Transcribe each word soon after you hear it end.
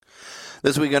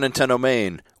This week on Nintendo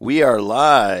Main, we are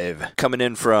live, coming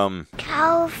in from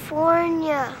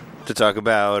California to talk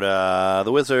about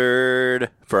The Wizard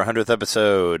for our 100th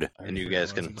episode. And you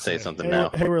guys can say something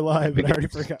now. Hey, we're live, but I already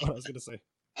forgot what I was going to say.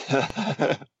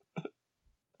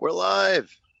 We're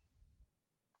live.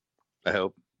 I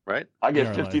hope, right? I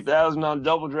get 50,000 on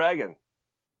Double Dragon.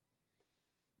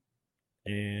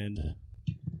 And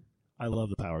I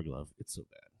love the Power Glove. It's so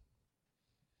bad.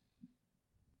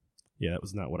 Yeah, that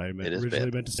was not what I originally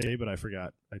meant to say, but I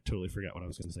forgot. I totally forgot what I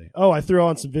was going to say. Oh, I threw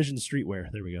on some Vision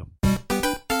Streetwear. There we go.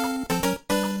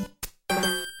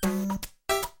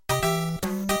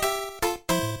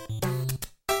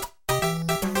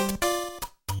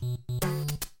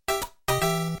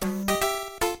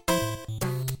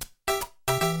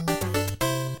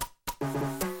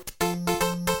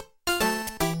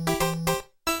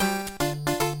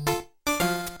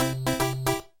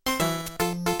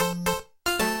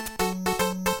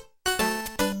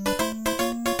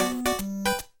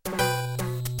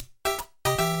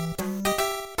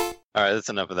 All right, that's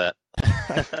enough of that.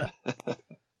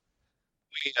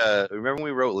 Remember when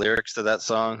we wrote lyrics to that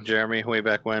song, Jeremy, way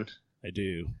back when? I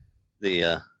do.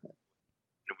 When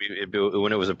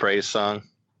it was a praise song?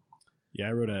 Yeah,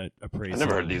 I wrote a praise I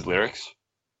never song. heard these lyrics.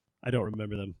 I don't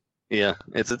remember them. Yeah,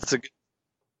 it's a good.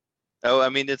 Oh, I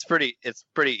mean, it's pretty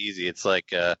easy. It's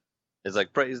like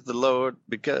praise the Lord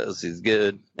because He's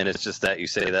good, and it's just that you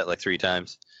say that like 3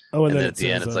 times. Oh, and then it at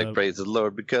the end, it's like praise the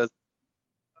Lord because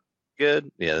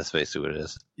good. Yeah, that's basically what it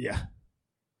is. Yeah,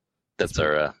 that's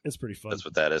it's pretty fun. That's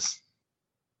what that is.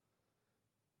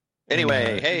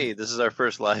 Anyway, hey, this is our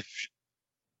first live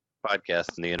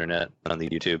podcast on the internet, on the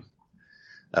YouTube.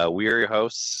 We're your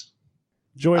hosts.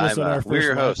 Join us on our first We're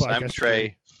your live hosts. podcast. I'm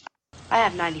Trey. I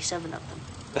have 97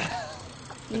 of them.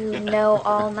 You know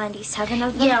all 97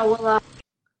 of them? Yeah, well,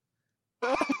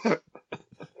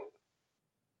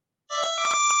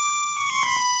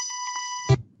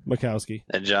 Mikowski.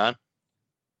 And John.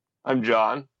 I'm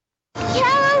John.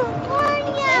 California!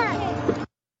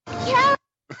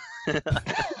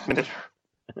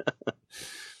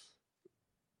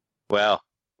 Wow,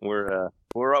 we're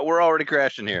already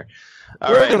crashing here.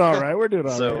 We're doing all right. We're doing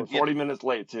all So, right. 40 minutes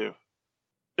late, too.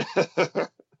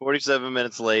 47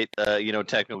 minutes late.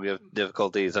 Technical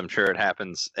difficulties. I'm sure it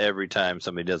happens every time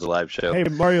somebody does a live show. Hey,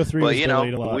 Mario 3 was But,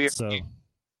 delayed a lot, so...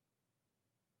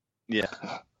 Yeah,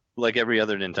 like every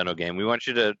other Nintendo game. We want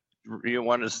you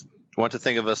want to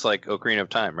think of us like Ocarina of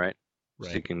Time, right? Right.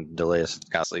 So you can delay us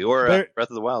constantly, or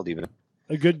Breath of the Wild, even.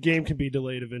 A good game can be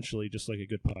delayed eventually, just like a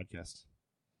good podcast.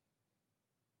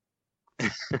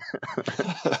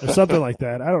 Or something like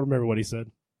that. I don't remember what he said.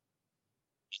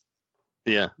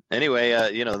 Yeah. Anyway,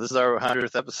 this is our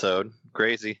 100th episode.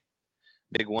 Crazy.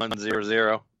 Big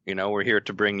 100. We're here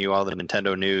to bring you all the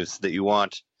Nintendo news that you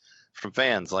want from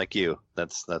fans like you.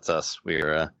 That's us.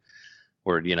 We're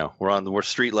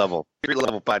street level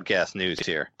podcast news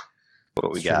here.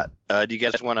 What we got? Do you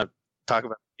guys want to talk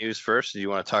about news first? Or do you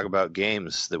want to talk about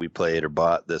games that we played or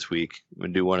bought this week? We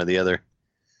do one or the other.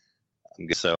 I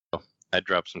guess so. I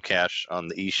dropped some cash on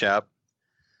the eShop.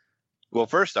 Well,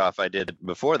 first off,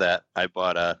 before that, I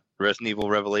bought Resident Evil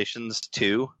Revelations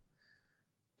 2,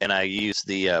 and I used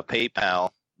the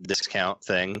PayPal discount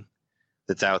thing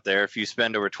that's out there. If you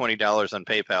spend over $20 on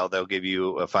PayPal, they'll give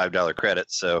you a $5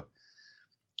 credit. So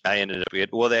I ended up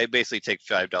they basically take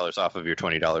 $5 off of your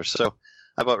 $20. So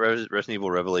I bought Resident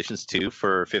Evil Revelations 2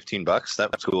 for $15.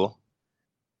 That was cool.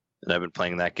 And I've been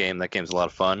playing that game. That game's a lot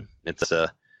of fun.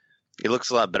 It looks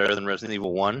a lot better than Resident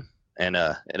Evil 1, and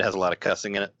it has a lot of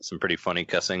cussing in it. Some pretty funny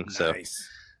cussing. Nice. So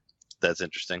that's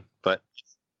interesting. But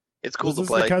it's cool to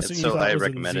play. So I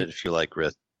recommend it if you like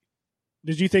Resident.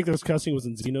 Did you think those cussing was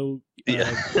in Xeno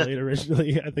played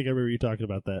originally? I think I remember you talking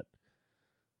about that.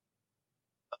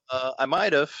 I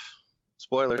might have.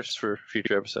 Spoilers for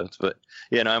future episodes, but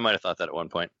I might have thought that at one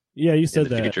point. Yeah, you said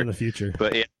that in the future.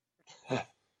 But yeah.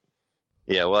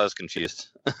 Yeah, well, I was confused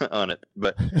on it,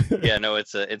 but yeah, no,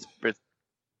 it's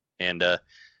and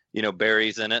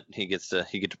Barry's in it. You get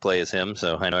to play as him,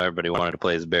 so I know everybody wanted to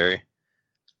play as Barry.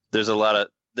 There's a lot of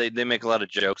they make a lot of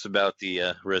jokes about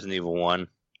the Resident Evil 1.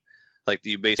 Like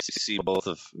you basically see both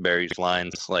of Barry's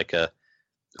lines, like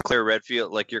Claire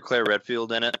Redfield, like you're Claire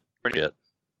Redfield in it.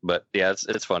 But yeah,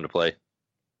 it's fun to play.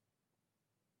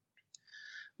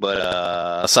 But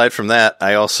aside from that,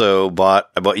 I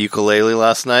bought ukulele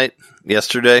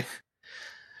yesterday.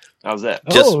 How's that?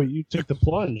 You took the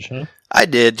plunge, huh? I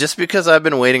did, just because I've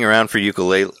been waiting around for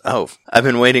ukulele. I've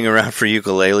been waiting around for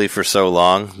ukulele for so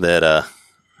long that I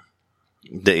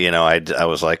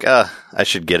was like, I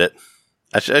should get it.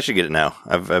 I should get it now.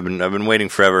 I've been waiting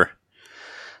forever.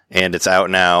 and it's out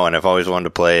now, and I've always wanted to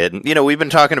play it. And, you know, we've been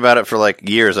talking about it for like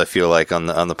years, I feel like, on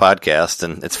the podcast,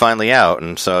 and it's finally out.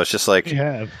 And so it's just like,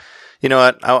 you know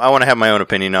what? I want to have my own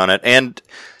opinion on it. And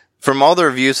from all the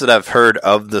reviews that I've heard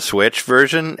of the Switch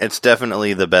version, it's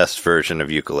definitely the best version of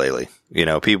Yooka-Laylee. You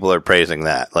know, people are praising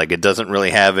that. Like, it doesn't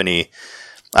really have any,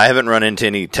 I haven't run into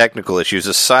any technical issues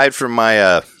aside from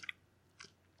my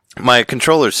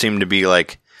controllers seem to be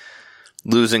like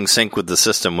losing sync with the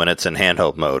system when it's in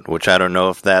handheld mode, which I don't know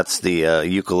if that's the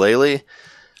Yooka-Laylee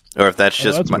or if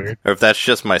that's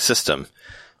just my system,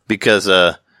 because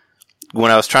when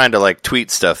I was trying to like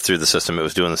tweet stuff through the system, it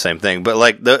was doing the same thing. But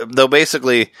like they'll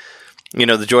basically, you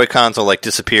know, the Joy-Cons will like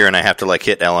disappear, and I have to like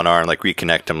hit L and R and like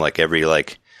reconnect them like every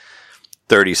like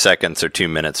 30 seconds or 2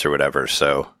 minutes or whatever.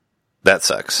 So that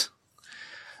sucks.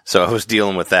 So I was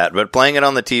dealing with that, but playing it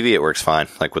on the TV, it works fine,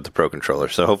 like with the Pro Controller.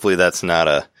 So hopefully that's not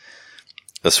a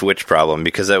Switch problem,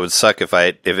 because that would suck if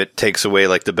it takes away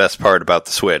like the best part about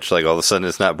the Switch. Like all of a sudden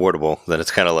it's not boardable. Then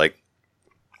it's kind of like,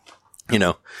 you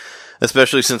know,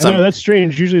 especially since that's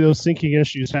strange. Usually those syncing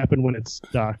issues happen when it's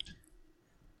docked.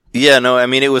 Yeah, no, I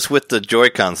mean it was with the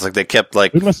Joy-Cons. Like they kept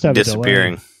like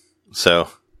disappearing. So,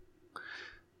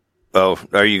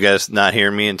 are you guys not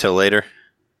hearing me until later?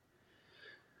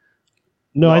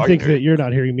 No, I think that you're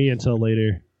not hearing me until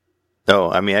later. Oh,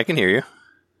 I mean I can hear you.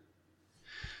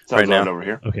 Sounds right now over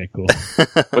here. Okay, cool.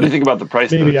 What do you think about the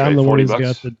price? Maybe I'm the one who's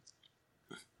got the.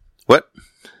 What?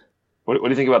 What do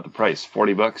you think about the price?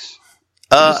 $40?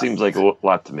 It seems like a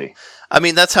lot to me. I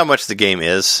mean, that's how much the game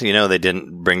is. You know, they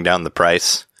didn't bring down the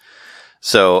price,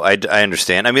 so I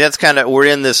understand. I mean, that's kind of, we're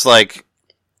in this like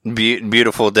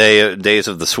beautiful days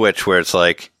of the Switch where it's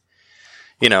like,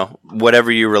 you know,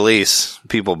 whatever you release,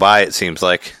 people buy. It seems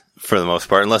like for the most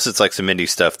part, unless it's like some indie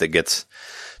stuff that gets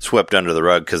swept under the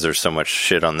rug because there's so much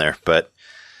shit on there. But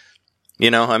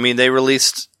you know, I mean, they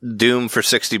released Doom for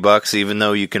 $60, even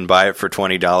though you can buy it for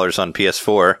 $20 on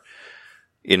PS4.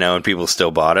 You know, and people still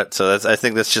bought it. So I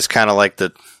think that's just kind of like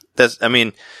that's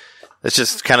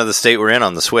just kind of the state we're in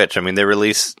on the Switch. I mean, they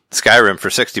released Skyrim for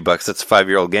 $60. That's a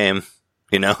 5-year-old game.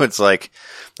 You know, it's like,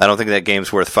 I don't think that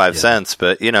game's worth 5 cents,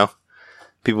 but you know,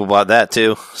 people bought that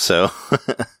too. So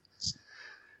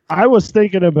I was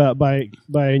thinking about buying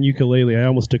Yooka-Laylee. I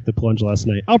almost took the plunge last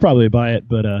night. I'll probably buy it,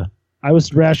 but I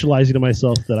was rationalizing to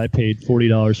myself that I paid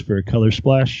 $40 for Color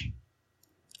Splash.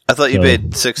 I thought you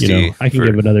paid $60. You know, I can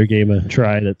give another game a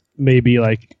try that may be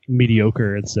like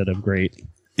mediocre instead of great.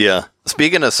 Yeah.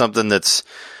 Speaking of something that's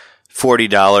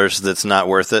 $40 that's not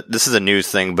worth it, this is a news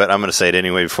thing, but I'm going to say it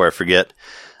anyway before I forget.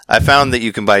 I found that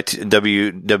you can buy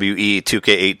WWE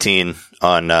 2K18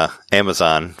 on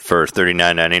Amazon for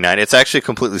 $39.99. It's actually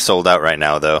completely sold out right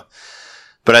now, though.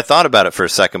 But I thought about it for a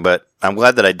second, but I'm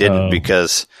glad that I didn't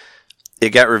because it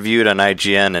got reviewed on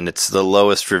IGN, and it's the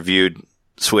lowest reviewed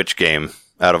Switch game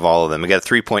out of all of them. It got a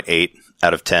 3.8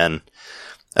 out of 10.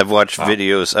 I've watched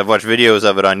videos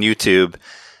of it on YouTube,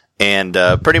 and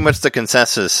pretty much the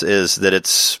consensus is that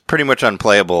it's pretty much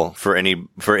unplayable for any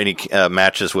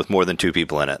matches with more than 2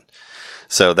 people in it.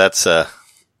 So that's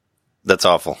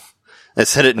awful. They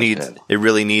said it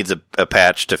really needs a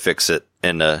patch to fix it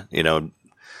in you know,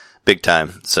 big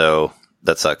time. So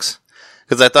that sucks.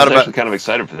 Because I was actually kind of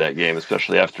excited for that game,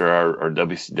 especially after our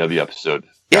WCW episode.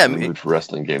 Yeah, I'm in the mood for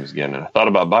wrestling games again, and I thought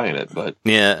about buying it, but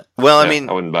yeah. Well, I mean,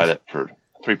 I wouldn't buy that for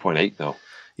 3.8 though.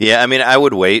 Yeah, I mean, I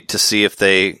would wait to see if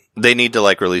they need to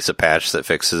like release a patch that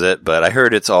fixes it, but I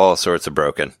heard it's all sorts of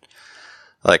broken.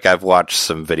 Like I've watched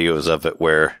some videos of it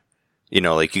where, you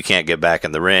know, like you can't get back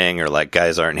in the ring, or like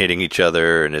guys aren't hitting each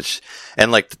other,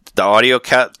 and like the audio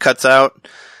cuts out.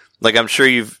 Like I'm sure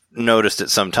you've noticed it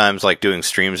sometimes, like doing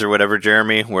streams or whatever,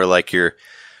 Jeremy, where like your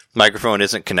microphone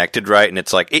isn't connected right, and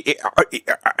it's like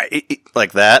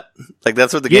like that. Like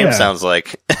that's what the game sounds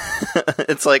like.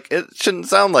 It's like it shouldn't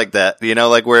sound like that, you know,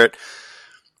 like where it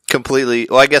completely.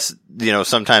 Well, I guess, you know,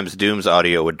 sometimes Doom's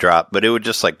audio would drop, but it would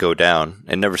just like go down.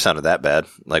 It never sounded that bad.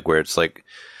 Like where it's like,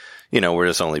 you know, where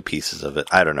there's only pieces of it.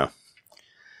 I don't know,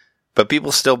 but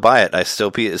people still buy it. I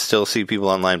still see people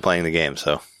online playing the game.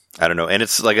 So I don't know. And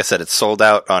it's like I said, it's sold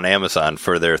out on Amazon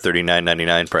for their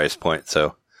 $39.99 price point.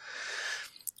 So.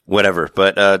 Whatever,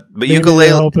 but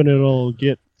Yooka-Laylee, hoping it'll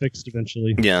get fixed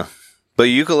eventually. Yeah, but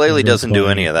Yooka-Laylee doesn't do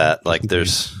any of that. Like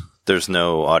there's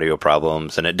no audio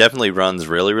problems, and it definitely runs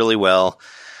really, really well.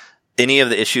 Any of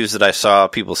the issues that I saw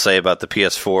people say about the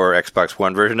PS4, Xbox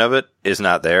One version of it is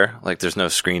not there. Like there's no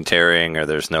screen tearing, or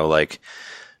there's no like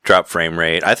drop frame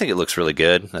rate. I think it looks really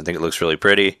good. I think it looks really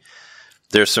pretty.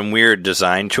 There's some weird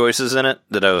design choices in it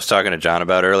that I was talking to John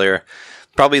about earlier.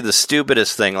 Probably the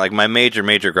stupidest thing, like my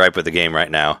major gripe with the game right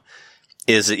now,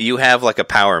 is that you have like a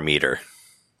power meter.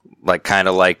 like kind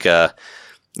of like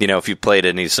if you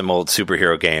played some old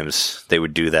superhero games, they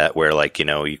would do that where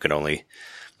you could only,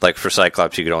 like for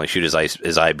Cyclops, you could only shoot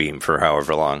his eye beam for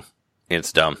however long.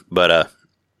 It's dumb, but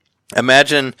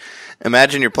imagine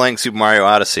you're playing Super Mario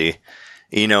Odyssey,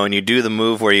 and you do the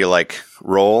move where you like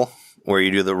roll, where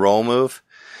you do the roll move,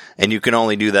 and you can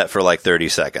only do that for like 30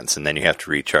 seconds, and then you have to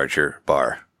recharge your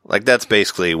bar. Like that's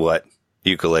basically what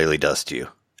Yooka-Laylee does to you,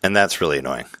 and that's really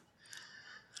annoying.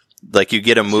 Like you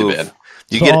get a move,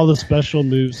 all the special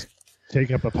moves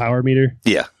take up a power meter.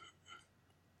 Yeah,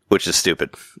 which is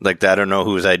stupid. Like I don't know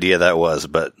whose idea that was,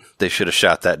 but they should have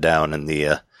shot that down in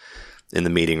the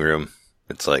meeting room.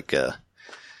 It's like,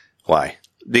 why?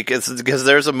 Because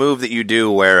there's a move that you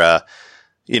do where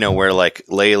where like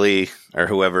Laylee or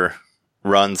whoever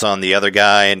runs on the other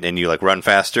guy and you like run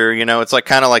faster. It's like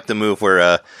kind of like the move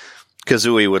where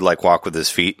Kazooie would like walk with his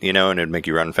feet, and it'd make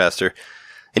you run faster.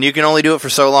 And you can only do it for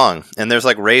so long. And there's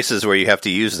like races where you have to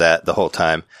use that the whole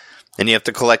time. And you have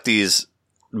to collect these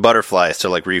butterflies to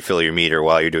like refill your meter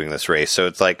while you're doing this race. So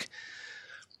it's like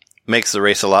makes the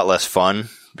race a lot less fun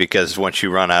because once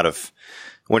you run out of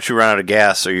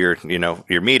gas or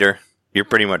your meter, you're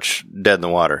pretty much dead in the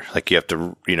water. Like you have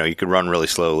to, you can run really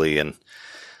slowly and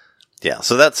yeah,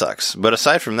 so that sucks. But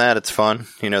aside from that, it's fun.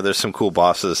 There's some cool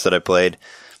bosses that I played.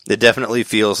 It definitely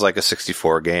feels like a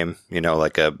 64 game,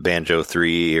 like a Banjo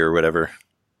 3 or whatever,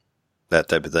 that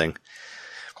type of thing.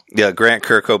 Yeah, Grant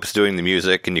Kirkhope's doing the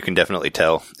music, and you can definitely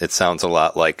tell. It sounds a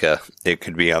lot like it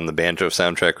could be on the Banjo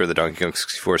soundtrack or the Donkey Kong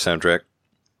 64 soundtrack.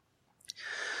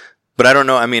 But I don't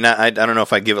know. I mean, I don't know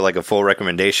if I give it like a full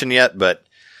recommendation yet, but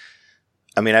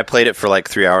I mean, I played it for like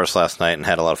 3 hours last night and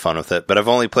had a lot of fun with it. But I've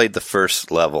only played the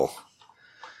first level,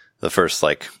 the first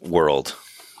like world,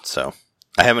 so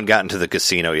I haven't gotten to the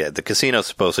casino yet. The casino's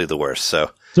supposedly the worst,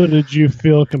 so did you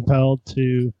feel compelled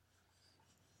to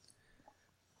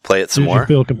play it some more? Did you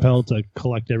feel compelled to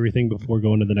collect everything before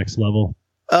going to the next level?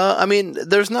 I mean,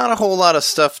 there's not a whole lot of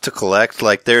stuff to collect.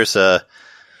 Like, there's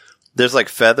like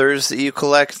feathers that you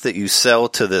collect that you sell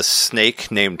to this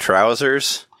snake named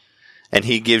Trousers, and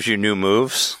he gives you new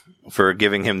moves for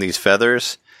giving him these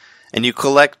feathers. And you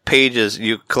collect pages.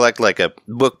 You collect like a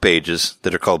book pages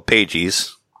that are called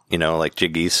pages. Like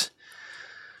jiggies.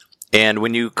 And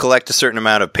when you collect a certain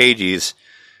amount of pages,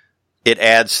 it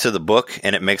adds to the book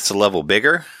and it makes the level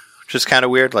bigger, which is kind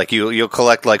of weird. Like you'll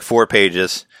collect like 4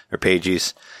 pages or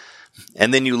pages,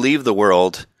 and then you leave the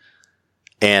world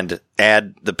and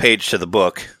add the page to the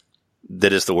book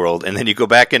that is the world, and then you go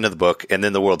back into the book and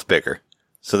then the world's bigger.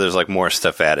 So there's like more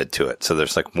stuff added to it. So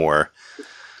there's like more,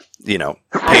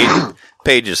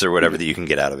 pages or whatever that you can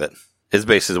get out of it. It's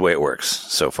basically the way it works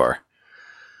so far.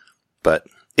 But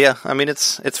yeah, I mean,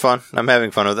 it's fun. I'm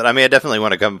having fun with it. I mean, I definitely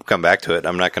want to come back to it.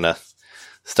 I'm not going to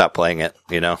stop playing it,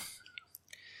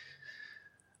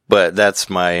 But that's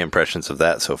my impressions of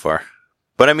that so far.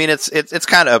 But I mean, it's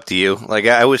kind of up to you. Like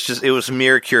it was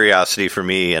mere curiosity for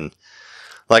me. And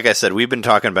like I said, we've been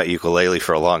talking about Yooka-Laylee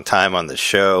for a long time on this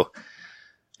show.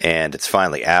 And it's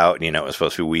finally out. It was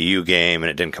supposed to be a Wii U game and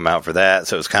it didn't come out for that.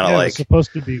 So it was kind of like, it's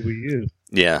supposed to be Wii U.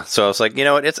 Yeah. So I was like,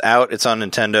 it's out. It's on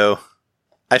Nintendo.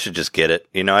 I should just get it.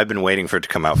 I've been waiting for it to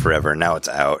come out forever, and now it's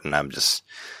out, and I'm just...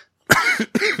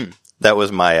 that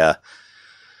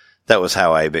was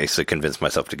how I basically convinced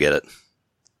myself to get it.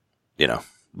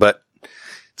 But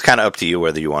it's kind of up to you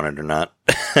whether you want it or not.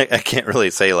 I can't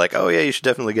really say like, oh yeah, you should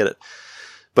definitely get it.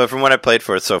 But from what I played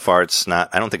for it so far,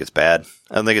 I don't think it's bad.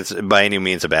 I don't think it's by any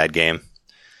means a bad game.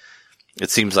 It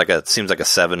seems like a 7,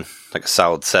 like a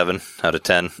solid 7 out of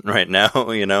 10 right now.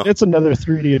 It's another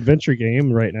 3D adventure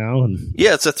game right now, and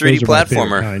yeah, it's a 3D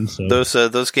platformer. Kind, so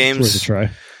those games,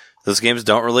 those games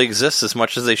don't really exist as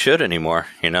much as they should anymore.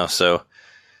 So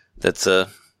that's I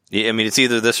mean, it's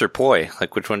either this or Poi.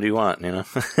 Like, which one do you want?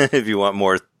 If you want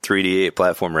more 3D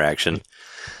platformer action,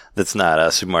 that's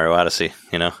not Super Mario Odyssey.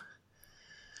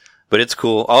 But it's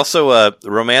cool. Also,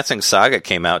 Romancing Saga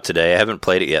came out today. I haven't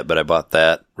played it yet, but I bought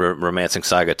that. Romancing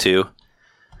Saga 2.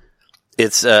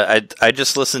 It's I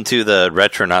just listened to the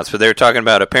Retronauts, but they were talking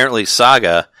about apparently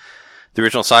Saga, the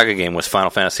original Saga game was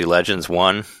Final Fantasy Legends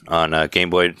 1 on Game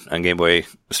Boy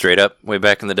Straight Up way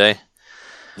back in the day.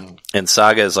 And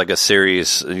Saga is like a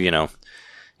series,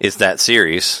 is that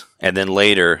series, and then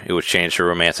later it was changed to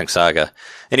Romancing Saga.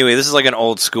 Anyway, this is like an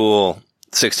old school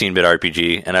 16-bit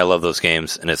RPG, and I love those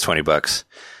games, and it's $20.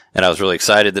 And I was really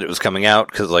excited that it was coming out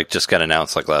because it just got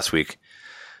announced like last week.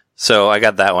 So I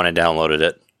got that one and downloaded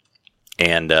it,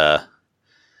 and I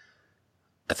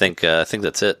think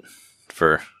that's it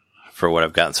for what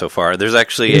I've gotten so far. There's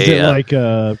actually is it like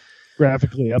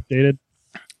graphically updated?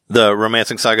 The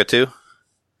Romancing Saga 2.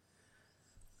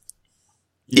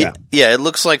 Yeah. It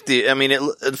looks like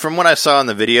from what I saw in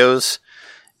the videos,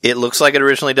 it looks like it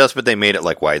originally does, but they made it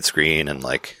like widescreen and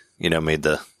like, made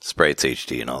the sprites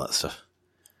HD and all that stuff.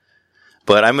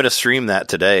 But I'm going to stream that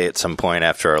today at some point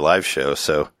after our live show,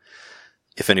 so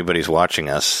if anybody's watching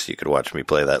us, you could watch me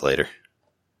play that later.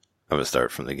 I'm going to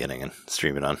start from the beginning and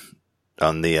stream it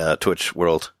on the Twitch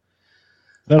world.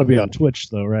 That'll be on Twitch,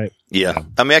 though, right? Yeah.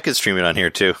 I mean, I could stream it on here,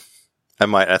 too.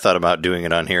 I thought about doing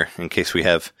it on here in case we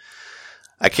have...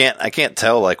 I can't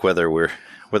tell, like, whether we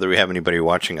have anybody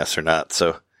watching us or not,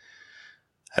 so...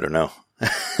 I don't know.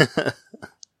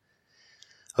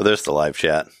 Oh, there's the live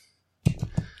chat.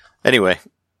 Anyway,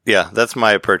 yeah, that's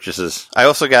my purchases.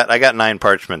 I got 9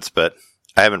 parchments, but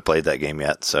I haven't played that game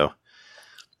yet, so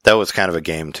that was kind of a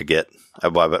game to get. I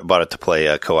bought it to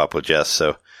play co-op with Jess,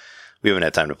 so we haven't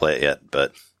had time to play it yet.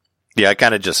 But yeah, I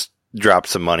kind of just dropped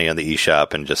some money on the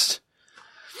eShop and just,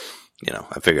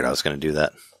 I figured I was going to do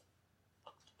that.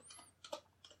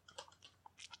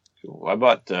 Cool. I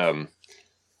bought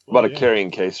a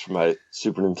carrying case for my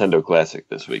Super Nintendo Classic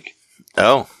this week.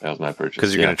 Oh, that was my purchase.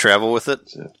 Because you're going to travel with it.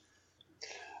 So,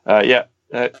 yeah,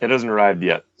 it hasn't arrived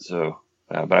yet, so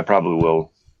but I probably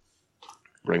will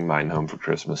bring mine home for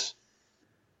Christmas.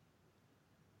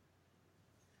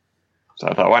 So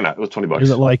I thought, why not? It was $20.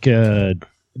 Is it like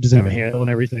does it have a handle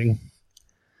and everything?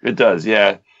 It does,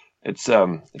 yeah. It's it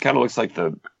kind of looks like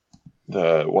the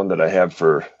one that I have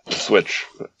for the Switch.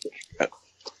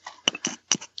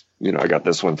 I got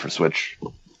this one for Switch.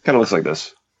 Kind of looks like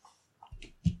this.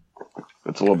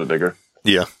 It's a little bit bigger.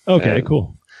 Yeah. Okay,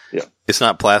 cool. Yeah. It's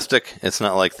not plastic. It's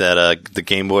not like that the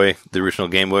Game Boy, the original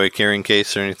Game Boy carrying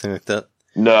case or anything like that.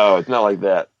 No, it's not like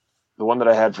that. The one that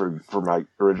I had for my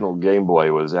original Game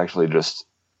Boy was actually just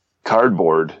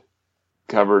cardboard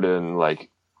covered in like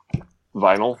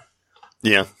vinyl.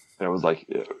 Yeah. And it was like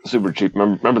super cheap.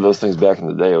 Remember those things back in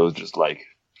the day? It was just like,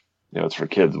 it's for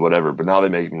kids, whatever. But now they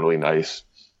make them really nice.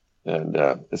 And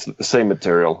it's the same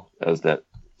material as that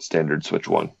standard Switch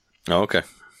one. Oh, okay.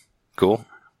 Cool.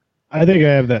 I think I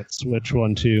have that Switch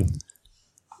one too.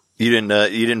 You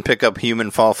didn't pick up Human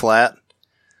Fall Flat?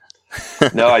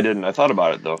 No, I didn't. I thought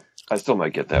about it though. I still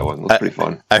might get that one. It looks pretty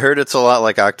fun. I heard it's a lot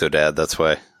like Octodad. That's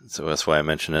why I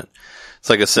mention it.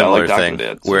 It's like a similar thing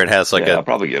where it has like I'll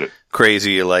probably get it.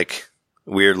 Crazy, like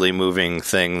weirdly moving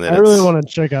thing. That I really want to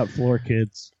check out Floor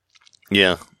Kids.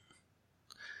 Yeah.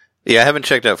 Yeah, I haven't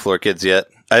checked out Floor Kids yet.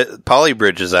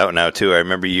 Polybridge is out now, too. I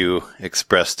remember you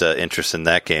expressed interest in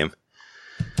that game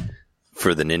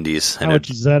for the Nindies. How much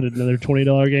is that? Another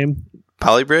 $20 game?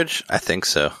 Polybridge? I think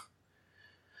so.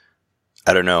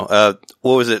 I don't know.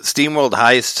 What was it? SteamWorld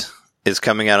Heist is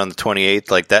coming out on the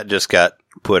 28th. Like, that just got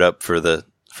put up for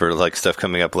like stuff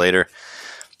coming up later.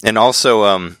 And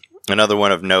also, another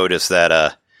one of note is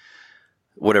that,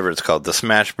 whatever it's called, the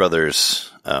Smash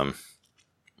Brothers,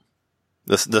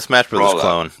 the Smash Brothers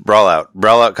clone, Brawlout.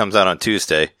 Brawlout comes out on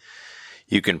Tuesday.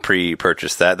 You can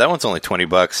pre-purchase that. That one's only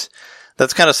 $20.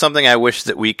 That's kind of something I wish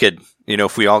that we could,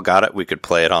 if we all got it, we could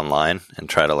play it online and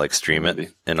try to like stream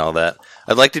it and all that.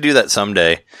 I'd like to do that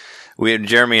someday.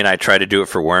 Jeremy and I tried to do it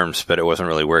for Worms, but it wasn't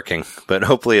really working. But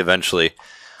hopefully eventually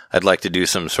I'd like to do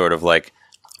some sort of like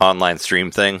online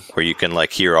stream thing where you can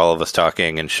like hear all of us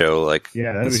talking and show like,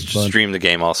 that'd be fun. Stream the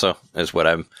game also is what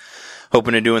I'm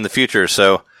hoping to do in the future.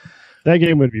 So that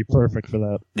game would be perfect for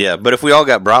that. Yeah, but if we all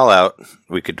got Brawlout,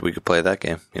 we could play that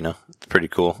game. It's pretty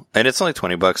cool, and it's only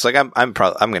 $20. Like I'm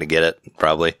gonna get it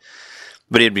probably,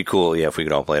 but it'd be cool, if we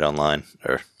could all play it online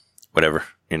or whatever,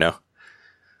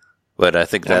 But I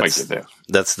think that's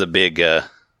the big. I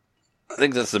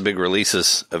think that's the big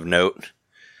releases of note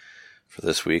for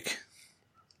this week.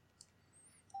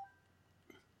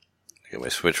 Get my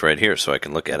Switch right here so I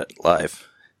can look at it live.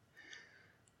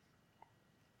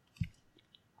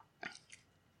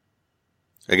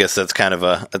 I guess that's kind of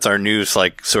that's our news,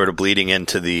 like sort of bleeding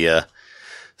into the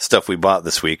stuff we bought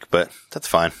this week, but that's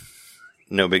fine.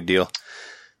 No big deal.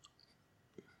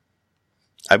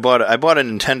 I bought a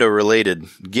Nintendo related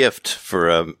gift for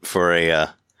a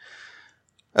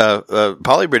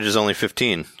Polybridge is only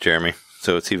 $15, Jeremy,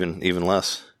 so it's even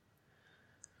less.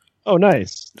 Oh,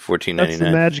 nice. $14.99. That's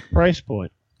the magic price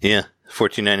point. Yeah,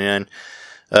 $14.99.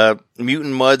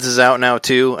 Mutant Mudds is out now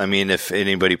too. I mean, if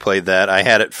anybody played that, I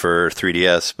had it for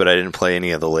 3DS, but I didn't play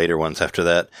any of the later ones after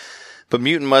that. But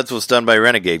Mutant Mudds was done by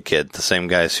Renegade Kid, the same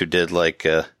guys who did like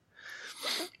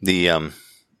the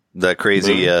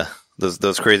crazy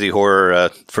those crazy horror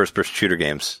first person shooter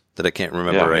games that I can't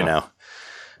remember right now.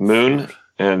 Moon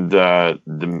and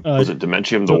was it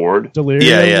Dementium the Ward?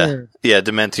 Delirium? Yeah,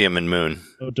 Dementium and Moon.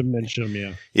 Oh, Dementium,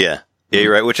 yeah. Yeah,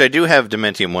 you're right. Which I do have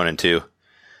Dementium 1 and 2.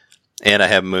 And I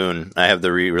have Moon. I have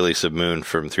the re-release of Moon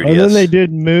from 3DS. And then they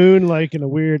did Moon like in a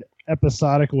weird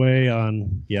episodic way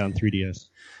on 3DS.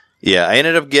 Yeah, I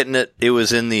ended up getting it. It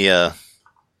was in the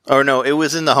it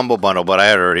was in the Humble Bundle, but I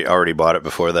had already bought it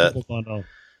before that. Humble Bundle.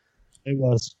 It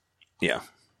was. Yeah.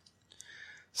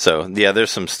 So, yeah,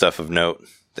 there's some stuff of note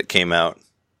that came out.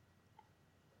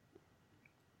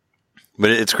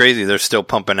 But it's crazy. They're still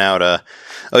pumping out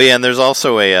and there's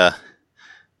also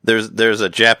there's a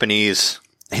Japanese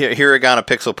Hiragana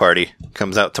Pixel Party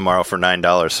comes out tomorrow for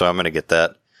 $9, so I'm going to get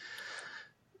that.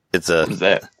 What is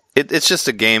that? It's just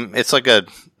a game. It's like a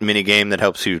mini game that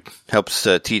helps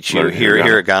teach you Learn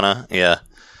hiragana. Yeah.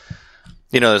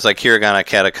 There's like hiragana,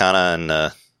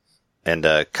 katakana, and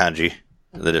kanji,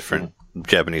 the different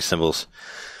Japanese symbols.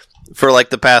 For like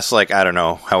the past, I don't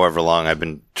know, however long I've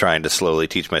been trying to slowly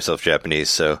teach myself Japanese.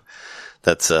 So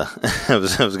that's I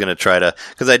was going to try to,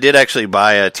 because I did actually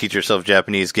buy a Teach Yourself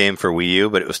Japanese game for Wii U,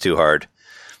 but it was too hard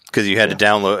because you had to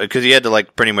download, because you had to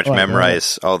pretty much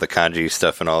memorize all the kanji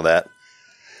stuff and all that.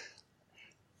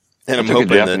 And I took a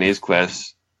Japanese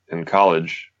class in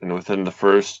college, and within the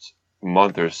first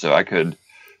month or so, I could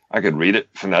read it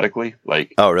phonetically.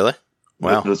 Oh, really?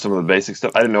 Wow. Some of the basic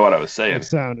stuff. I didn't know what I was saying. It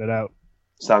sounded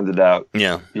out.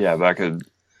 Yeah. Yeah, but I could.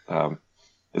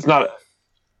 It's not.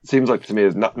 It seems like to me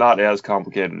it's not as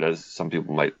complicated as some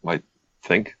people might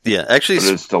think. Yeah, actually,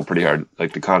 but it's still pretty hard,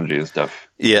 like the kanji and stuff.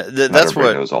 Yeah, that's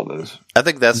what knows all those. I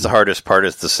think that's the hardest part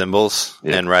is the symbols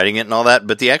and writing it and all that.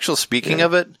 But the actual speaking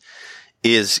of it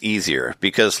is easier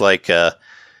because the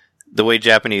way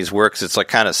Japanese works, it's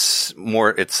kind of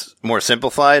more. It's more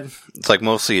simplified. It's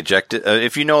mostly adjective.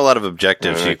 If you know a lot of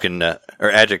objectives, you can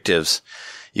or adjectives,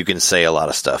 you can say a lot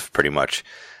of stuff pretty much.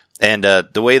 And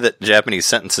the way that Japanese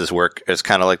sentences work is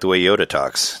kind of like the way Yoda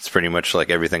talks. It's pretty much like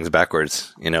everything's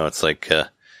backwards. It's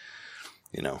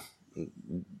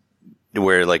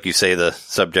where you say the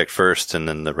subject first and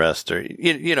then the rest, or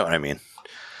you know what I mean.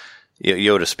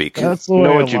 Yoda speak. That's the way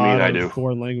know what a you mean. lot I of do.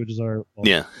 Foreign languages are.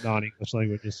 Non-English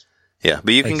languages. Yeah,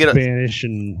 but you can get Spanish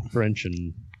and French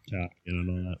and and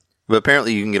all that. But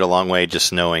apparently, you can get a long way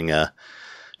just knowing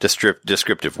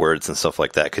descriptive words and stuff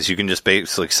like that, because you can just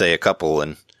basically say a couple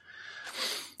and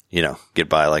get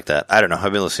by like that. I don't know.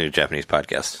 I've been listening to Japanese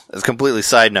podcasts. It's a completely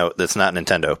side note. That's not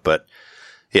Nintendo, but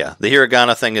yeah, the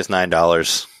hiragana thing is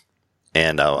 $9,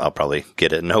 and I'll probably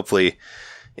get it, and hopefully.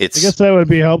 I guess that would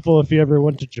be helpful if you ever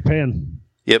went to Japan.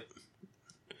 Yep.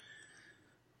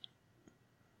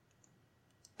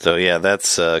 So yeah,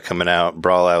 that's coming out.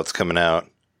 Brawl Out's coming out.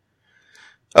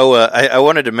 Oh, I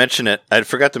wanted to mention it. I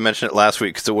forgot to mention it last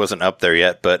week because it wasn't up there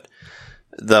yet. But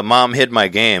the Mom Hid My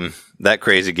Game, that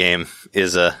crazy game,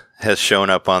 has shown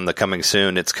up on the coming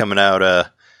soon. It's coming out.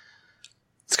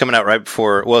 It's coming out right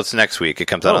before. Well, it's next week. It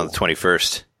comes out on the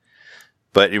 21st.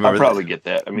 But you remember? I'll probably get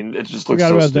that. I mean, it just looks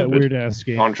so stupid. That weird ass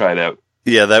game. I'll try it out.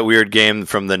 Yeah, that weird game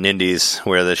from the Nindies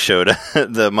where they showed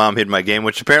the Mom Hid My Game,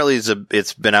 which apparently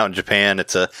it's been out in Japan.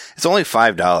 It's only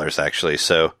 $5 actually.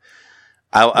 So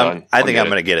I think I'm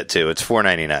going to get it too. It's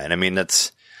 $4.99. I mean,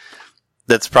 that's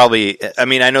probably. I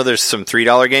mean, I know there's some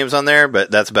 $3 games on there,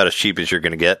 but that's about as cheap as you're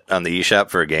going to get on the eShop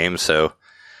for a game. So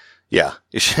yeah,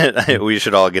 we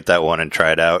should all get that one and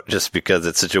try it out just because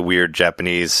it's such a weird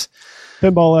Japanese.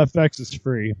 Pinball FX is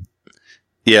free.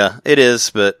 Yeah, it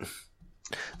is, but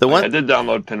the one I did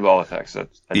download Pinball FX.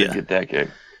 I did get that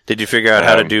game. Did you figure out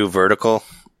how to do vertical?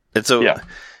 Yeah,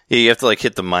 you have to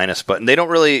hit the minus button. They don't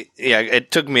really. Yeah,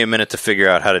 it took me a minute to figure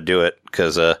out how to do it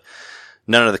because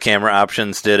none of the camera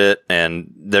options did it,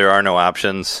 and there are no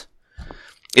options.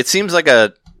 It seems like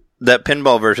that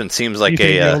pinball version seems like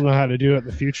you don't know how to do it in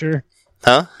the future,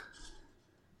 huh?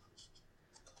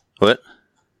 What?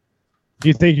 Do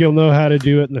you think you'll know how to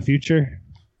do it in the future?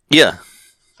 Yeah.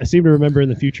 I seem to remember in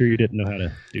the future you didn't know how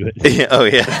to do it. Yeah, oh,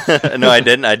 yeah. No, I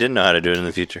didn't. I didn't know how to do it in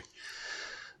the future.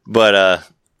 But,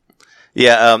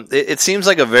 it seems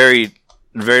like a very,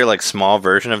 very, small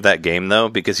version of that game, though,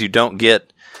 because you only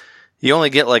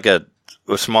get,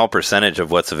 a small percentage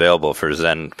of what's available for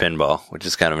Zen Pinball, which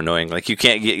is kind of annoying. You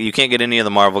can't get any of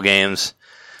the Marvel games.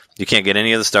 You can't get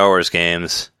any of the Star Wars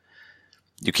games.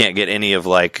 You can't get any of,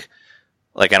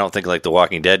 I don't think the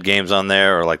Walking Dead game's on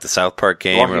there, or the South Park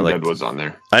game, Walking Dead was on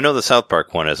there. I know the South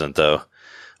Park one isn't though,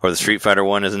 or the Street Fighter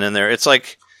one isn't in there. It's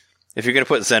if you're gonna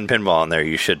put Zen Pinball on there,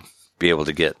 you should be able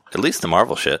to get at least the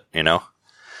Marvel shit.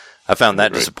 I found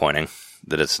that disappointing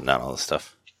that it's not all this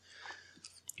stuff.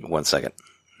 1 second.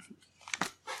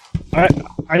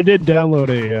 I did download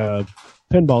a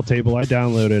pinball table. I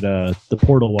downloaded the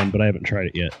Portal one, but I haven't tried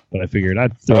it yet. But I figured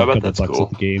I'd throw a couple bucks at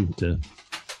the game to,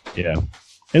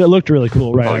 And it looked really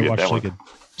cool, right? I watched a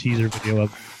teaser video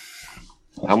of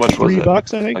How much was it? $3, I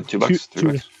think. Like $2,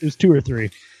 $3. It was 2 or 3.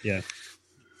 Yeah.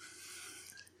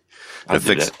 I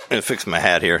fixed my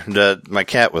hat here. My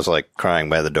cat was like crying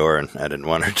by the door, and I didn't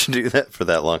want her to do that for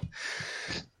that long.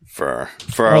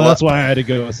 That's why I had to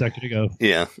go a second ago.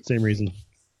 Yeah. Same reason.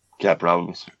 Cat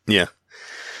problems. Yeah.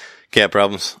 Cat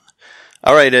problems.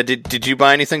 All right. Did you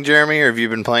buy anything, Jeremy, or have you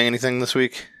been playing anything this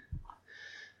week?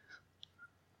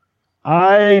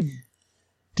 I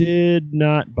did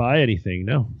not buy anything.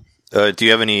 No. Do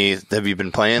you have any? Have you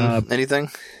been playing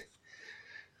anything?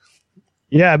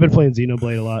 Yeah, I've been playing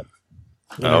Xenoblade a lot.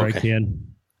 Whenever I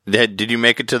can. Did you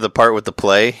make it to the part with the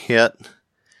play yet?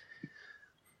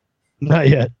 Not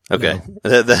yet. Okay,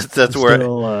 no. that's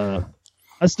where.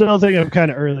 I still think I'm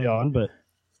kind of early on, but.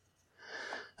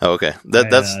 Oh, okay.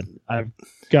 That's. I've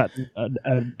got.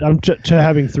 I'm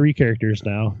having 3 characters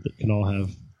now that can all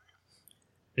have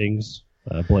things,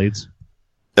 blades.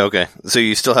 Okay, so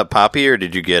you still have Poppy, or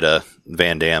did you get a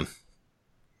Van Damme?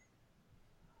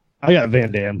 I got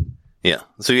Van Damme. Yeah,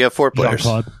 so you have 4 players.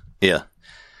 Jean-Claude. Yeah,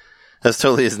 that's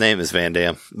totally his name is Van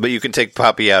Damme. But you can take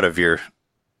Poppy out of your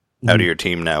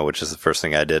team now, which is the first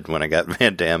thing I did when I got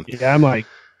Van Damme. Yeah, I'm like,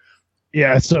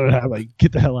 so I'm like,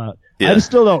 get the hell out. Yeah. I just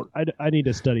still don't. I need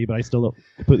to study, but I still don't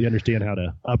completely understand how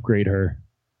to upgrade her.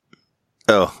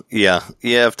 Oh, yeah.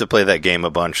 You have to play that game a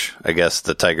bunch, I guess,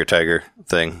 the Tiger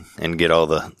thing, and get all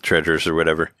the treasures or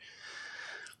whatever.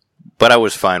 But I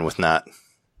was fine with not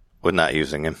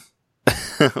using him.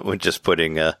 With just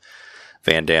putting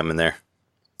Van Damme in there.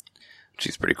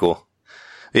 She's pretty cool.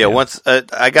 Yeah. Once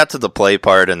I got to the play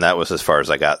part, and that was as far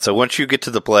as I got. So once you get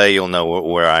to the play, you'll know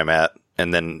where I'm at,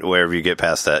 and then wherever you get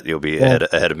past that, you'll be ahead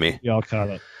of me. Y'all caught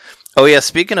up. Oh yeah,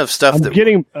 speaking of stuff I'm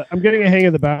getting a hang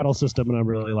of the battle system, and I'm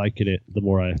really liking it the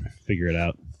more I figure it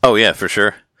out. Oh yeah, for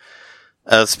sure.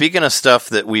 Speaking of stuff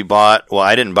that we bought, well,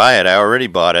 I didn't buy it. I already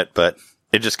bought it, but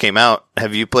it just came out.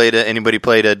 Have you anybody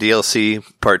played a DLC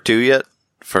Part 2 yet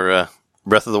for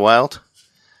Breath of the Wild?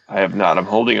 I have not. I'm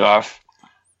holding off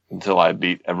until I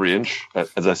beat every inch,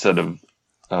 as I said,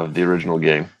 of the original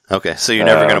game. Okay, so you're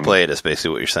never going to play it, is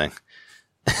basically what you're saying.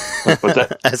 What's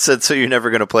that? I said, so you're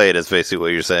never going to play it, is basically what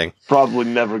you're saying. Probably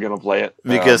never going to play it.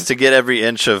 Because to get every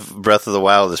inch of Breath of the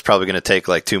Wild is probably going to take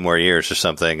like 2 more years or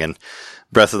something, and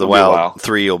Breath of the Wild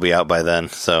 3 will be out by then,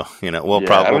 so, we'll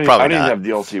probably not. I didn't have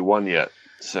DLC 1 yet,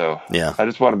 so yeah. I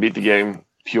just want to beat the game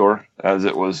pure as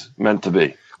it was meant to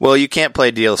be. Well, you can't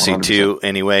play DLC 100%. 2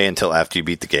 anyway until after you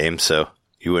beat the game, so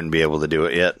you wouldn't be able to do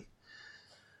it yet.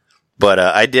 But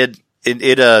I did,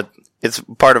 it's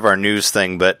part of our news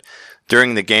thing, but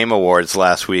during the Game Awards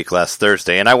last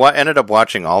Thursday, and I ended up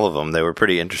watching all of them. They were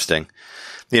pretty interesting.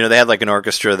 They had like an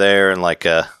orchestra there, and like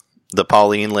the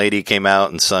Pauline lady came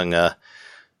out and sung,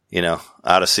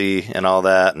 Odyssey and all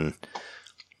that. And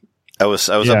I was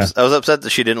upset that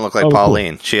she didn't look like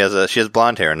Pauline. Cool. She has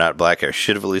blonde hair, not black hair. She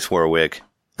should have at least wore a wig.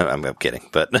 I'm kidding,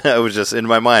 but I was just in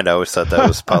my mind. I always thought that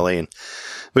was Pauline,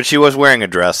 but she was wearing a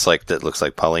dress like that looks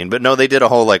like Pauline. But no, they did a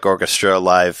whole like orchestra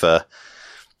live.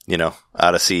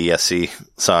 Odyssey, SC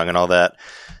song and all that.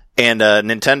 And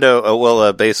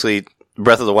Nintendo, basically,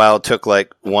 Breath of the Wild took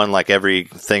won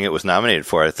everything it was nominated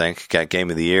for, I think. Got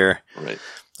Game of the Year. Right.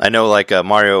 I know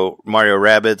Mario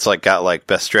Rabbids got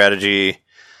Best Strategy.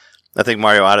 I think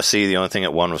Mario Odyssey, the only thing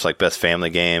it won was Best Family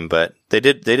Game, but they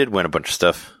did win a bunch of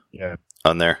stuff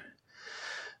on there.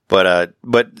 But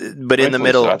in the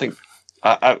middle, I think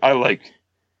I like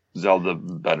Zelda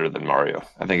better than Mario.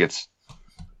 I think it's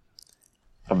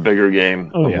a bigger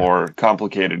game, more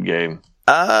complicated game.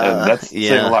 And that's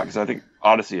saying a lot because I think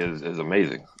Odyssey is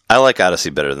amazing. I like Odyssey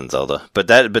better than Zelda, but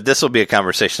this will be a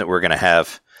conversation that we're going to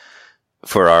have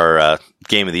for our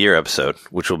Game of the Year episode,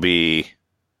 which will be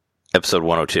episode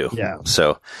 102. Yeah.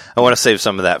 So I want to save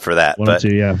some of that for that.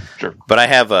 102, yeah, sure. But I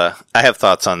have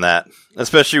thoughts on that,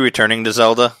 especially returning to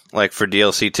Zelda, for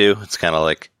DLC 2. It's kind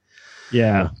of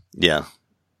yeah.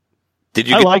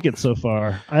 I like it so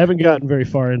far. I haven't gotten very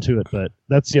far into it, but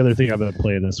that's the other thing I've been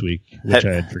playing this week, which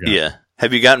I had forgotten. Yeah.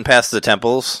 Have you gotten past the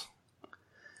temples,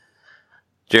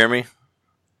 Jeremy?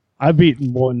 I've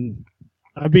beaten one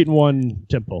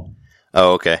temple.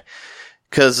 Oh, okay.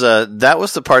 Because that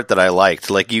was the part that I liked.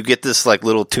 You get this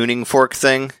little tuning fork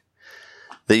thing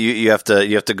that you have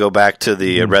to go back to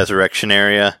the resurrection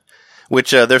area.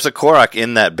 Which there's a Korok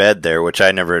in that bed there, which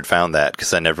I never had found that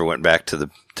because I never went back to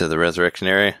the resurrection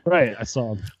area. Right, I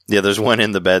saw him. Yeah, there's one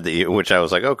in the bed which I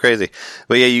was like, oh, crazy.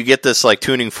 But yeah, you get this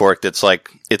tuning fork that's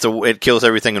it kills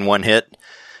everything in one hit,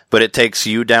 but it takes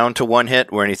you down to one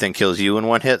hit where anything kills you in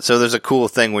one hit. So there's a cool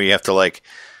thing where you have to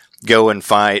go and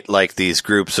fight these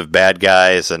groups of bad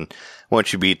guys, and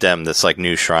once you beat them, this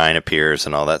new shrine appears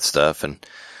and all that stuff. And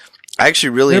I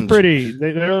actually really They're pretty.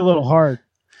 They're a little hard.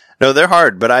 No, they're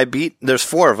hard, but there's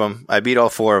 4 of them. I beat all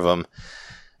 4 of them.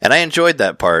 And I enjoyed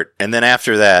that part. And then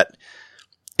after that,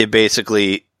 it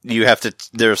basically,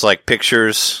 there's like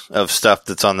pictures of stuff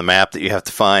that's on the map that you have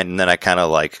to find. And then I kind of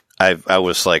like, I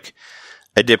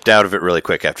dipped out of it really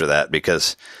quick after that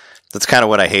because that's kind of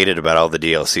what I hated about all the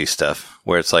DLC stuff,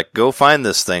 where it's like, go find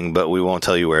this thing, but we won't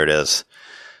tell you where it is.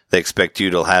 They expect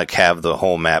you to have the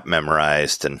whole map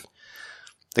memorized, and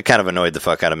that kind of annoyed the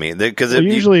fuck out of me. Because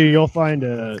usually you'll find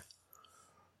a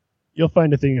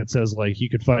thing that says like you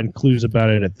could find clues about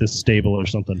it at this stable or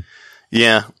something.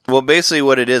 Yeah. Well, basically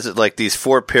what it is like these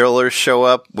 4 pillars show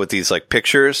up with these like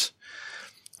pictures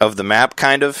of the map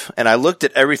kind of. And I looked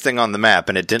at everything on the map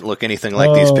and it didn't look anything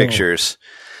like these pictures.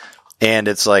 And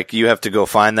it's like you have to go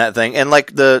find that thing. And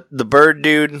like the bird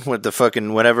dude with the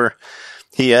fucking whatever,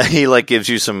 he like gives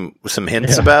you some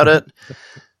hints about it.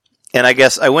 And I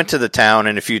guess I went to the town,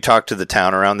 and if you talk to the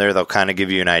town around there, they'll kind of give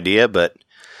you an idea, but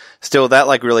still, that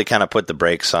like really kind of put the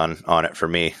brakes on it for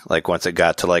me. Like once it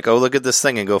got to like, oh, look at this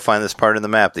thing and go find this part of the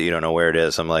map that you don't know where it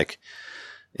is. I'm like,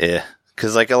 yeah,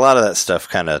 because like a lot of that stuff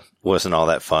kind of wasn't all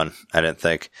that fun. I didn't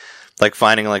think like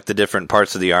finding like the different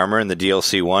parts of the armor in the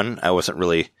DLC one.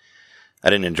 I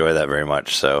didn't enjoy that very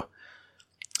much. So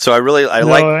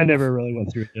I never really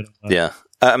went through it. Yeah.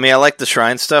 I mean, I like the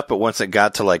shrine stuff, but once it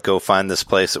got to like go find this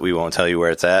place that we won't tell you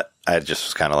where it's at, I just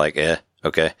was kind of like,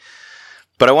 okay.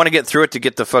 But I want to get through it to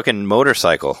get the fucking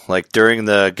motorcycle. Like during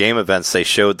the game events, they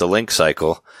showed the Link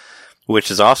cycle, which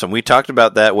is awesome. We talked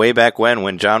about that way back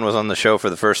when John was on the show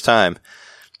for the first time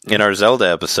in our Zelda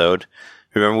episode.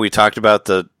 Remember we talked about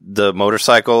the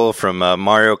motorcycle from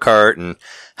Mario Kart and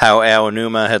how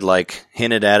Aonuma had like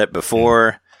hinted at it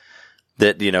before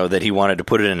that, that he wanted to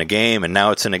put it in a game, and now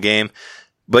it's in a game.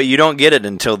 But you don't get it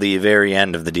until the very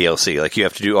end of the DLC. Like you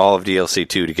have to do all of DLC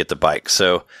 2 to get the bike.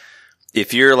 So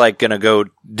if you're like going to go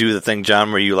do the thing,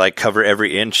 John, where you like cover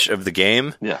every inch of the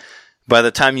game, by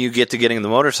the time you get to getting the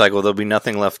motorcycle, there'll be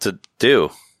nothing left to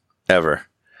do ever.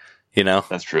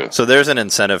 That's true. So there's an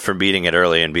incentive for beating it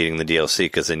early and beating the DLC,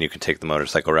 because then you can take the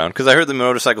motorcycle around. Because I heard the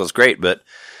motorcycle is great, but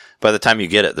by the time you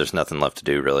get it, there's nothing left to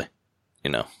do really.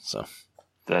 So.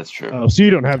 That's true. Oh, so you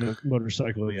don't have the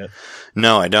motorcycle yet?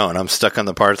 No, I don't. I'm stuck on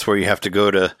the parts where you have to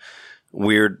go to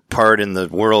weird part in the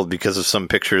world because of some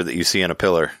picture that you see on a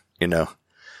pillar.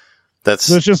 That's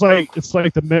so it's just like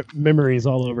the memories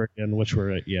all over again, which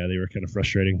were they were kind of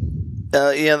frustrating.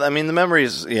 I mean the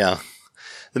memories. Yeah,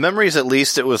 the memories. At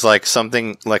least it was like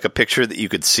something like a picture that you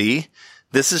could see.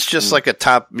 This is just like a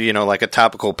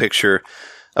topical picture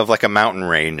of like a mountain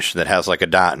range that has like a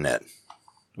dot in it,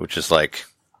 which is like.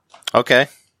 Okay.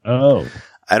 Oh.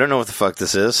 I don't know what the fuck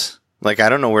this is. Like, I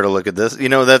don't know where to look at this.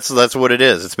 That's what it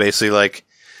is. It's basically like,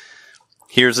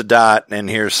 here's a dot and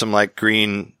here's some like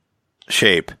green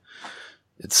shape.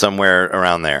 It's somewhere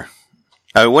around there.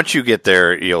 Once you get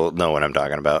there, you'll know what I'm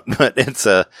talking about. But it's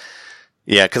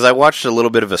because I watched a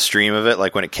little bit of a stream of it,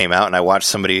 like when it came out, and I watched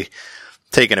somebody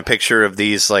taking a picture of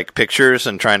these like pictures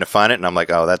and trying to find it, and I'm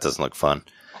like, oh, that doesn't look fun.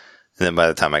 And then by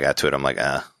the time I got to it, I'm like,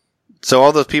 So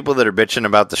all those people that are bitching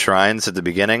about the shrines at the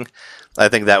beginning, I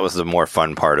think that was the more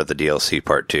fun part of the DLC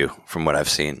part 2, from what I've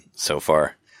seen so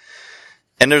far.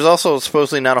 And there's also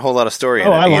supposedly not a whole lot of story in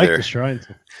it either. I like the shrines.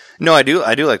 No, I do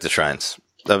like the shrines.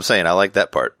 I'm saying I like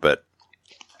that part, but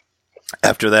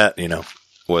after that,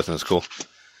 wasn't as cool.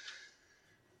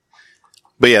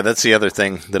 But yeah, that's the other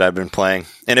thing that I've been playing.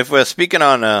 And if we're speaking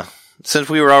on, since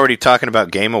we were already talking about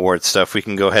Game Awards stuff, we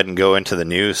can go ahead and go into the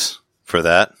news for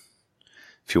that.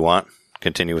 If you want,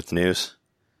 continue with the news.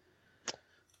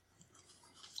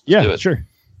 Yeah, sure.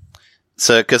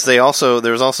 So, because there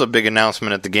was also a big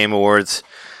announcement at the Game Awards.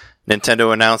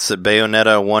 Nintendo announced that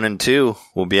Bayonetta 1 and 2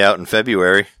 will be out in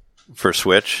February for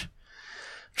Switch,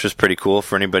 which is pretty cool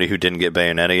for anybody who didn't get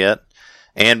Bayonetta yet.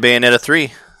 And Bayonetta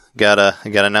 3 got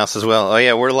announced as well. Oh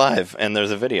yeah, we're live and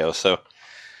there's a video, so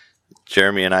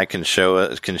Jeremy and I can show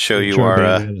you our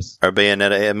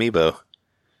Bayonetta amiibo.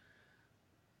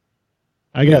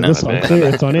 I got this one too.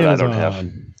 It's on I don't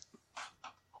Amazon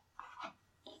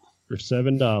for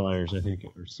 $7. I think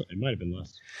it might have been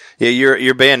less. Yeah,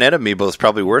 your Bayonetta amiibo is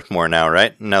probably worth more now,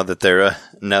 right? Now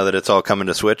that it's all coming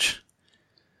to Switch,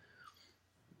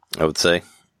 I would say.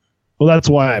 Well, that's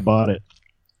why I bought it.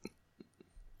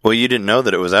 Well, you didn't know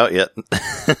that it was out yet.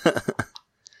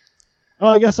 Oh,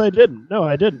 I guess I didn't. No,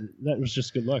 I didn't. That was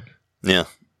just good luck. Yeah.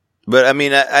 But, I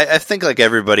mean, I think like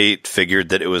everybody figured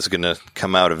that it was going to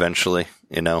come out eventually,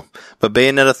 But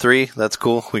Bayonetta 3, that's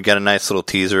cool. We got a nice little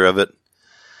teaser of it.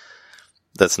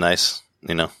 That's nice,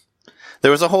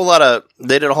 There was a whole lot of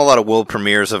they did a whole lot of world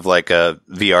premieres of like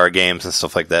VR games and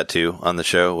stuff like that too on the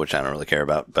show, which I don't really care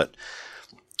about. But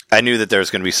I knew that there was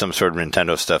going to be some sort of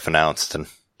Nintendo stuff announced, and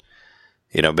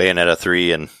Bayonetta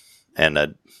 3 and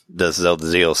the Zelda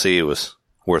DLC was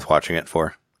worth watching it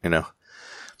for. I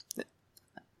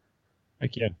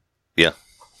can. Yeah,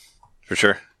 for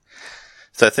sure.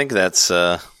 So I think that's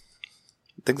all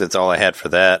I had for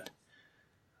that.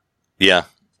 Yeah.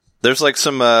 There's like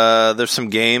some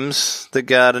games that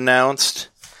got announced.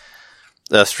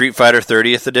 Street Fighter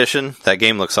 30th edition. That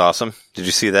game looks awesome. Did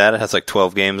you see that? It has like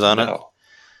 12 games on it. No,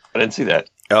 I didn't see that.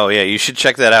 Oh yeah, you should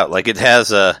check that out. Like it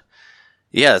has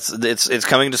it's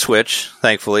coming to Switch,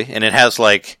 thankfully, and it has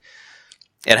like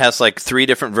 3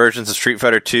 different versions of Street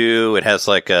Fighter 2. It has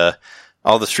like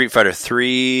all the Street Fighter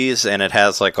 3s, and it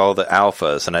has like all the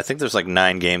alphas, and I think there's like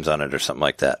 9 games on it or something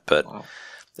like that. But Wow.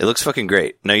 It looks fucking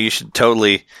great. No, you should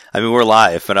totally. I mean, we're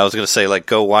live, but I was going to say, like,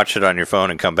 go watch it on your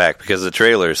phone and come back because the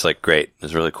trailer is, like, great.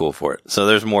 It's really cool for it. So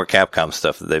there's more Capcom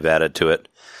stuff that they've added to it,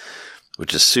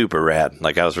 which is super rad.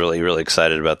 Like, I was really, really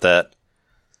excited about that.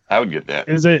 I would get that.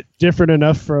 Is it different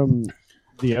enough from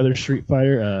the other Street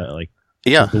Fighter?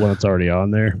 Yeah. The one that's already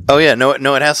on there? Oh, yeah. No,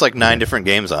 it has, like, 9 different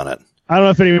games on it. I don't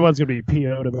know if anyone's going to be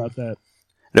PO'd about that.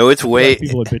 No, it's way.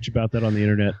 People would bitch about that on the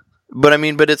internet. But I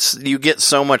mean, you get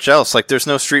so much else. Like, there's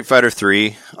no Street Fighter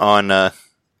 3 on, on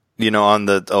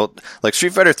like,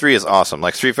 Street Fighter 3 is awesome.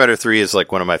 Like, Street Fighter 3 is,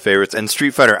 like, one of my favorites. And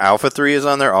Street Fighter Alpha 3 is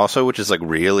on there also, which is, like,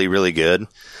 really, really good.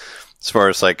 As far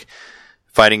as, like,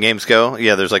 fighting games go.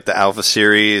 Yeah, there's, like, the Alpha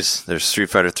series. There's Street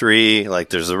Fighter 3. Like,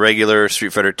 there's the regular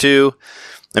Street Fighter 2.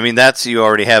 I mean, that's you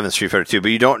already have in Street Fighter 2.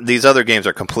 But you don't, these other games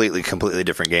are completely, completely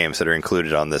different games that are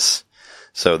included on this.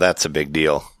 So that's a big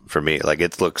deal for me. Like,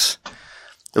 it looks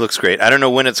great. I don't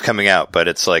know when it's coming out, but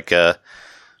it's like, I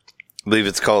believe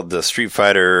it's called the Street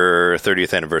Fighter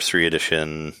 30th Anniversary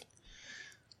Edition.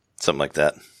 Something like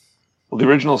that. Well, the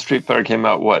original Street Fighter came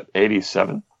out,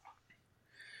 87?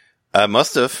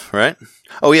 Must have, right?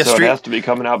 Oh, yeah. So it has to be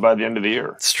coming out by the end of the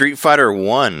year. Street Fighter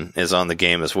 1 is on the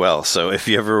game as well. So if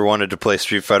you ever wanted to play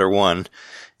Street Fighter 1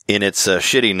 in its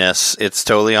shittiness, it's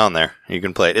totally on there. You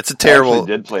can play it. It's a terrible. I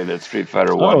actually did play that Street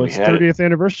Fighter 1. Oh, it's 30th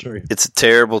anniversary. It's a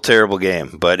terrible, terrible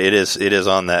game, but it is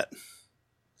on that.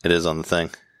 It is on the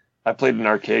thing. I played an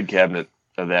arcade cabinet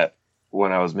of that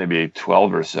when I was maybe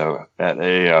 12 or so at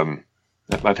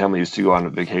my family used to go on a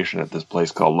vacation at this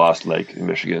place called Lost Lake in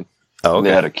Michigan. Oh, okay. And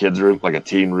they had a kids room, like a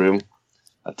teen room,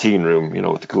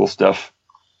 with the cool stuff,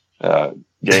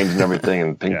 games and everything,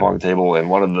 and ping pong table. And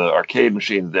one of the arcade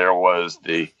machines there was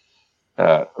the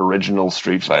original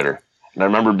Street Fighter. And I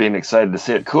remember being excited to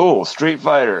see it. Cool, Street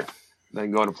Fighter. Then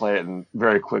going to play it and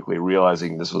very quickly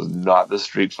realizing this was not the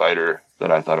Street Fighter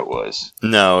that I thought it was.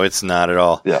 No, it's not at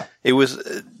all. Yeah. It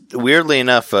was, weirdly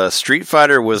enough, Street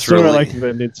Fighter was sort really... of like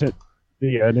the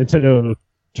Nintendo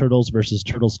Turtles versus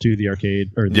Turtles 2, the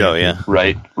arcade. Yeah.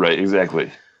 Right, exactly.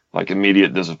 Like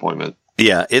immediate disappointment.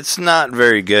 Yeah, it's not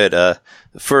very good.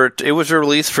 It was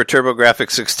released for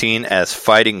TurboGrafx 16 as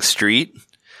Fighting Street,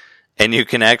 and you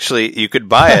could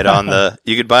buy it on the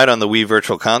Wii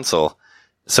Virtual Console.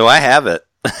 So I have it.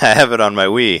 I have it on my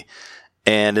Wii,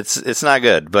 and it's not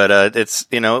good, but it's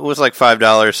it was like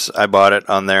 $5. I bought it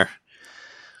on there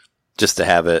just to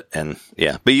have it, and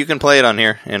yeah. But you can play it on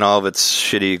here in all of its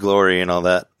shitty glory and all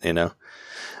that,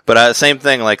 But same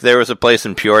thing, like there was a place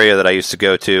in Peoria that I used to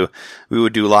go to. We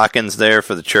would do lock-ins there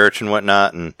for the church and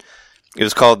whatnot, and it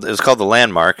was called the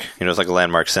Landmark. It was like a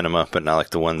Landmark Cinema, but not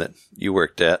like the one that you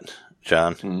worked at,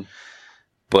 John. Mm-hmm.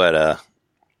 But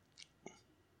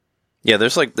yeah,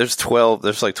 there's like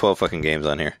 12 fucking games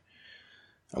on here.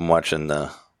 I'm watching I'm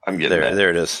getting there. that. There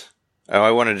it is. Oh,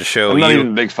 I wanted to show I'm you. not even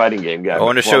a big fighting game guy. I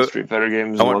want to show Street Fighter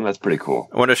games. That's pretty cool.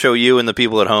 I want to show you and the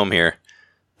people at home here.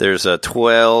 There's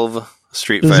 12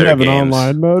 Street Does Fighter it have games. an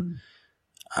online mode?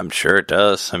 I'm sure it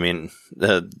does. I mean,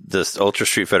 this Ultra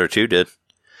Street Fighter 2 did.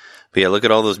 But yeah, look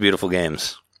at all those beautiful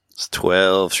games. It's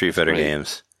 12 Street Fighter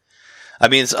games. I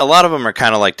mean, a lot of them are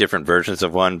kind of like different versions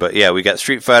of one, but yeah, we got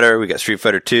Street Fighter, we got Street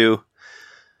Fighter 2.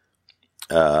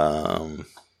 There's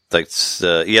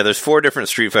 4 different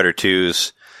Street Fighter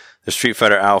 2s. There's Street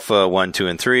Fighter Alpha 1, 2,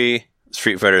 and 3.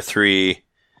 Street Fighter 3.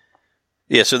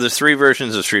 Yeah, so there's 3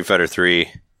 versions of Street Fighter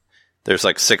 3. There's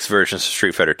like 6 versions of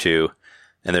Street Fighter 2.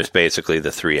 And there's basically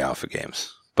the 3 Alpha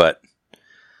games. But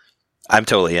I'm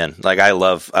totally in. Like, I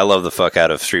love the fuck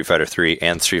out of Street Fighter 3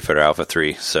 and Street Fighter Alpha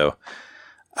 3. So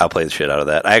I'll play the shit out of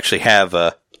that. I actually have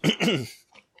I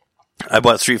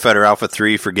bought Street Fighter Alpha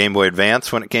 3 for Game Boy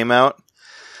Advance when it came out.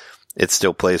 It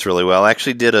still plays really well. I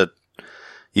actually did a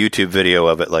YouTube video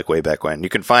of it like way back when. You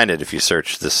can find it if you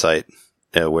search this site.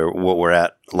 what we're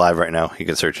at live right now. You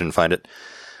can search and find it.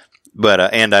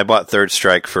 But and I bought Third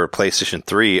Strike for PlayStation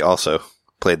 3 also.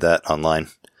 Played that online.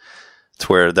 It's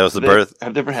where that was the birth.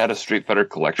 Have they ever had a Street Fighter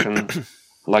collection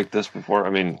like this before?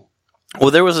 I mean,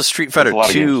 well, there was a Street Fighter a lot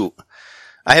of 2.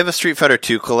 I have a Street Fighter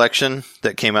 2 collection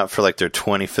that came out for like their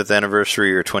 25th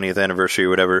anniversary or 20th anniversary or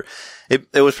whatever.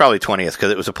 It was probably 20th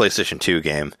because it was a PlayStation 2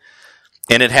 game.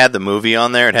 And it had the movie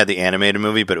on there. It had the animated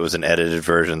movie, but it was an edited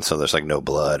version, so there's like no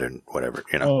blood and whatever,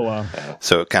 you know. Oh, wow.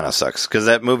 So it kind of sucks because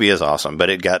that movie is awesome, but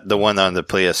it got the one on the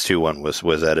PS2 one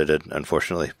was edited,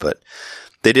 unfortunately. But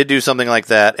they did do something like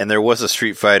that, and there was a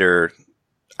Street Fighter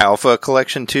Alpha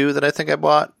collection too that I think I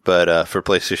bought, but for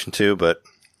PlayStation 2, but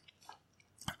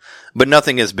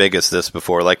nothing as big as this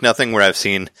before. Like nothing where I've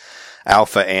seen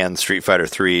Alpha and Street Fighter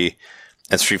 3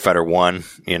 and Street Fighter 1,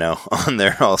 you know, on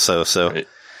there also. So right.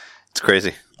 It's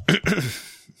crazy.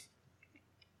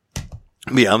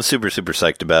 Yeah, I'm super, super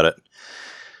psyched about it.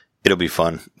 It'll be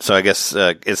fun. So I guess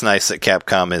it's nice that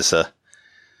Capcom is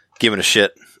giving a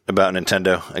shit about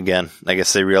Nintendo again. I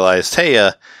guess they realized,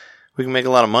 hey, we can make a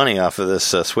lot of money off of this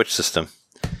Switch system.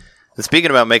 And speaking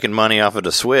about making money off of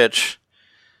the Switch,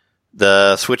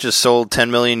 the Switch has sold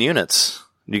 10 million units.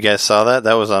 You guys saw that?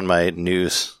 That was on my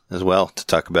news as well to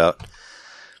talk about.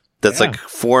 That's like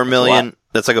 4 million.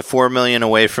 That's like a 4 million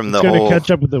away from the whole. It's going to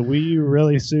catch up with the Wii U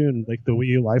really soon, like the Wii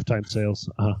U lifetime sales.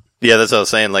 Yeah, that's what I was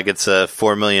saying. Like it's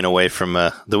 4 million away from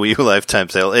the Wii U lifetime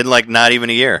sale in like not even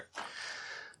a year.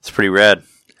 It's pretty rad.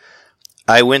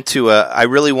 I went to I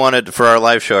really wanted for our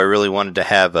live show. I really wanted to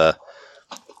have a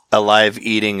live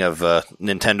eating of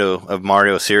Nintendo of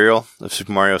Mario cereal, of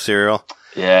Super Mario cereal.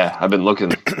 Yeah, I've been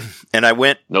looking. And I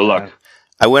went. No luck.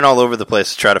 I went all over the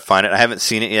place to try to find it. I haven't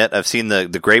seen it yet. I've seen the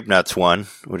Grape Nuts one,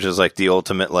 which is like the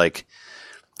ultimate like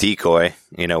decoy,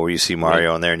 you know, where you see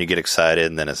Mario in there and you get excited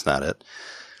and then it's not it.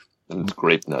 And it's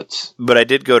Grape Nuts. But I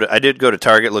did go to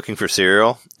Target looking for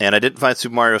cereal and I didn't find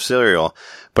Super Mario cereal,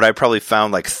 but I probably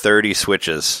found like 30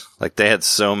 Switches. Like they had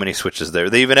so many Switches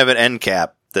there. They even have an end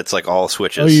cap that's like all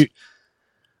Switches.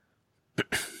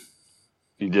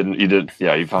 You did.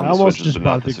 Yeah, you found I the almost Switches, just but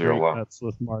not bought the the cereal. Grape Wow. Nuts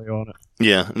with Mario on it.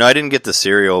 Yeah. No, I didn't get the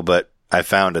cereal, but I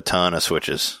found a ton of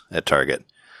Switches at Target.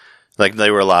 Like,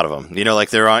 there were a lot of them. You know,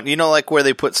 like they're on, you know, like where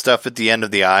they put stuff at the end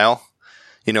of the aisle?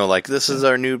 You know, like this is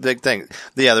our new big thing.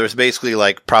 Yeah, there's basically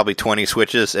like probably 20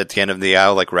 Switches at the end of the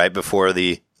aisle, like right before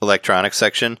the electronics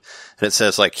section. And it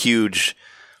says like huge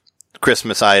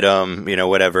Christmas item, you know,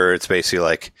 whatever. It's basically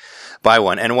like buy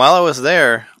one. And while I was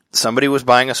there, somebody was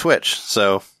buying a Switch.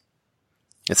 So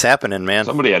it's happening, man.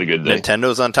 Somebody had a good day.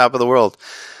 Nintendo's on top of the world.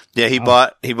 Yeah, he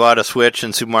bought a Switch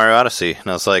and Super Mario Odyssey, and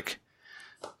I was like,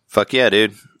 "Fuck yeah,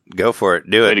 dude, go for it,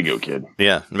 do Way it." to go, kid.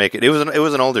 Yeah, make it. It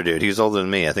was an older dude. He was older than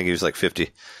me. I think he was like 50.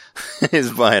 He's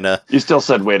buying a. You still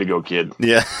said "way to go, kid."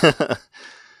 Yeah.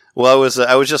 Well,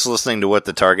 I was just listening to what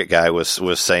the Target guy was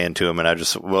saying to him, and I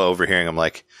just overhearing him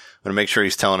like, I'm gonna make sure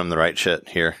he's telling him the right shit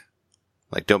here.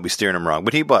 Like, don't be steering him wrong.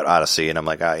 But he bought Odyssey, and I'm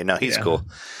like, you know, he's cool.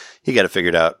 He got it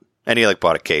figured out, and he like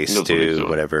bought a case too,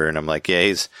 whatever. And I'm like,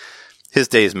 yeah, his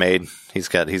day's made. He's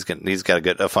got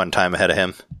a fun time ahead of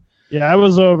him. Yeah, I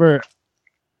was over.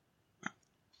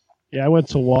 Yeah, I went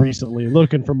to Walmart recently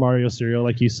looking for Mario cereal,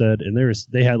 like you said, and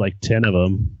they had like 10 of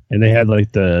them, and they had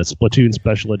like the Splatoon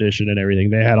Special Edition and everything.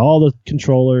 They had all the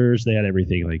controllers, they had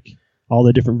everything, like all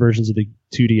the different versions of the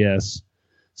 2DS.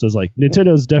 So it's like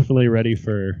Nintendo's definitely ready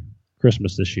for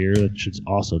Christmas this year. That shit's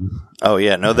awesome. Oh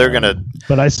yeah, no, they're gonna.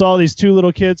 But I saw these two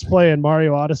little kids playing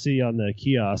Mario Odyssey on the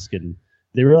kiosk, and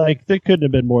they were like, they couldn't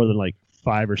have been more than like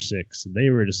 5 or 6, and they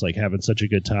were just like having such a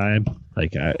good time.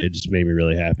 Like it just made me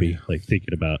really happy, like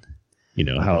thinking about, you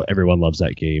know, how everyone loves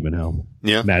that game and how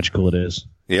magical it is.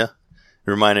 Yeah,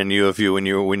 reminding you of you when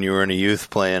you were in a youth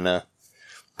playing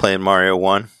Mario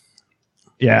 1.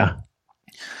 Yeah,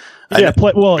 just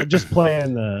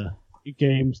playing the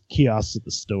games kiosks at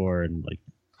the store and like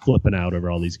flipping out over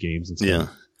all these games and stuff. Yeah,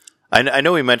 I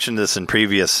know we mentioned this in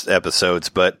previous episodes,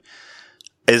 but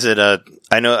is it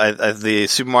I know the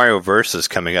Super Mario Verse is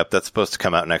coming up. That's supposed to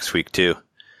come out next week too.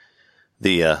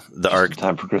 The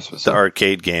time for Christmas. The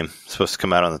arcade game is supposed to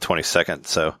come out on the 22nd,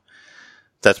 so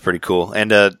that's pretty cool.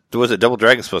 And was it Double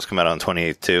Dragon supposed to come out on the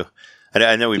 28th too?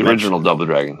 I know we the mentioned original Double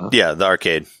Dragon. Huh? Yeah, the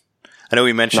arcade. I know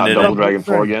we mentioned Not it. Double Dragon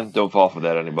 4 again. Don't fall for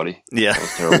that, anybody. Yeah, that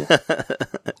was terrible.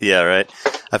 Yeah, right.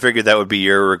 I figured that would be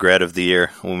your regret of the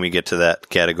year when we get to that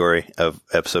category of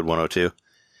episode 102.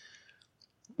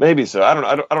 Maybe so. I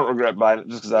don't regret buying it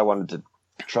just because I wanted to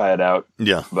try it out.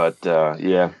 Yeah, but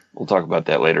yeah, we'll talk about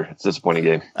that later. It's a disappointing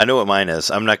game. I know what mine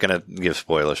is. I'm not going to give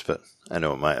spoilers, but I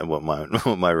know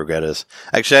what my regret is.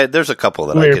 Actually, there's a couple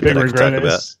that I could talk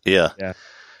about. Yeah,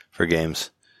 for games.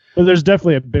 But there's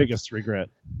definitely a biggest regret.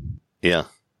 Yeah.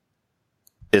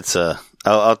 It's I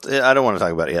don't want to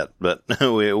talk about it yet, but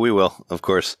we will, of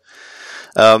course.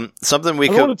 Something we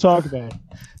I don't want to talk about.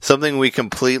 Something we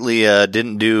completely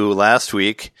didn't do last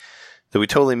week that we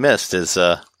totally missed is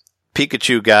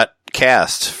Pikachu got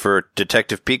cast for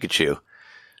Detective Pikachu. I'm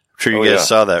sure you guys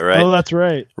saw that, right? Oh, that's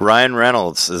right. Ryan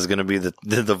Reynolds is going to be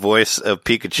the voice of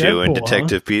Pikachu in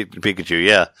Detective Pikachu.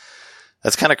 Yeah,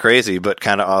 that's kind of crazy, but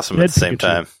kind of awesome at the same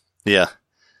time. Yeah,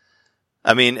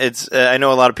 I mean, it's. I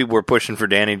know a lot of people were pushing for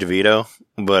Danny DeVito,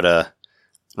 but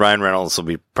Ryan Reynolds will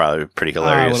be probably pretty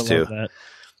hilarious too.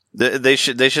 They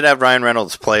should have Ryan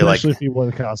Reynolds play especially if he wore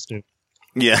the costume.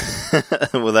 Yeah,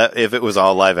 well, if it was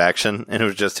all live action and it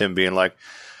was just him being like,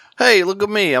 "Hey, look at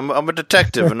me! I'm a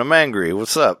detective and I'm angry.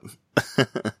 What's up?"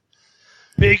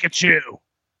 Pikachu.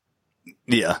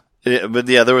 Yeah, but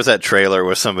yeah, there was that trailer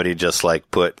where somebody just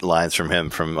like put lines from him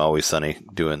from Always Sunny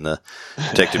doing the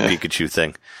Detective Pikachu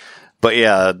thing. But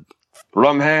yeah,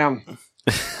 rum ham.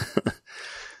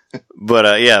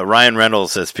 But yeah, Ryan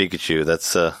Reynolds as Pikachu.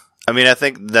 That's I mean, I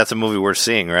think that's a movie worth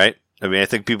seeing, right? I mean, I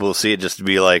think people will see it just to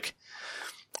be like,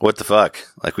 what the fuck?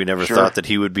 Like, we never thought that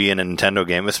he would be in a Nintendo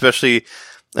game, especially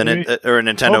a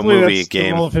Nintendo movie that's game.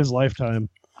 The role of his lifetime.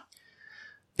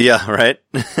 Yeah, right?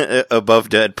 Above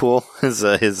Deadpool,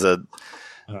 his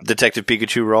Detective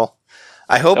Pikachu role.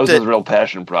 I hope that was his real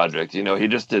passion project. You know, he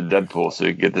just did Deadpool so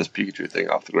he could get this Pikachu thing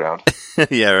off the ground.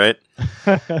 Yeah, right?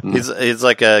 He's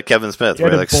like Kevin Smith,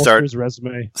 where he like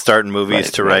starting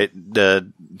movies to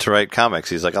write comics.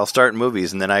 He's like, I'll start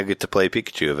movies and then I get to play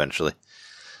Pikachu eventually.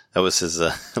 That was his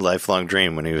lifelong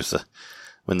dream when he was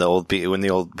when the old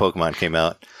Pokemon came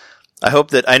out.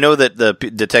 I know that the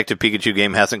Detective Pikachu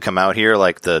game hasn't come out here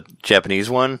like the Japanese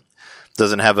one.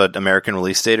 Doesn't have an American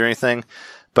release date or anything.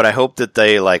 But I hope that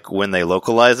they, like, when they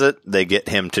localize it, they get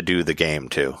him to do the game,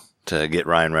 too. To get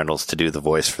Ryan Reynolds to do the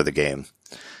voice for the game.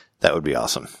 That would be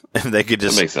awesome. If they could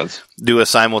just do a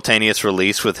simultaneous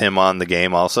release with him on the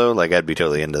game also, like, I'd be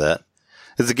totally into that.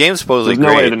 Because the game's supposedly great.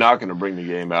 There's no way they're not going to bring the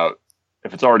game out.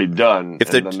 If it's already done,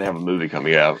 then they have a movie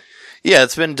coming out. Yeah,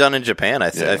 it's been done in Japan, I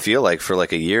feel like, for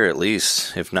like a year at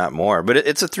least, if not more. But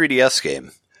it's a 3DS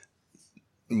game.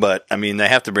 But, I mean, they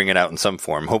have to bring it out in some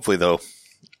form. Hopefully,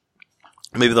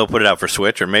 maybe they'll put it out for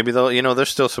Switch, or maybe they're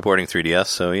still supporting 3DS,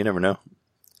 so you never know.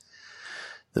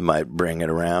 They might bring it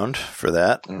around for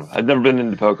that. I've never been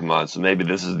into Pokemon, so maybe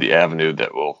this is the avenue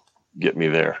that will get me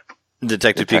there.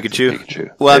 Detective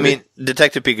Pikachu? Well, maybe. I mean,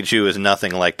 Detective Pikachu is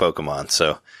nothing like Pokemon,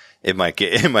 so it might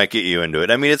get you into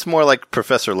it. I mean, it's more like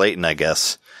Professor Layton, I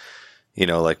guess. You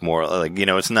know, like more like, you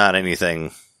know, it's not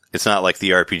anything. It's not like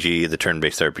the RPG, the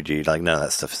turn-based RPG. Like, none of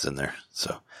that stuff is in there.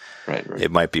 So right.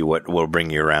 It might be what will bring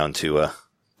you around to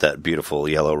that beautiful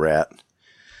yellow rat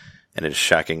and its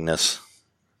shockingness.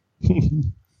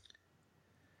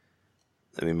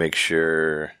 Let me make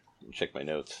sure. Check my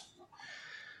notes.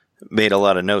 Made a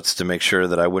lot of notes to make sure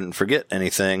that I wouldn't forget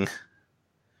anything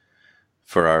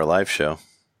for our live show.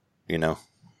 You know,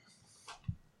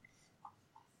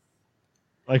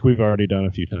 like we've already done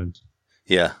a few times.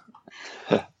 Yeah.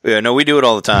 Yeah, no, we do it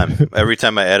all the time. Every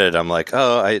time I edit, I'm like,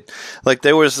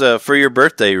 there was, for your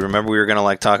birthday, remember we were going to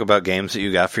like talk about games that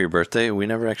you got for your birthday? We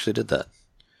never actually did that.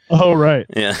 Oh, right.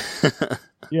 Yeah.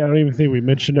 Yeah, I don't even think we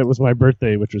mentioned it was my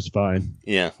birthday, which was fine.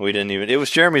 Yeah, we didn't even, it was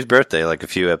Jeremy's birthday like a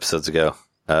few episodes ago.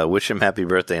 Wish him happy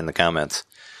birthday in the comments.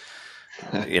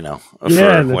 You know,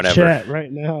 yeah, in the whenever. Chat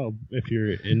right now, if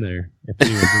you're in there.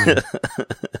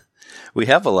 We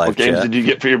have a live What games did you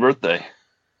get for your birthday?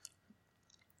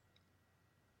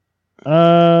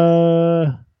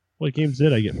 What games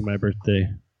did I get for my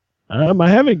birthday? I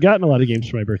haven't gotten a lot of games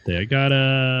for my birthday.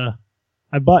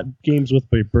 I bought games with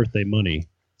my birthday money.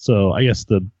 So I guess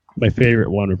my favorite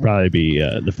one would probably be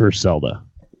the first Zelda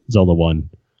 1.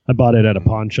 I bought it at a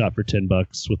pawn shop for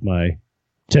 $10 with my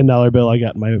 $10 bill I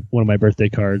got one of my birthday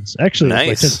cards. Actually, nice. It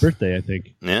was my 10th birthday, I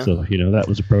think. Yeah. So, that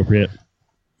was appropriate.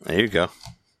 There you go.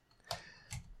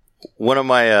 One of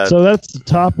my... So that's the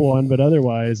top one, but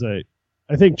otherwise, I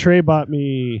think Trey bought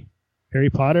me Harry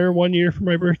Potter one year for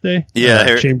my birthday.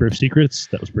 Yeah. Chamber of Secrets.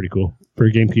 That was pretty cool for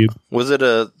a GameCube. Was it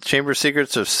a Chamber of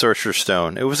Secrets or Sorcerer's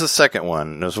Stone? It was the second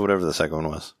one. It was whatever the second one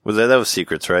was. That was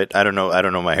Secrets, right? I don't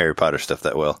know my Harry Potter stuff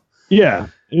that well. Yeah,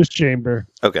 it was Chamber.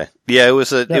 Okay. Yeah, it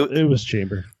was it was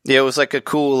Chamber. Yeah, it was like a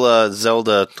cool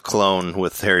Zelda clone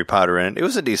with Harry Potter in it. It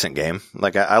was a decent game.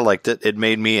 Like I liked it. It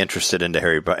made me interested in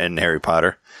Harry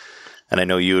Potter. And I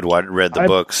know you had read the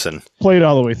books and played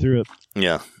all the way through it.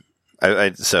 Yeah.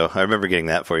 So I remember getting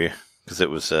that for you because it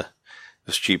was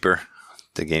cheaper.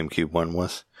 The GameCube one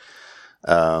was.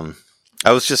 I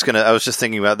was just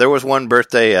thinking about, there was one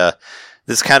birthday,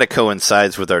 this kind of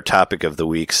coincides with our topic of the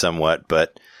week somewhat,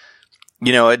 but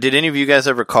did any of you guys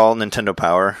ever call Nintendo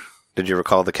Power? Did you ever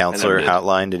call the counselor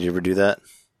hotline? Did you ever do that?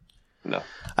 No.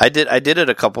 I did it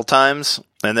a couple times,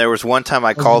 and there was one time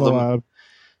I called them. Allowed.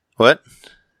 What?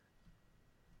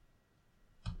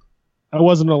 I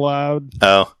wasn't allowed.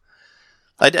 Oh.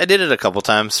 I did it a couple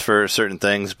times for certain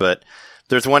things, but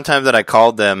there's one time that I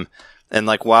called them, and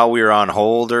like while we were on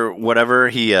hold or whatever,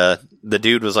 the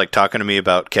dude was like talking to me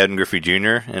about Ken Griffey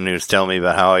Jr. and he was telling me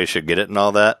about how I should get it and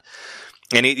all that.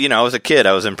 And I was a kid,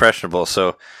 I was impressionable,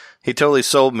 so he totally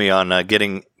sold me on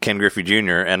getting Ken Griffey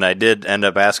Jr. And I did end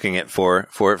up asking it for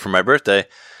my birthday,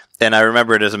 and I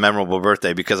remember it as a memorable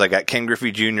birthday because I got Ken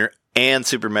Griffey Jr. and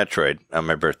Super Metroid on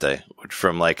my birthday, which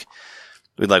from like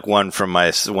one from my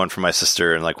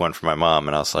sister and like one from my mom,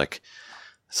 and I was like,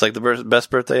 it's like the best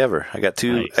birthday ever. I got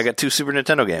two Super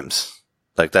Nintendo games.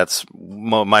 Like that's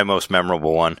my most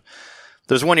memorable one.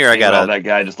 There's one year I got that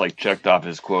guy just like checked off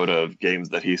his quota of games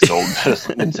that he sold to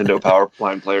Nintendo Power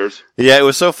Line players. Yeah, it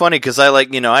was so funny because I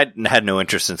had no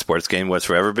interest in sports game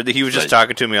whatsoever, but he was just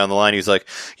talking to me on the line. He was like,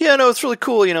 "Yeah, no, it's really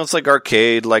cool. It's like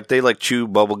arcade. Like they like chew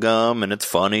bubble gum and it's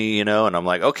funny, And I'm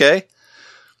like, okay.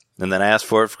 And then I asked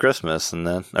for it for Christmas,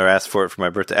 or asked for it for my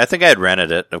birthday. I think I had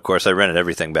rented it. Of course, I rented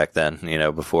everything back then.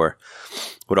 Before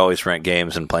would always rent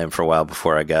games and play them for a while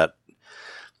before I got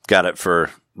it for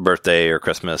birthday or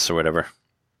Christmas or whatever.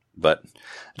 But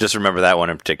I just remember that one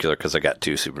in particular because I got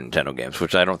 2 Super Nintendo games,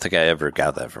 which I don't think I ever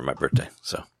got that for my birthday.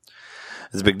 So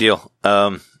it's a big deal.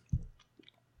 I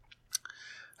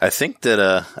think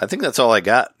that's all I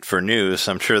got for news.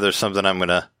 I'm sure there's something I'm going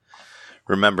to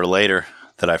remember later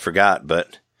that I forgot,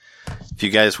 but if you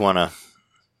guys want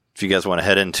to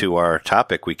head into our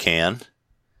topic, we can.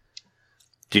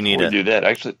 Do you need to do that?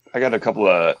 Actually, I got a couple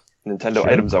of Nintendo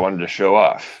items I wanted to show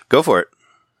off. Go for it.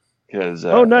 Because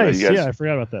nice. You guys I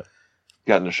forgot about that.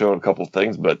 Gotten to show a couple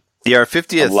things, but our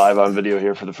 50th I'm live on video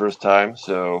here for the first time.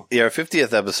 So our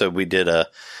 50th episode, we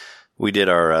did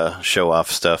our show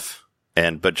off stuff,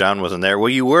 but John wasn't there. Well,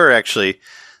 you were actually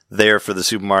there for the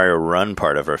Super Mario Run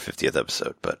part of our 50th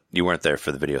episode, but you weren't there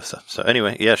for the video stuff. So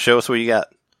anyway, yeah, show us what you got.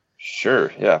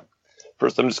 Sure. Yeah.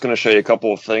 First, I'm just going to show you a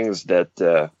couple of things that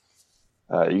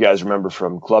you guys remember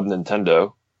from Club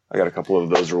Nintendo. I got a couple of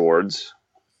those rewards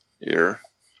here.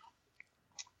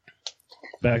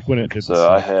 Back when it did.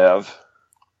 So I have.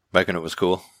 Back when it was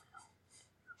cool.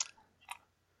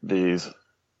 These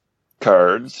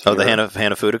cards. Oh, the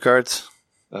Hanafuda cards?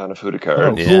 The Hanafuda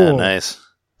cards. Oh, yeah, nice.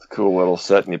 It's a cool little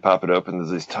set, and you pop it open. There's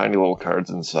these tiny little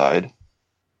cards inside.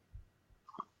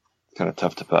 Kind of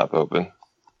tough to pop open.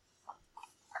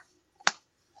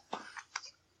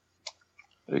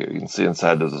 There you go. You can see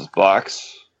inside there's this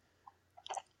box,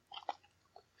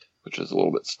 which is a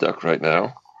little bit stuck right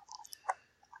now.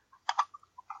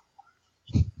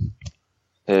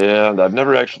 And I've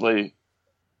never actually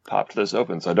popped this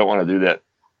open, so I don't want to do that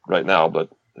right now, but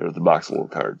there's the box of little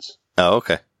cards. Oh,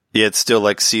 okay. Yeah, it's still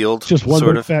like sealed. Just one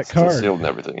sort big of fat card. Sealed and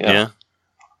everything, yeah. Yeah.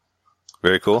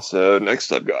 Very cool. So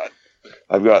next I've got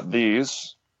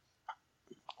these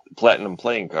platinum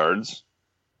playing cards.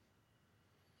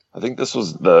 I think this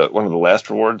was one of the last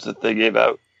rewards that they gave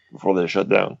out before they shut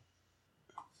down.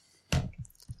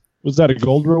 Was that a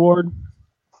gold reward?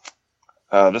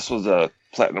 This was a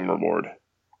platinum reward.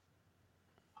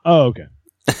 Oh, okay.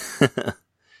 It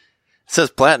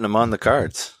says platinum on the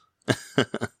cards. I've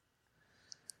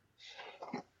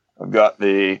got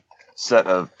the set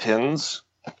of pins.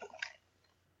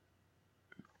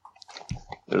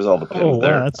 There's all the pins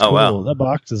there. Wow, that's cool. Wow. That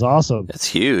box is awesome. It's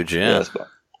huge, yeah.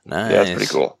 Nice. Yeah, it's pretty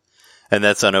cool. And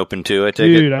that's unopened too, I take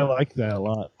it? Dude, I like that a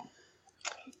lot.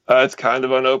 It's kind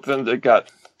of unopened.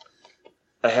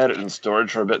 I had it in storage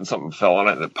for a bit and something fell on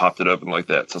it and it popped it open like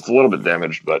that. So it's a little bit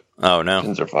damaged, but oh no,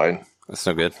 pins are fine. That's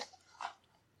no good.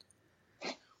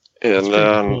 And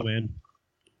then cool, man.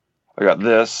 I got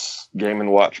this Game &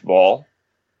 Watch ball.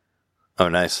 Oh,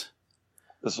 nice.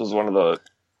 This is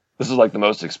like the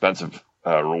most expensive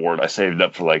reward. I saved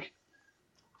up for like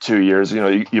 2 years.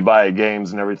 You buy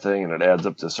games and everything and it adds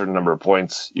up to a certain number of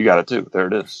points. You got it too. There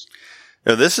it is.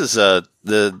 Oh, this is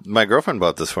my girlfriend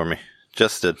bought this for me.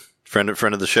 Just did. Friend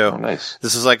of the show. Oh, nice.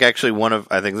 This is like actually one of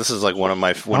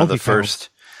the first.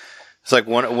 It's like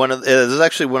this is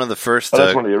actually one of the first. Oh,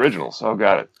 that's one of the originals. Oh,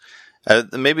 got it.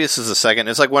 Maybe this is the second.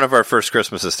 It's like one of our first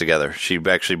Christmases together. She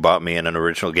actually bought me an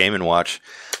original Game & Watch.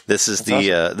 This is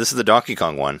this is the Donkey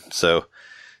Kong one. So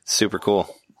super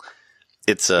cool.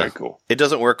 It's very cool. It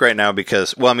doesn't work right now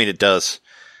because it does.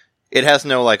 It has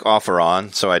no like off or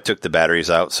on, so I took the batteries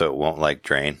out so it won't like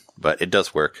drain. But it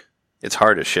does work. It's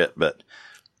hard as shit, but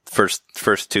first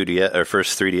 2DS or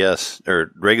first 3DS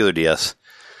or regular DS.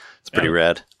 It's pretty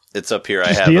rad. It's up here.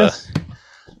 Just DS?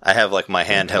 I have like my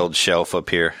handheld shelf up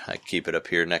here. I keep it up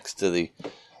here next to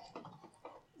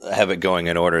I have it going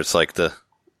in order. It's like the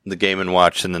Game &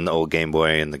 Watch, and then the old Game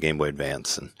Boy and the Game Boy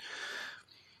Advance and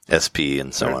SP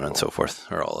and so on and so forth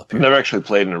are all up here. I've never actually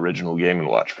played an original Game &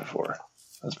 Watch before.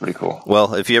 That's pretty cool.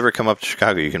 Well, if you ever come up to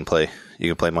Chicago, you can play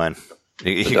mine.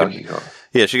 Donkey Kong.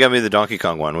 Yeah, she got me the Donkey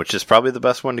Kong one, which is probably the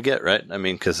best one to get, right? I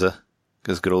mean, because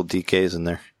good old DK's in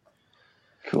there.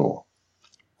 Cool.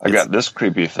 I got this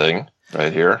creepy thing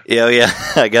right here. Yeah,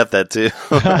 I got that too.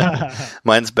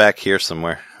 Mine's back here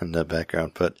somewhere in the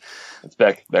background, but it's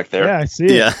back there. Yeah, I see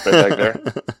it. Yeah, right back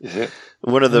there. You see it?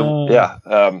 One of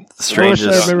the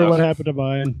strangest. I remember what happened to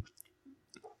mine.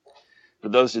 For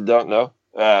those who don't know,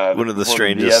 one of the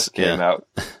strangest DS came out.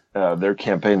 Their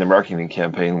campaign, the marketing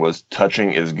campaign, was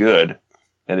 "Touching is Good,"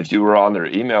 and if you were on their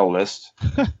email list,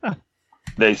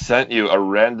 they sent you a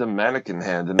random mannequin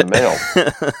hand in the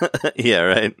mail. Yeah,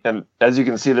 right. And as you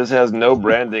can see, this has no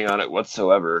branding on it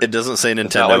whatsoever. It doesn't say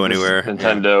Nintendo like anywhere.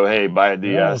 Nintendo, hey, buy a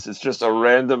DS. It's just a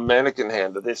random mannequin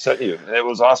hand that they sent you. And it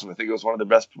was awesome. I think it was one of the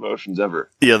best promotions ever.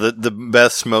 Yeah, the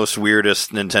best, most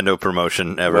weirdest Nintendo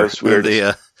promotion ever. Most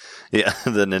weirdest.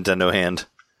 The Nintendo hand.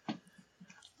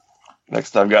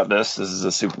 Next, I've got this. This is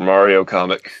a Super Mario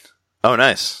comic. Oh,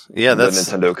 nice. Yeah, that's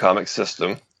the Nintendo comic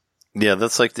system. Yeah,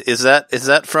 that's like is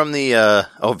that from the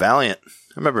Valiant? I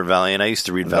remember Valiant. I used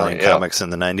to read Valiant comics in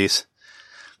the 90s.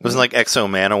 It wasn't like Exo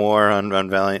Manowar on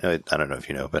Valiant. I don't know if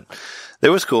you know, but it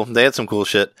was cool. They had some cool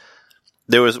shit.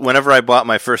 There was whenever I bought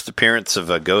my first appearance of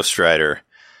a Ghost Rider,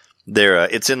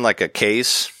 it's in like a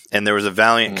case, and there was a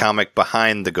Valiant comic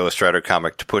behind the Ghost Rider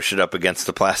comic to push it up against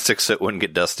the plastic so it wouldn't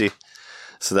get dusty.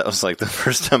 So that was like the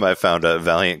first time I found a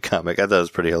Valiant comic. I thought it was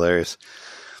pretty hilarious.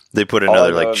 They put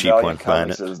another like cheap Valiant one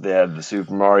behind it. They had the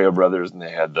Super Mario Brothers and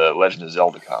they had the Legend of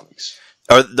Zelda comics.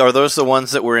 Are those the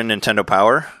ones that were in Nintendo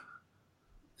Power?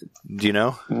 Do you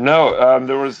know? No,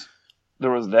 there was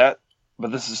that,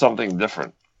 but this is something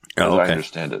different. As Oh, okay. I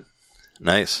understand it.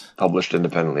 Nice. Published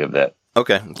independently of that.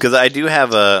 Okay, because I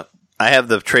have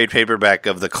the trade paperback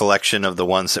of the collection of the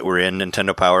ones that were in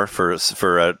Nintendo Power for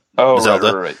Zelda.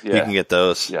 Right. Yeah. You can get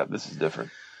those. Yeah, this is different.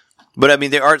 But I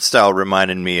mean, the art style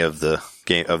reminded me of the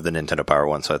game of the Nintendo Power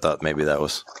one, so I thought maybe that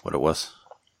was what it was.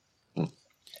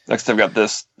 Next, I've got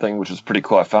this thing, which is pretty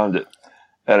cool. I found it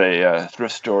at a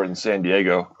thrift store in San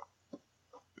Diego.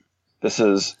 This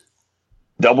is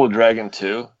Double Dragon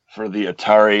 2 for the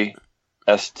Atari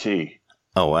ST.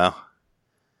 Oh wow!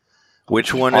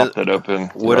 Which one Pop is? that open.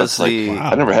 What is the?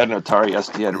 wow. I never had an Atari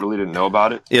ST. I really didn't know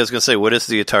about it. Yeah, I was gonna say, what is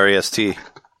the Atari ST?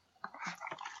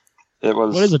 It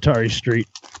was What is Atari Street?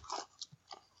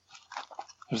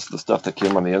 just the stuff that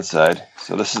came on the inside.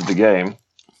 So this is the game.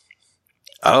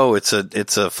 Oh, it's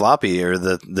a floppy or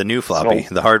the new floppy,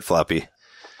 the hard floppy.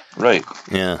 Right.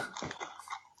 Yeah.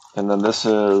 And then this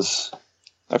is,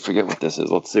 I forget what this is.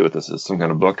 Let's see what this is. Some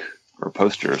kind of book or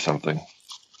poster or something.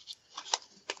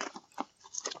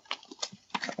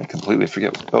 I completely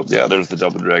forget. Oh, yeah, there's the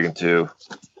Double Dragon 2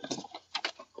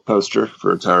 poster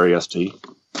for Atari ST.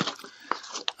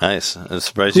 Nice. I'm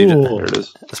surprised Cool. There it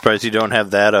is. I'm surprised you don't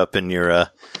have that up in your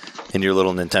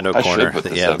little Nintendo I should corner put that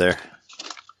this you have up. there.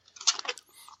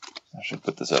 I should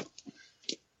put this up.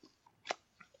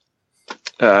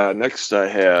 Next,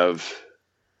 I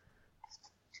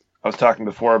was talking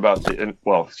before about in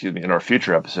our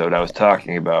future episode, I was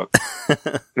talking about.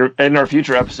 In our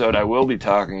future episode, I will be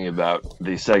talking about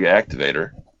the Sega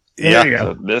Activator. There you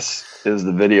go. So this is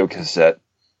the video cassette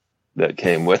that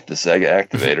came with the Sega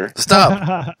Activator,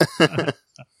 Stop.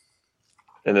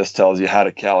 and this tells you how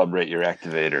to calibrate your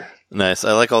activator. Nice.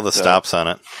 I like all the So- stops on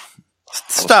it.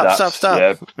 Stops. Stop.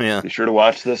 Yeah, Yeah. be sure to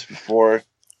watch this before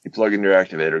you plug in your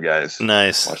activator, guys.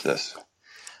 Nice. Watch this.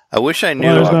 I wish I knew.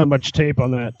 Well, there's not much tape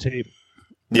on that tape.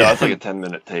 No, Yeah. it's like a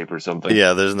 10-minute tape or something.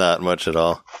 Yeah, there's not much at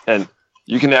all. And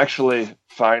you can actually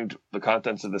find the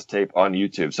contents of this tape on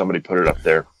YouTube. Somebody put it up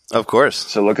there. Of course.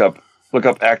 So look up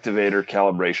activator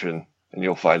calibration, and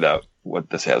you'll find out what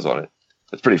this has on it.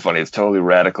 It's pretty funny. It's totally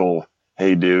radical.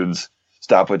 Hey, dudes,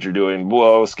 stop what you're doing.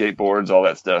 Whoa, skateboards, all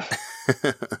that stuff.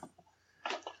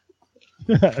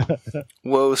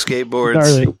 Whoa, skateboards.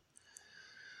 Gnarly.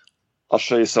 I'll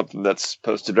show you something that's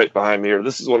posted right behind me here.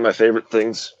 This is one of my favorite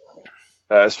things.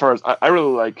 As far as I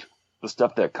really like the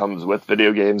stuff that comes with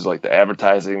video games, like the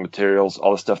advertising materials,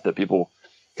 all the stuff that people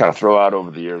kind of throw out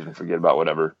over the years and forget about,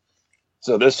 whatever.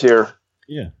 So this here,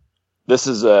 Yeah. this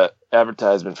is a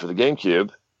advertisement for the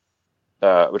GameCube,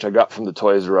 which I got from the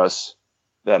Toys R Us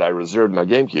that I reserved my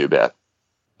GameCube at,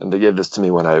 and they gave this to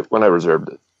me when I reserved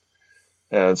it.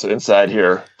 And so inside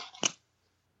here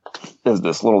is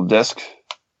this little disc,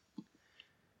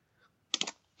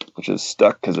 which is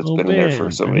stuck because it's been in there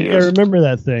for so many years. I remember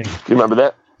that thing. You remember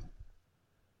that?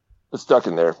 It's stuck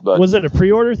in there. But was it a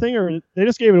pre-order thing, or they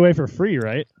just gave it away for free,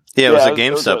 right? Yeah, it was a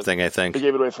GameStop thing, I think. They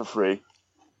gave it away for free.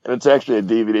 And it's actually a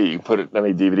DVD. You can put it in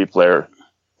any DVD player.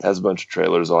 It has a bunch of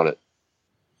trailers on it.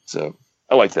 So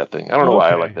I like that thing. I don't know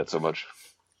why I like that so much.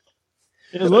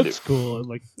 It looks cool.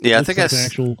 Like, I think like an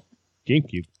actual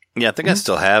GameCube. Yeah, I think I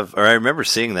still have, or I remember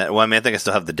seeing that. Well, I mean, I think I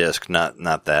still have the disc, not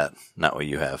that, not what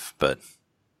you have, but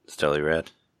it's totally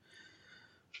rad.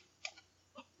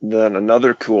 Then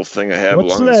another cool thing I have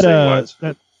What's along the same lines.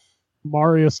 that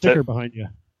Mario sticker behind you?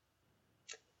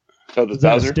 Oh, the Is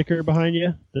that a Bowser? sticker behind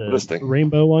you? This thing. The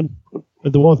rainbow one?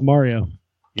 The one with Mario.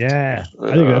 Yeah,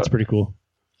 I think that's pretty cool.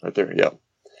 Right there, yeah.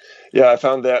 Yeah, I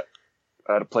found that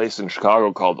at a place in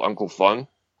Chicago called Uncle Fun.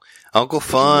 Uncle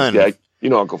Fun. Yeah, you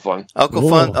know Uncle Fun.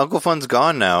 Uncle Fun's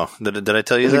gone now. Did I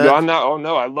tell you Is that? it gone now? Oh,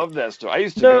 no, I love that store. I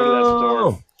used to go to that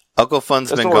store. Uncle Fun's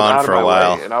That been store was out gone of for a my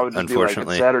while, way, and I would just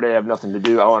unfortunately. be like, Saturday I have nothing to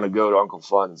do. I want to go to Uncle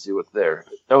Fun and see what's there.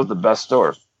 That was the best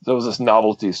store. There was this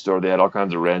novelty store. They had all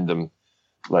kinds of random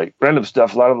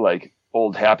stuff, a lot of like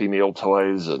old Happy Meal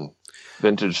toys and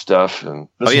vintage stuff. And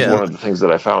this is one of the things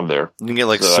that I found there. You can get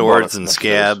like swords and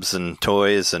scabs and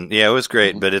toys, and yeah, it was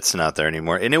great, but it's not there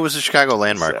anymore. And it was a Chicago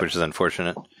landmark, which is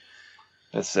unfortunate.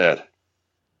 That's sad.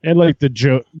 And like the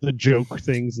joke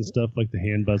things and stuff, like the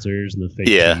hand buzzers and the fake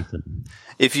teeth. And,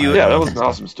 that was an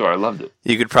awesome store. I loved it.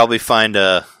 You could probably find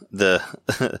the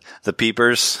the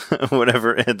peepers,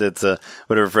 whatever. That's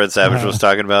whatever Fred Savage was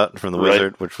talking about from the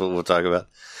Wizard, which we'll talk about.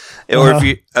 Or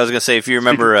if you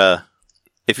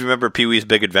remember Pee-wee's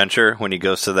Big Adventure, when he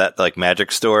goes to that like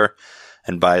magic store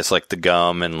and buys like the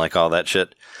gum and like all that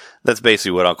shit. That's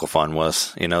basically what Uncle Fun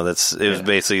was. You know, it was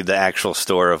basically the actual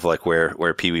store of like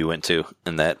where Pee-wee went to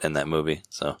in that movie.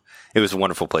 So it was a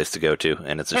wonderful place to go to,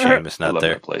 and it's a shame it's not I love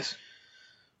there. That place.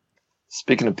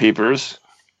 Speaking of peepers,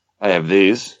 I have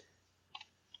these.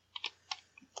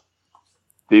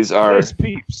 These are nice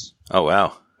peeps. Oh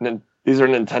wow! These are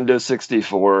Nintendo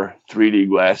 64 3D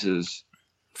glasses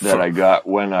that I got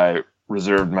when I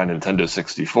reserved my Nintendo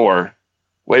 64.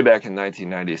 Way back in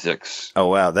 1996. Oh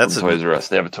wow, that's Toys R Us.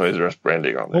 They have a Toys R Us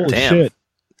branding on there. Holy Damn, shit.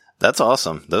 That's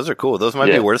awesome. Those are cool. Those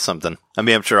might be worth something. I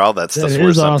mean, I'm sure all that stuff's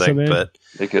worth something, awesome, but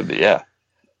they could be. Yeah.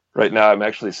 Right now, I'm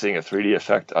actually seeing a 3D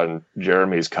effect on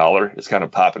Jeremy's collar. It's kind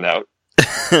of popping out.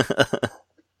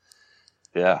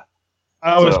 Yeah.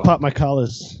 I always pop my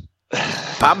collars.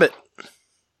 Pop it.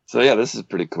 So yeah, this is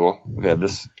pretty cool. We've had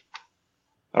this.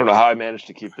 I don't know how I managed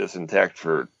to keep this intact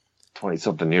for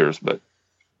 20-something years, but.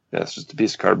 Yeah, it's just a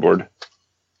piece of cardboard.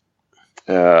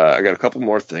 I got a couple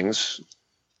more things.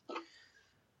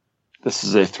 This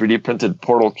is a 3D printed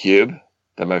Portal cube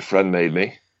that my friend made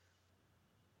me.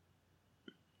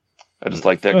 I just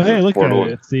like that. Oh, hey, look Portal. at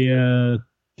it. It's the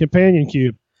companion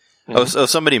cube. Oh, so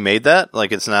somebody made that?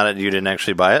 Like it's not you didn't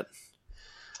actually buy it?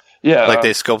 Yeah. Like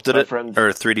they sculpted it friend, or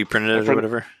 3D printed it or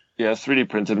whatever? Yeah, 3D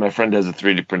printed. My friend has a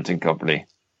 3D printing company.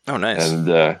 Oh, nice.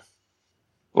 And,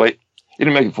 he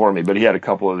didn't make it for me, but he had a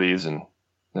couple of these, and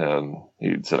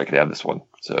he said I could have this one.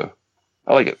 So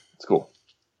I like it. It's cool.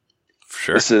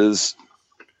 Sure. This is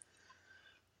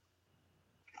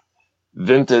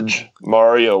vintage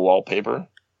Mario wallpaper,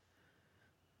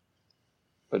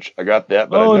 which I got that.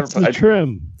 But it's the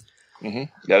trim. Mm-hmm.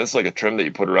 Yeah, this is like a trim that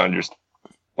you put around your,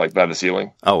 like by the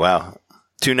ceiling. Oh wow,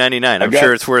 $2.99. I'm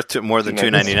sure it's worth more than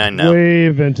 $2.99 now. Way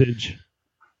vintage.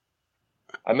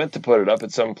 I meant to put it up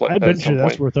at some point. I bet you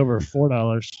that's worth over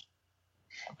 $4.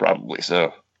 Probably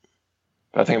so.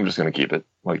 I think I'm just going to keep it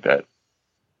like that.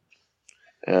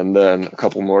 And then a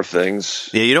couple more things.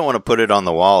 Yeah, you don't want to put it on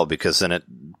the wall because then it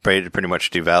pretty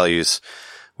much devalues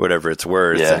whatever it's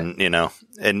worth. Yeah. And,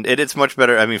 and it's much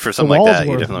better. I mean, for something like that,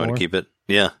 you definitely want to keep it.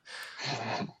 Yeah.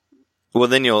 Well,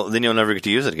 then you'll never get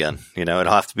to use it again. It'll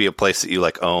have to be a place that you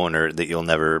like own or that you'll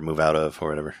never move out of or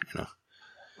whatever,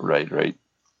 Right.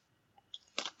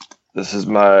 This is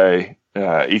my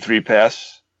E3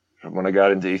 pass from when I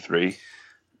got into E3.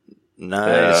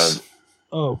 Nice.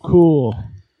 Oh, cool.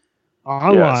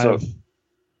 On Live.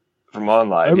 From On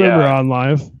Live, I remember On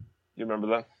Live. You remember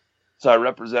that? So I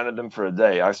represented them for a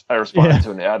day. I responded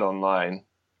to an ad online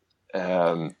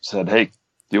and said, hey, do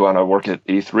you want to work at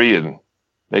E3 and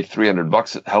make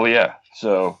 $300? Hell yeah.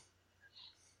 So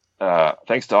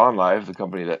thanks to On Live, the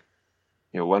company that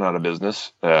went out of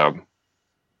business,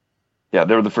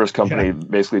 they were the first company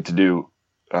basically to do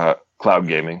cloud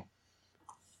gaming.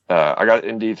 I got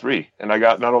into E3, and I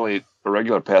got not only a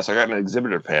regular pass, I got an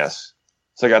exhibitor pass.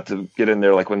 So I got to get in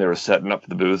there like when they were setting up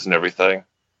the booths and everything.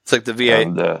 It's like the VIP.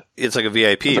 And, It's like a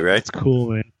VIP, right? It's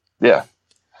cool, man. yeah.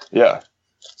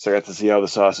 So I got to see how the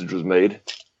sausage was made.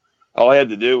 All I had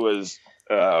to do was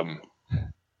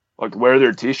like wear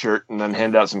their T-shirt and then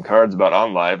hand out some cards about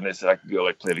OnLive, and they said I could go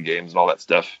like play the games and all that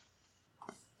stuff.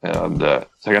 And so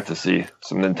I got to see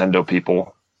some Nintendo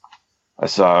people. I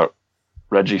saw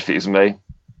Reggie Fils-Aimé.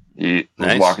 He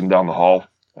was walking down the hall.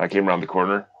 I came around the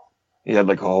corner. He had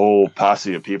like a whole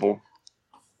posse of people,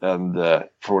 and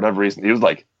for whatever reason, he was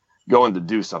like going to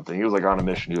do something. He was like on a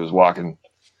mission. He was walking,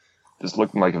 just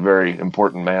looking like a very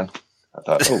important man. I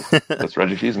thought, oh, that's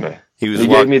Reggie Fils-Aimé. He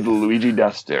gave me the Luigi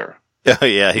death stare. Oh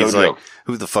yeah, he's No like, joke.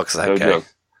 who the fuck's that No guy? joke.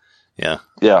 Yeah,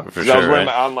 Yeah, For 'cause I was sure, wearing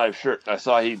right? my OnLive shirt. And I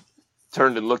saw he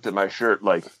turned and looked at my shirt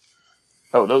like,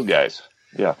 oh, those guys.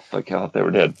 Yeah, like I thought they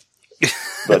were dead.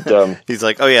 But he's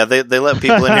like, oh yeah, they let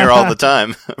people in here all the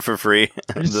time for free.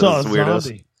 I just Those saw a weirdos.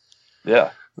 zombie.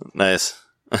 yeah, Nice.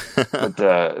 but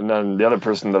and then the other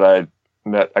person that I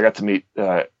met, I got to meet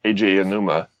AJ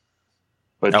Enuma,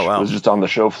 which Oh, wow. was just on the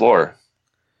show floor.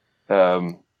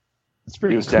 It's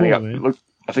pretty He was standing cool, up. man. Looked,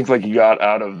 I think like he got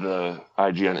out of the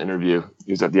IGN interview.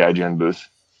 He was at the IGN booth,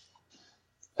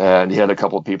 and he had a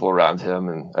couple of people around him.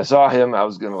 And I saw him. I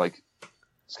was gonna like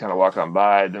just kind of walk on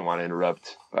by. I didn't want to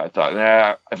interrupt, but I thought,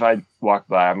 nah, if I walk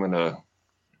by, I'm gonna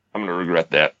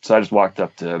regret that. So I just walked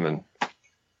up to him and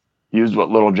used what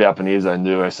little Japanese I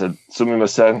knew. I said,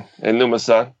 "Sumimasen,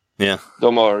 Enuma-san, Yeah.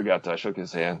 domo arigato." I shook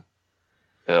his hand,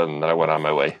 and then I went on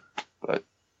my way. But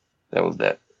that was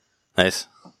that. Nice.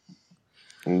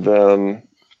 And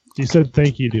You said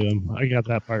thank you to him. I got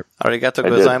that part. Arigato I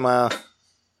did. gozaimasu.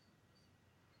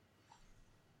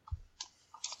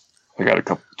 I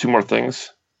got two more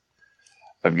things.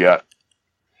 I've got,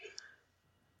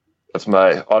 that's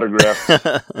my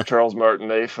autographed Charles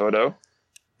Martinet photo.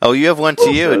 Oh, you have one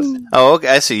to you. Yes. Oh, okay.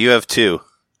 I see. You have two.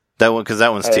 That one, because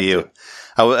that one's I to have you. two.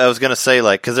 I was gonna say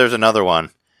like, because there's another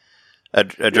one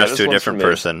addressed this to a one's different for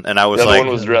me. person, and I was The other like,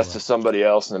 one was addressed to somebody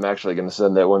else, and I'm actually going to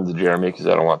send that one to Jeremy because I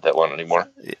don't want that one anymore.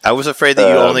 I was afraid that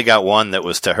you Um, only got one that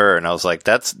was to her, and I was like,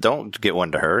 don't get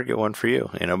one to her, get one for you,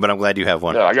 But I'm glad you have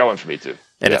one, No, I got one for me too.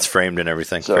 and Yeah. it's framed and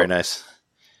everything. So- Very nice.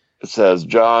 It says,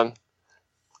 "John,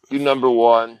 you number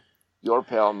one, your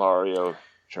pal Mario,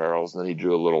 Charles." And then he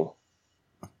drew a little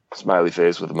smiley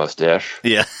face with a mustache.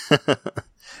 Yeah.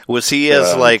 Was he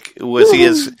as like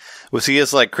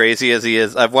crazy as he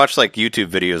is? I've watched like YouTube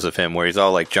videos of him where he's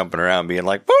all like jumping around, being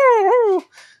like, "Woo!"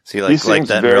 Is he like He seems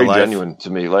that in very real life? genuine to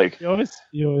me. Like, You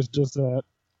always just that.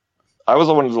 I was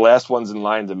one of the last ones in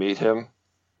line to meet him,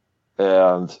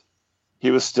 and he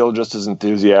was still just as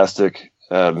enthusiastic.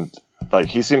 And like,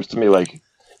 he seems to me like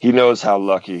he knows how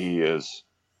lucky he is,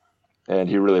 and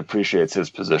he really appreciates his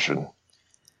position.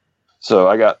 So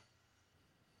I got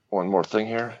one more thing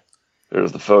here.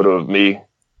 There's the photo of me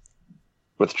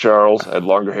with Charles. I had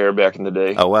longer hair back in the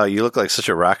day. Oh wow, you look like such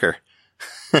a rocker.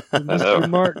 Mr.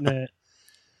 Martinet.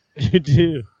 You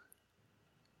do.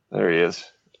 There he is.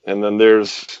 And then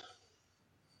there's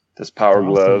this power Awesome,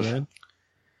 glove. man.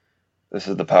 This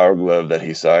is the power glove that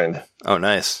he signed. Oh,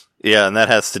 nice. Yeah, and that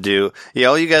has to do. Yeah,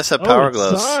 all you guys have power it's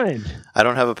gloves. Signed. I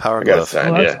don't have a power I got it glove.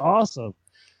 signed. Oh, that's Yeah. awesome.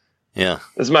 Yeah.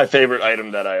 This is my favorite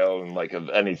item that I own, like of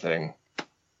anything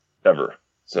ever.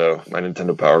 So my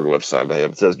Nintendo Power Glove signed by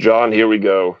him. It says, "John, here we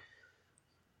go,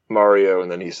 Mario,"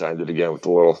 and then he signed it again with the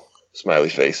little smiley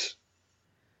face.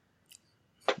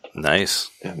 Nice.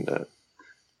 And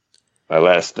my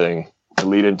last thing to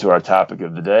lead into our topic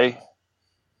of the day.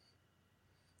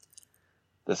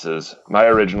 This is my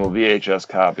original VHS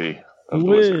copy of The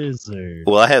Wizard. Wizard.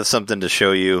 Well, I have something to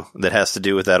show you that has to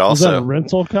do with that Is that a also.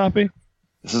 rental copy?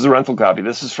 This is a rental copy.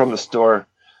 This is from the store.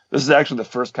 This is actually the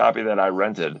first copy that I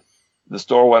rented. The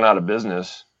store went out of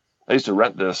business. I used to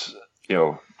rent this,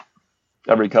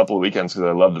 every couple of weekends because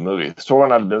I loved the movie. The store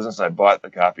went out of business. I bought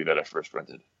the copy that I first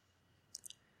rented.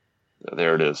 So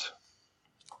there it is.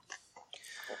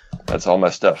 That's all my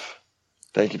stuff.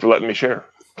 Thank you for letting me share.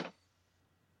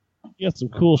 You got some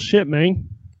cool shit, man.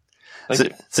 Thank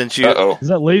you. Since you, Uh-oh. Is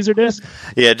that Laserdisc?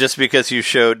 yeah, just because you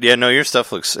showed, yeah, no, your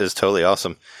stuff is totally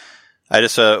awesome. I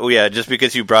just, just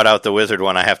because you brought out the Wizard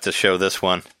one, I have to show this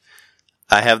one.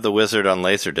 I have the Wizard on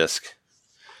Laserdisc.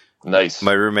 Nice.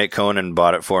 My roommate Conan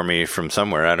bought it for me from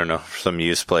somewhere. I don't know, some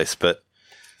used place, but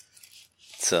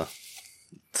it's a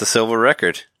silver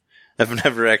record. I've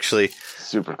never actually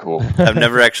Super cool.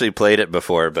 played it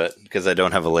before, but because I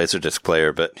don't have a Laserdisc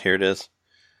player. But here it is.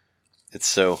 It's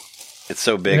so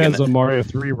big It and has a Mario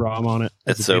 3 ROM on it.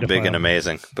 it's so big and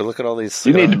amazing. But look at all these.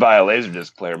 You need to buy a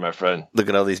Laserdisc player, my friend. Look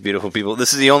at all these beautiful people.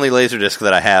 This is the only Laserdisc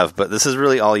that I have, but this is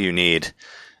really all you need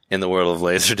in the world of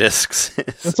Laserdiscs.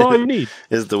 That's all you need.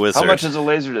 Is the Wizard. How much is a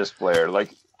Laserdisc player?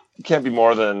 Like, can't be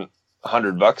more than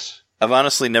 $100. I've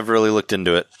honestly never really looked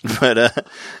into it,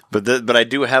 but I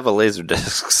do have a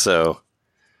Laserdisc, so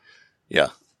yeah,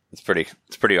 it's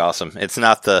pretty awesome. It's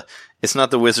not the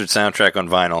Wizard soundtrack on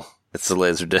vinyl. It's the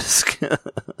Laserdisc.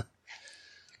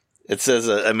 It says,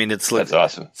 That's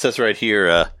awesome. It says right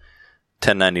here,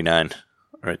 $10.99.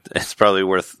 Right, it's probably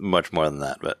worth much more than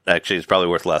that, but actually, it's probably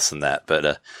worth less than that.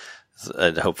 But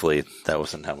hopefully, that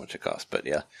wasn't how much it cost. But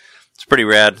yeah, it's pretty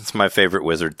rad. It's my favorite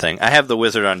Wizard thing. I have the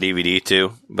Wizard on DVD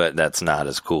too, but that's not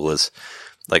as cool as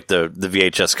like the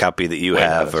VHS copy that you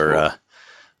have, or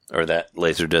that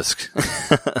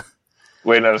Laserdisc.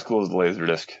 Way not as cool as the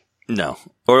Laserdisc. No,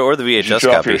 or the VHS you show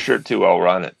copy. off your shirt too while we're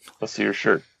on it. Let's see your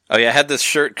shirt. Oh yeah, I had this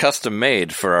shirt custom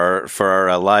made for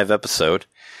our live episode.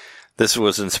 This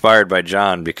was inspired by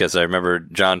John because I remember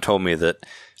John told me that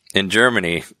in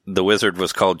Germany the Wizard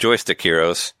was called Joystick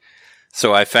Heroes.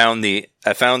 So I found the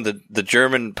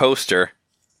German poster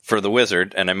for the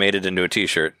Wizard and I made it into a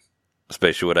T-shirt. That's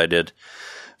basically what I did.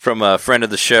 From a friend of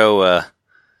the show,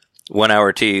 1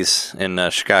 Hour Tees in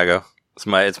Chicago.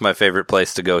 It's my favorite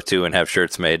place to go to and have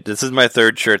shirts made. This is my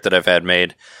third shirt that I've had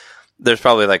made. There's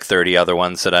probably like 30 other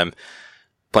ones that I'm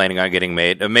planning on getting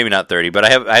made. Maybe not 30, but I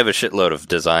have a shitload of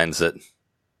designs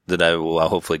that I will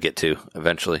hopefully get to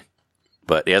eventually.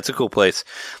 But yeah, it's a cool place.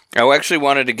 I actually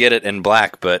wanted to get it in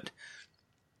black, but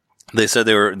they said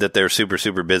they were super,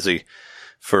 super busy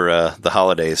for the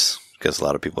holidays because a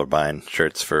lot of people are buying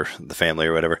shirts for the family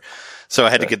or whatever. So I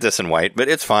had to get this in white, but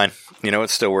it's fine. It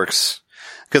still works.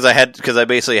 Because I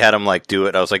basically had them like do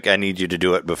it. I was like, I need you to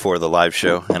do it before the live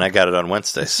show, and I got it on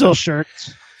Wednesday. Still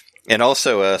shirts. And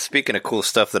also, speaking of cool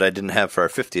stuff that I didn't have for our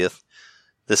 50th,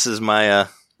 this is my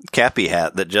Cappy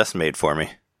hat that Jess made for me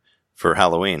for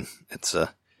Halloween. It's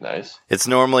nice. It's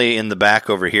normally in the back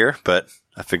over here, but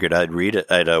I figured I'd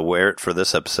wear it for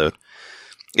this episode.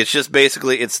 It's just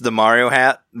basically it's the Mario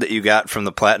hat that you got from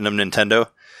the Platinum Nintendo,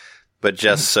 but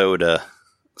Jess sewed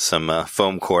some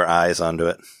foam core eyes onto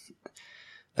it.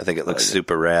 I think it looks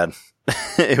super rad.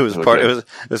 It was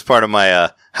part of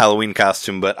my Halloween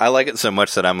costume, but I like it so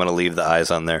much that I'm going to leave the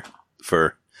eyes on there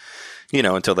for,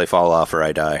 until they fall off or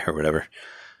I die or whatever,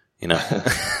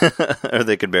 or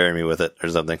they could bury me with it or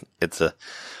something. It's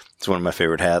one of my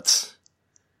favorite hats.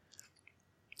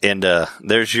 And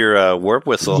there's your warp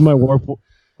whistle. This is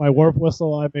my warp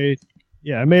whistle I made.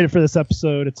 Yeah, I made it for this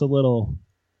episode. It's a little.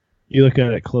 You look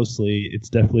at it closely, it's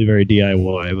definitely very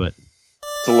DIY, but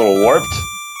it's a little warped.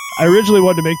 I originally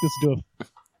wanted to make this into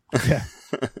a... Yeah.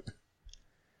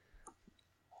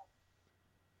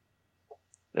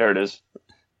 There it is.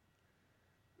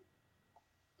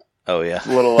 Oh, yeah. It's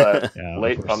a little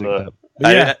late on the...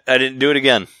 Yeah. I didn't do it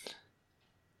again.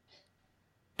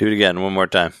 Do it again, one more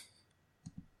time.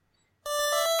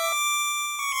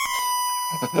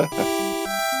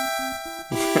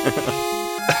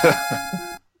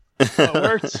 It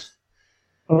worked.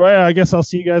 All right, I guess I'll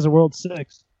see you guys at World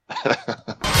 6. That's the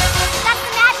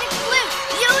magic flute!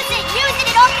 Use it!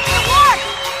 It opens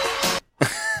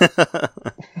the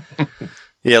warp!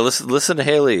 Yeah, listen to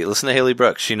Haley. Listen to Haley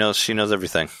Brooks. She knows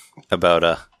everything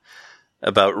about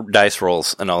dice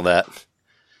rolls and all that.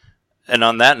 And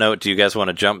on that note, do you guys want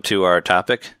to jump to our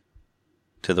topic?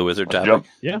 To the Wizard topic? Jump.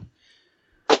 Yeah.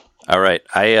 All right.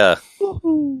 I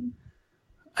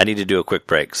need to do a quick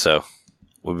break, so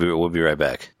we'll be right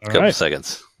back. A couple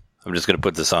seconds. I'm just going to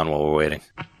put this on while we're waiting.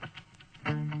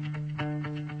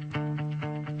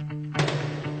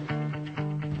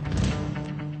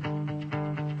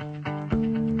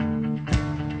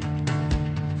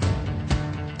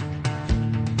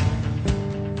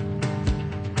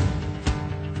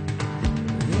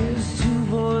 There's two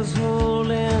boys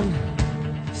holding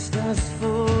stars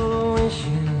for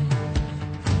wishing.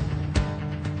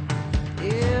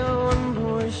 Yeah, one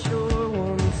boy sure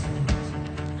one says,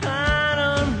 I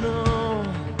don't know.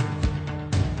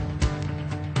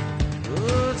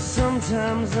 But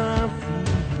sometimes I feel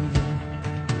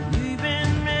we've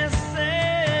been missing.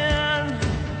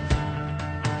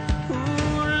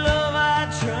 Ooh, love, I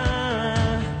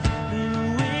try, the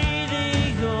way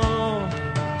they go.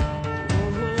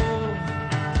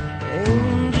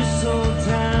 And just old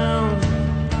town,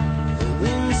 the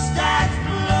wind starts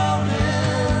blowing,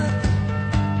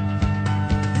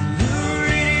 the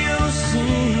radio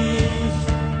sings.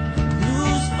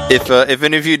 If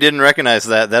any of you didn't recognize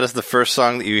that is the first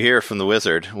song that you hear from the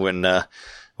Wizard when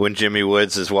Jimmy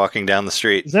Woods is walking down the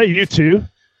street. Is that you too?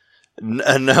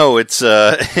 No, it's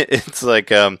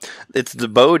like it's the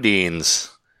Bodines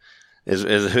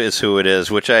is who it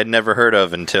is, which I had never heard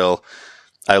of until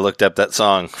I looked up that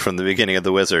song from the beginning of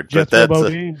the Wizard. But Jethro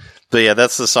Bodine. but yeah,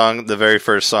 that's the song, the very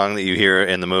first song that you hear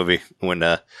in the movie when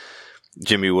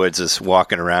Jimmy Woods is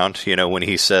walking around, you know, when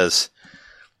he says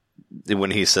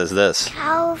this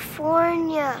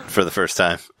California. for the first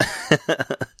time.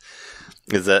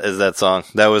 Is that song?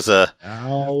 That was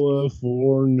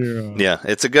California. yeah,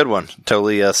 it's a good one.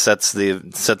 Totally sets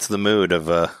the mood of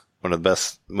one of the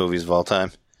best movies of all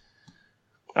time.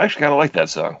 I actually kind of like that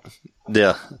song.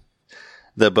 Yeah.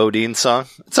 The Bodine song.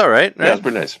 It's all right. Yeah, it's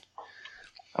pretty nice.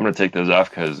 I'm going to take those off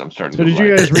because I'm starting So to did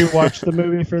you guys rewatch the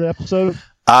movie for the episode?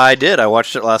 I did. I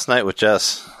watched it last night with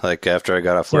Jess, like after I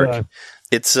got off work.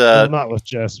 It's well, not with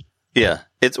Jess. yeah.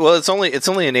 It's only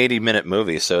an 80-minute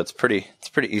movie, so it's pretty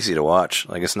easy to watch.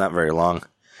 Like it's not very long.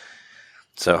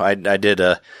 So I did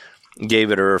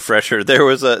gave it a refresher. There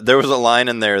was a line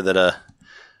in there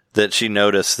that she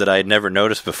noticed that I had never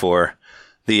noticed before.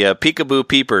 The peekaboo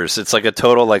peepers. It's like a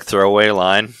total like throwaway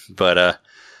line, but I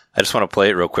just want to play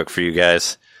it real quick for you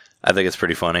guys. I think it's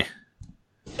pretty funny.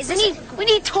 We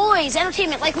need toys,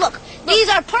 entertainment. Like, look, these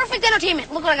are perfect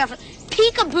entertainment. Look what I got for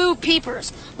peekaboo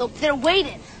peepers. Look, they're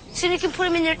weighted, so you can put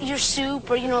them in your soup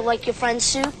or, you know, like your friend's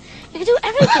soup. You can do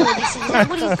everything with these things. Like,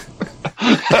 what do you...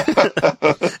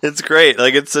 It's great.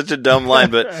 Like it's such a dumb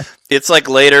line, but it's like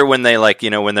later when they like,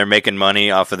 you know, when they're making money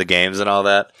off of the games and all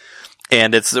that.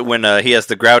 And it's when he has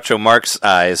the Groucho Marx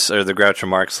eyes, or the Groucho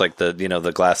Marx, like the, you know,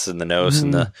 the glasses in the nose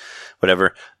and the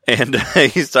whatever. And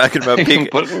he's talking about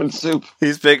put them in soup.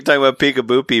 He's talking about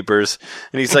peekaboo peepers,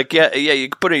 and he's like, yeah, you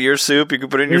can put it in your soup, you can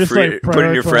put it in your put it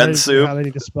in your friend's soup. How they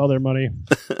need to spell their money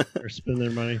or spend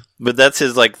their money. But that's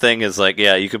his like thing is like,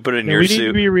 yeah, you can put it in your soup. We need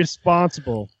to be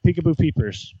responsible. Peekaboo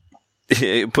peepers.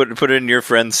 put it in your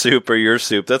friend's soup or your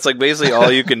soup. That's like basically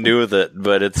all you can do with it.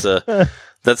 But it's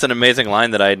that's an amazing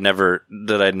line that I'd never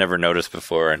noticed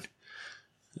before, and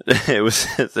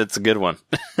it's a good one.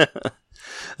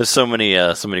 There's so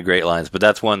many great lines, but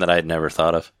that's one that I had never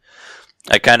thought of.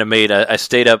 I kind of I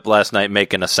stayed up last night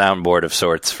making a soundboard of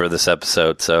sorts for this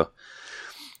episode, so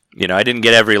you know I didn't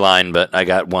get every line, but I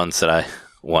got ones that I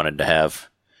wanted to have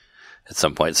at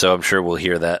some point. So I'm sure we'll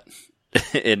hear that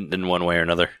in one way or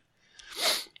another.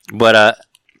 But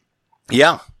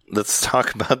yeah, let's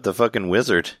talk about the fucking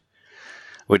Wizard,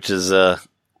 which is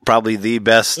probably the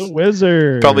best. The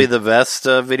Wizard. Probably the best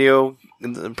video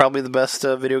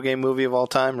game movie of all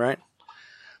time, right?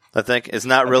 I think it's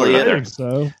not really I think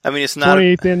so. I mean, it's not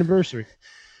 28th anniversary.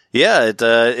 Yeah,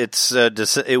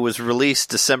 it was released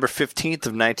December 15th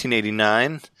of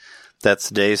 1989. That's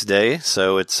today's day,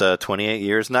 so it's 28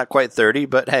 years, not quite 30,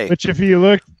 but hey. Which, if you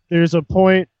look, there's a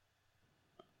point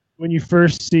when you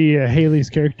first see Haley's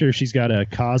character, she's got a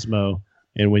Cosmo,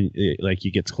 and when like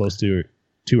you gets close to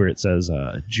her, it says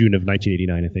June of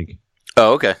 1989, I think.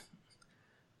 Oh, okay.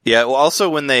 Yeah. Well, also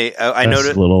when they, I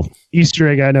noticed a little Easter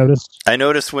egg. I noticed. I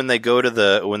noticed when they go to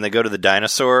the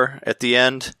dinosaur at the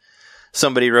end,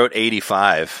 somebody wrote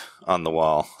 85 on the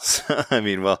wall. I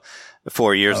mean, well,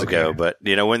 4 years ago, but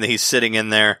you know when he's sitting in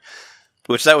there,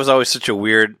 which that was always such a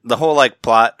weird. The whole like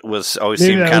plot was always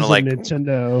seemed kind of like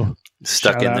Nintendo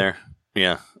stuck in there.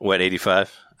 Yeah. What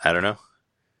 85? I don't know.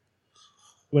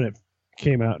 When it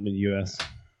came out in the U.S.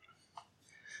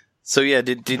 So yeah,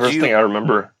 did First thing I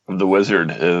remember of the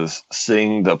Wizard is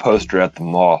seeing the poster at the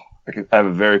mall. I have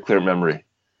a very clear memory.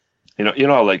 You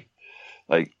know, like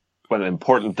when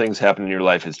important things happen in your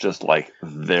life, it's just like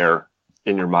there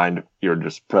in your mind. You're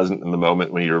just present in the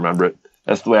moment when you remember it.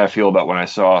 That's the way I feel about when I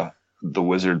saw the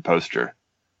Wizard poster.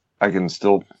 I can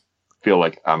still feel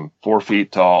like I'm 4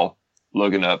 feet tall,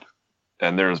 looking up,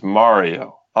 and there's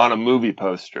Mario on a movie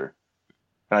poster.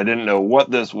 And I didn't know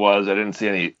what this was. I didn't see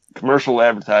any commercial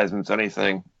advertisements,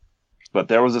 anything. But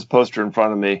there was this poster in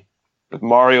front of me with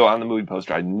Mario on the movie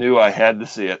poster. I knew I had to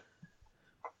see it.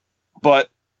 But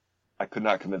I could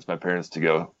not convince my parents to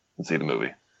go and see the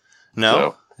movie.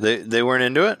 No? So, they weren't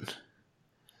into it?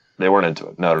 They weren't into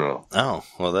it. No. Oh,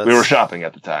 well that's... We were shopping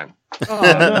at the time. Oh,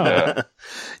 no.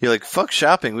 You're like, fuck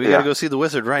shopping. We gotta go see the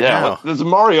Wizard right now. Well, there's a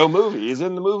Mario movie. He's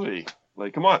in the movie.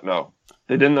 Like, come on. No.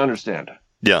 They didn't understand.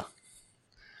 Yeah.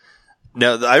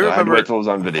 No, I remember... I had to wait till it was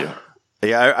on video.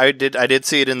 Yeah, I did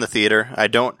see it in the theater.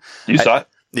 You saw it?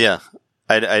 Yeah.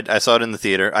 I saw it in the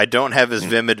theater. I don't have as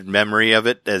vivid memory of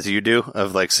it as you do,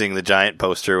 of like seeing the giant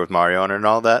poster with Mario on it and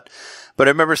all that. But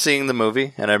I remember seeing the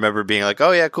movie, and I remember being like,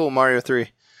 "Oh yeah, cool, Mario 3."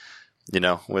 You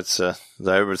know, so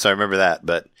I remember that.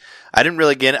 But I didn't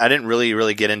really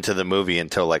get into the movie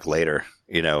until like later,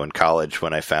 you know, in college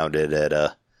when I found it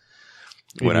at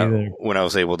when I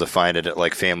was able to find it at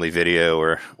like Family Video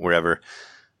or wherever.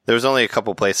 There was only a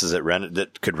couple places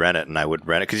that could rent it, and I would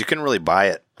rent it because you couldn't really buy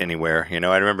it anywhere. You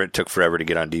know, I remember it took forever to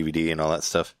get on DVD and all that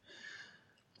stuff.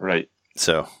 Right.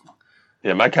 So,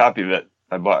 yeah, my copy of it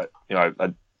I bought. You know,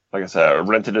 I like I said, I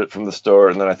rented it from the store,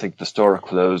 and then I think the store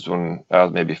closed when I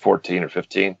was maybe 14 or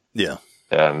 15. Yeah.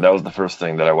 And that was the first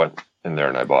thing that I went in there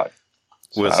and I bought.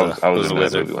 So I was in that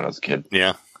Wizard. movie when I was a kid.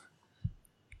 Yeah.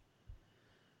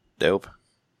 Dope.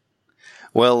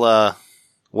 Well,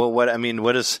 what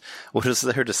is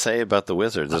there to say about the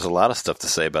Wizard? There's a lot of stuff to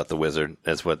say about the Wizard.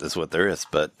 Is what there is.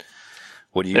 But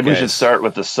what do you? Maybe guys... we should start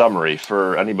with the summary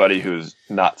for anybody who's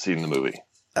not seen the movie.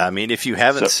 I mean, if you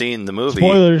haven't seen the movie,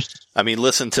 spoilers. I mean,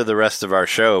 listen to the rest of our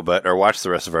show, or watch the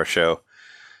rest of our show.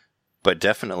 But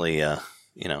definitely,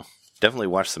 definitely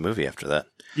watch the movie after that.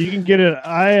 You can get it.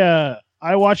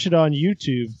 I watched it on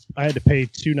YouTube. I had to pay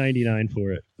 $2.99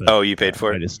 for it. But, Oh, you paid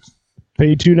for I it? just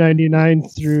paid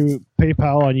 $2.99 through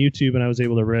PayPal on YouTube, and I was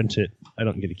able to rent it. I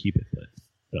don't get to keep it, but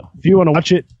so if you want to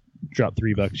watch it, drop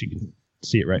 $3. You can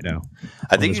see it right now.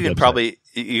 I think you can probably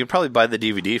buy the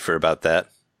DVD for about that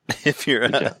if you're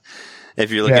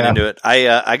looking into it.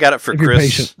 I got it for If you're Chris.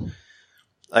 patient.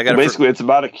 I got Basically, it's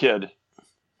about a kid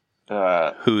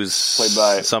who's played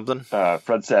by something.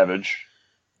 Fred Savage,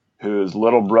 whose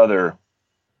little brother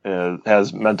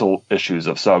has mental issues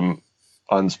of some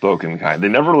unspoken kind. They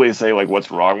never really say like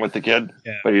what's wrong with the kid,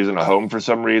 but he's in a home for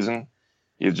some reason.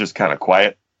 He's just kind of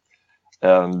quiet.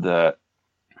 And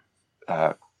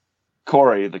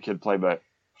Corey, the kid played by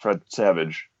Fred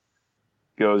Savage,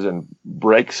 goes and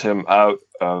breaks him out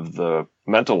of the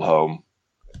mental home,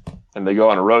 and they go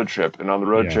on a road trip. And on the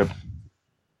road trip,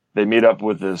 they meet up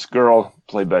with this girl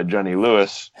played by Jenny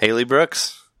Lewis. Haley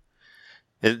Brooks.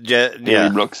 Haley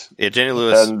Brooks. Yeah, Jenny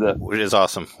Lewis And, is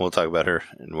awesome. We'll talk about her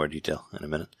in more detail in a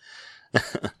minute.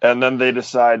 And then they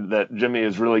decide that Jimmy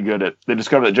is really good at. They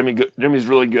discover that Jimmy's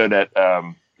really good at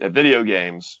video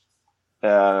games,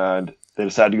 and they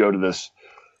decide to go to this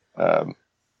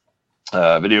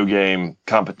video game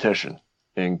competition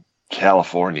in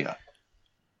California,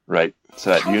 right?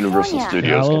 So at Universal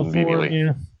Studios conveniently.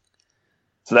 California.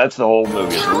 So that's the whole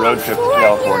movie. It's a road trip to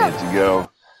California to go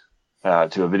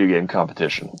to a video game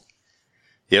competition.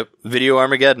 Yep, Video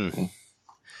Armageddon.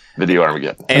 Video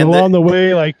Armageddon. And along the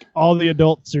way, like all the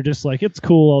adults are just like, it's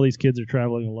cool. All these kids are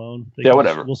traveling alone.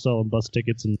 Whatever. We'll sell them bus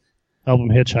tickets and help them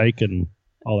hitchhike and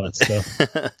all that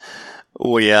stuff.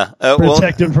 Oh yeah,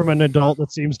 Protect them from an adult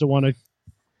that seems to want to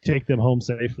take them home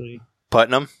safely.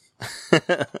 Putnam.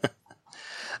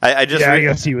 I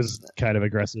guess he was kind of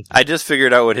aggressive. I just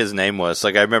figured out what his name was.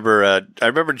 Like I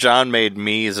remember John made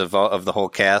memes of the whole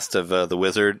cast of the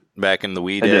Wizard back in the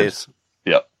Wii days.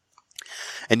 Yep.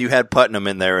 And you had Putnam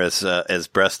in there as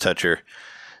breast toucher,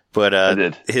 but I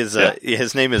did. His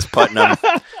name is Putnam.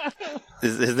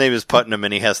 his name is Putnam,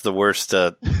 and he has the worst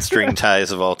string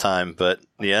ties of all time. But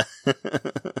yeah,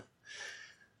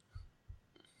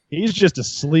 he's just a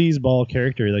sleazeball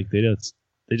character. Like they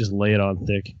just lay it on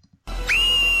thick.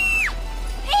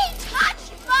 He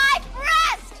touched my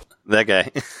breast! That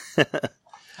guy.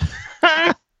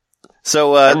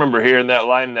 So I remember hearing that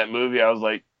line in that movie. I was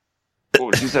like,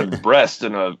 "Oh, she said breast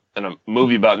in a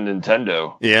movie about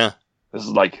Nintendo." Yeah, this is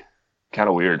like kind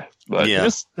of weird, but yeah,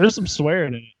 there's some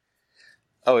swearing in it.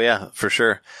 Oh yeah, for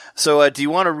sure. So do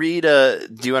you want to read?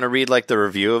 Like the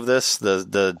review of this,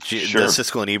 the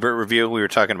Siskel and Ebert review? We were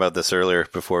talking about this earlier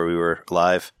before we were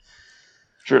live.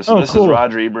 Sure. So this is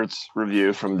Roger Ebert's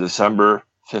review from December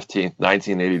 15th,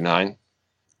 1989.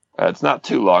 It's not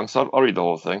too long, so I'll read the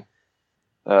whole thing.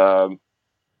 The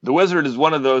Wizard is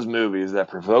one of those movies that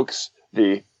provokes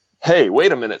the "hey,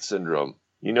 wait a minute" syndrome.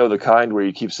 You know, the kind where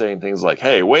you keep saying things like,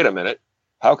 "Hey, wait a minute.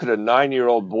 How could a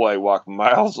 9-year-old boy walk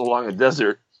miles along a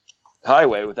desert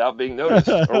highway without being noticed?"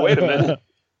 Or "wait a minute.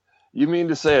 You mean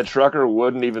to say a trucker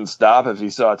wouldn't even stop if he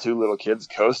saw two little kids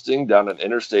coasting down an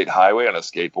interstate highway on a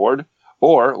skateboard?"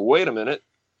 Or "wait a minute.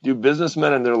 Do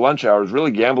businessmen in their lunch hours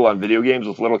really gamble on video games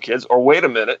with little kids?" Or "wait a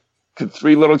minute. Could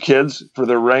 3 little kids, for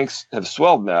their ranks have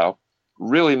swelled now,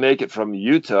 really make it from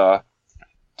Utah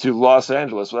to Los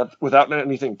Angeles without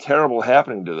anything terrible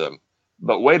happening to them?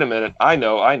 But wait a minute. I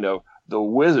know. The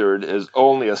Wizard is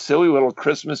only a silly little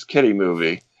Christmas kiddie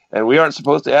movie, and we aren't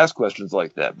supposed to ask questions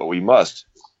like that, but we must.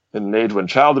 In an age when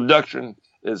child abduction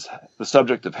is the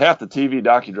subject of half the TV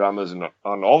docudramas and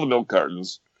on all the milk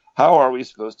cartons, how are we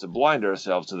supposed to blind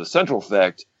ourselves to the central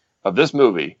fact of this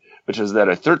movie, which is that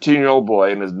a 13-year-old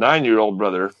boy and his 9-year-old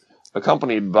brother,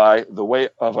 accompanied part of the way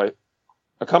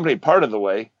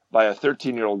by a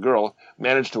 13-year-old girl,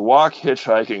 managed to walk,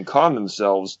 hitchhike, and con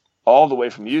themselves all the way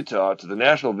from Utah to the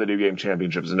National Video Game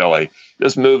Championships in LA.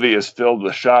 This movie is filled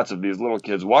with shots of these little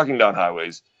kids walking down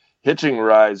highways, hitching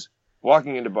rides,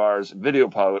 walking into bars, video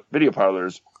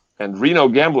parlors, and Reno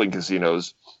gambling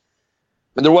casinos.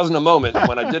 And there wasn't a moment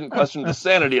when I didn't question the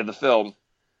sanity of the film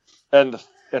and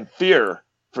fear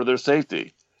for their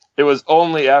safety. It was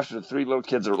only after the 3 little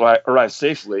kids arrived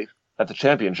safely at the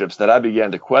championships that I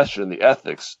began to question the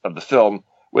ethics of the film,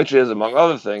 which is, among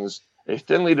other things, a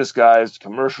thinly disguised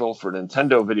commercial for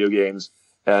Nintendo video games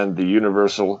and the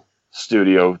Universal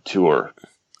Studio Tour.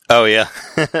 Oh yeah.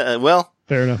 Well,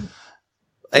 Fair enough.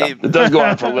 Yeah, it does go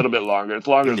on for a little bit longer. It's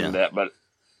longer than that, but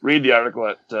read the article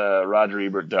at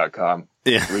RogerEbert.com.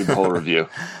 Yeah. Read the whole review.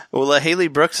 Well, Haley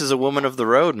Brooks is a woman of the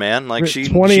road, man. Like she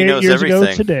 28 knows years everything.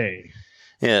 ago today.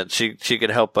 Yeah, she could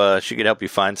help. She could help you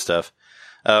find stuff.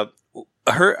 I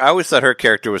always thought her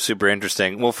character was super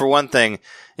interesting. Well, for one thing,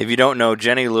 if you don't know,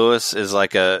 Jenny Lewis is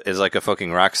like a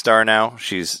fucking rock star now.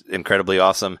 She's incredibly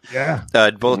awesome. Yeah.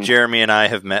 Both Jeremy and I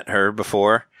have met her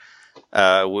before.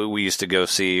 We used to go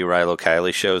see Rilo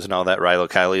Kiley shows and all that. Rilo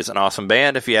Kiley is an awesome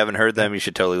band. If you haven't heard them, you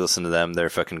should totally listen to them. They're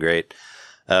fucking great.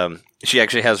 She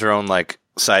actually has her own like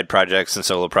side projects and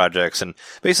solo projects, and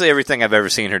basically everything I've ever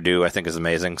seen her do, I think, is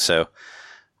amazing. So,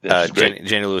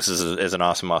 Jenny Lewis is an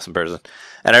awesome person.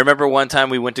 And I remember one time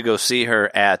we went to go see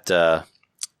her at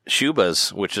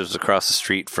Shuba's, which is across the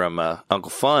street from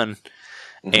Uncle Fun,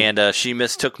 and she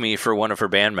mistook me for one of her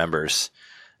band members,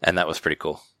 and that was pretty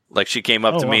cool. Like, she came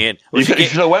up to me and... Well, you should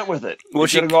have went with it. Well, you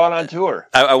should have gone on tour.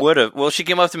 I would have. Well, she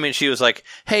came up to me and she was like,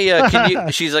 hey,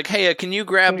 she's like, hey, can you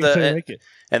grab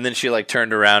and then she like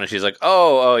turned around and she's like,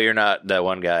 oh, you're not that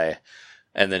one guy.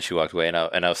 And then she walked away and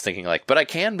I was thinking like, but I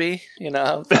can be, you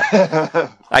know,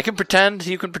 I can pretend,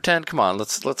 you can pretend. Come on,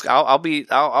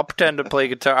 I'll pretend to play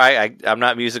guitar. I'm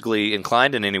not musically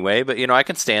inclined in any way, but you know, I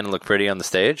can stand and look pretty on the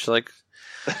stage. Like,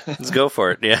 let's go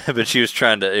for it. Yeah. But she was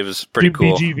trying to, it was pretty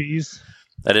cool. BGVs.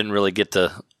 I didn't really get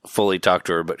to fully talk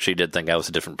to her, but she did think I was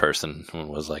a different person and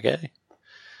was like, hey.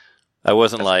 I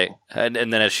wasn't like, cool. And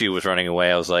then as she was running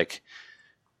away, I was like,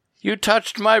 you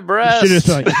touched my breast. She just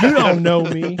like, you don't know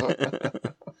me.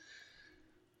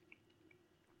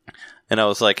 And I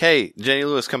was like, hey, Jenny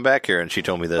Lewis, come back here. And she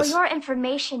told me For this. your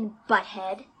information,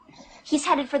 butthead, he's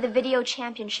headed for the video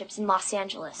championships in Los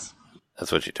Angeles.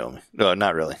 That's what she told me. No,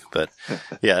 not really, but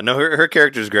yeah, no, her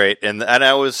character's great, and I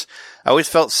always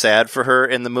felt sad for her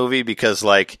in the movie because,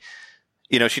 like,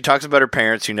 you know, she talks about her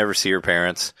parents. You never see her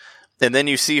parents, and then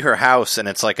you see her house, and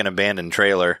it's like an abandoned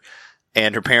trailer,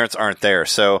 and her parents aren't there.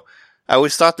 So I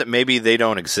always thought that maybe they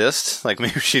don't exist. Like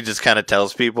maybe she just kind of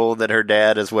tells people that her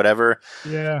dad is whatever,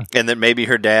 yeah, and that maybe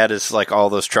her dad is like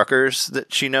all those truckers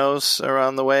that she knows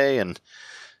around the way, and.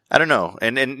 I don't know.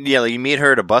 And yeah, you meet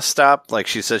her at a bus stop. Like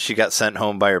she says she got sent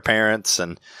home by her parents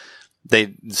and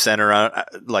they sent her out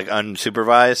like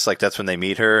unsupervised. Like that's when they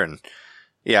meet her. And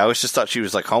yeah, I always just thought she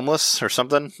was like homeless or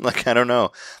something. Like, I don't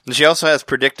know. And she also has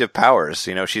predictive powers.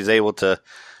 You know, she's able to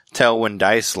tell when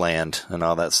dice land and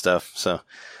all that stuff. So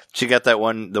she got the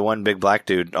one big black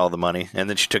dude all the money and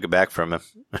then she took it back from him.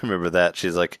 I remember that.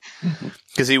 She's like,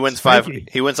 cause he wins like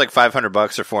 $500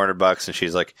 or $400 and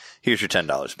she's like, here's your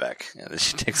 $10 back. And then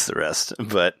she takes the rest.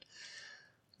 But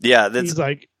yeah, he's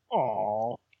like,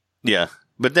 oh, yeah.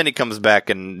 But then he comes back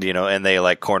and, you know, and they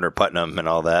like corner Putnam and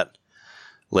all that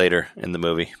later in the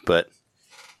movie. But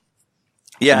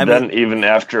yeah, and then even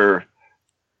after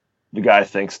the guy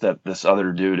thinks that this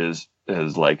other dude is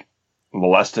like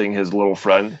molesting his little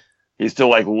friend, he still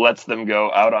like lets them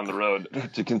go out on the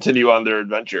road to continue on their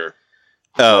adventure.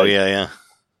 Oh, like, yeah.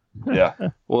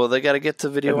 Well, they got to get to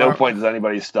video. At no point does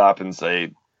anybody stop and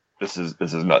say, "This is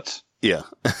nuts." Yeah,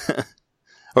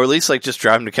 or at least like just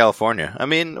drive them to California. I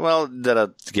mean, well,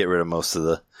 that'll get rid of most of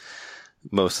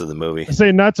the movie. I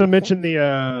say not to mention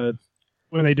the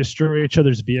when they destroy each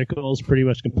other's vehicles pretty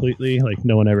much completely. Like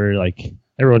no one ever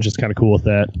everyone's just kind of cool with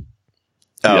that.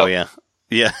 Oh yep.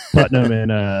 Yeah. Putnam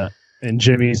and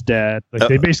Jimmy's dad, like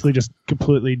they basically just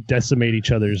completely decimate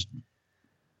each other's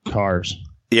cars.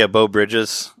 Yeah, Bo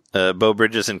Bridges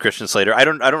and Christian Slater. I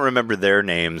don't remember their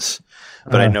names,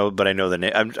 but I know the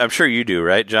name. I'm sure you do,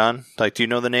 right, John? Like, do you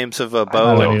know the names of Bo?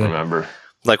 I don't remember.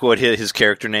 Like what his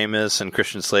character name is and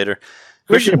Christian Slater.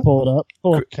 Christian pull it up.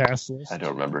 Pull up cast list. I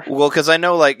don't remember. Well, because I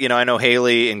know, I know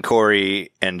Haley and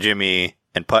Corey and Jimmy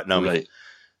and Putnam right.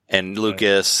 and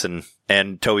Lucas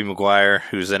and Tobey Maguire,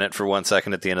 who's in it for 1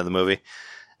 second at the end of the movie.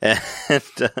 And,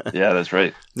 yeah, that's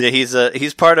right. Yeah,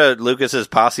 he's part of Lucas's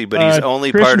posse, but he's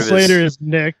only Christian part of Slater is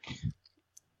Nick.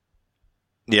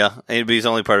 Yeah, but he's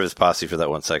only part of his posse for that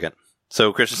 1 second.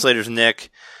 So Christian Slater's Nick.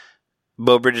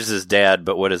 Bo Bridges is dad,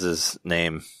 but what is his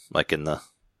name? Like in the...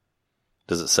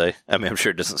 Does it say? I mean, I'm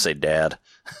sure it doesn't say dad.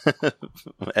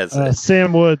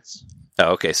 Sam Woods.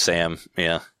 Oh, okay, Sam.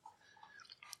 Yeah.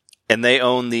 And they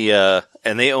own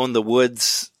the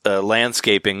Woods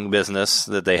landscaping business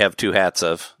that they have two hats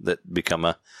of that become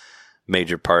a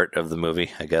major part of the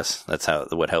movie. I guess that's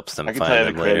what helps them I can find tell you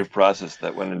them the later. creative process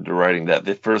that went into writing that.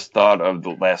 They first thought of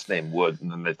the last name Wood,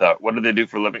 and then they thought, what do they do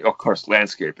for a living? Oh, of course,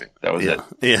 landscaping. That was it.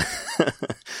 Yeah.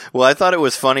 Well, I thought it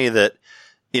was funny that,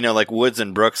 like Woods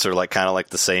and Brooks are like kind of like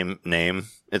the same name.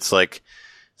 It's like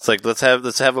let's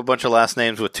have a bunch of last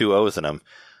names with 2 O's in them.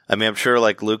 I mean, I'm sure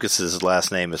like Lucas's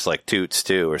last name is like Toots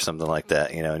too, or something like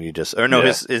that. And you just, or no,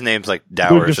 Yeah. his name's like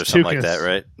Dowers Lucas or something like Toukas. that,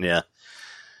 right? Yeah.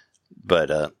 But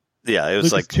yeah, it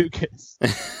was Lucas like 2 kids.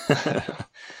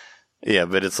 yeah,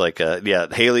 but it's like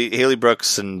Haley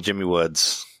Brooks and Jimmy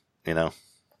Woods,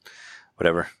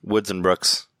 whatever, Woods and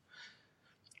Brooks.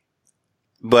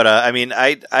 But I mean,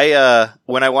 I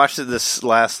when I watched it this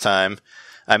last time,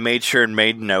 I made sure and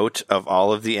made note of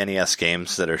all of the NES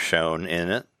games that are shown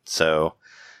in it. So,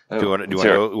 do you want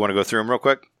to go through them real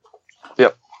quick?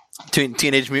 Yep.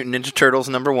 Teenage Mutant Ninja Turtles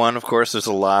 #1, of course. There's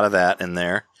a lot of that in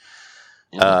there.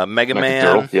 Mega Man.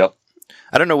 Turtle. Yep.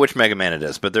 I don't know which Mega Man it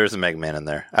is, but there's a Mega Man in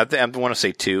there. I want to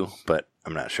say 2, but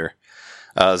I'm not sure.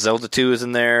 Zelda 2 is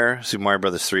in there. Super Mario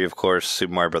Bros. 3, of course.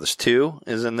 Super Mario Bros. 2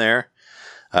 is in there.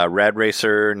 Rad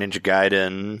Racer, Ninja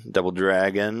Gaiden, Double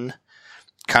Dragon,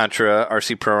 Contra,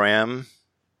 RC Pro-Am,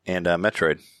 and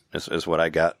Metroid is what I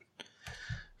got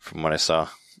from what I saw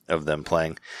of them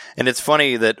playing. And it's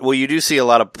funny that, you do see a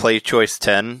lot of Play Choice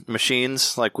 10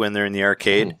 machines, like when they're in the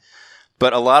arcade.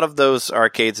 But a lot of those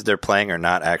arcades that they're playing are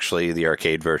not actually the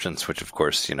arcade versions, which of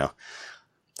course,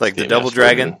 like the Double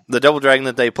Dragon. The Double Dragon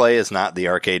that they play is not the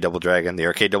arcade Double Dragon. The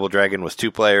arcade Double Dragon was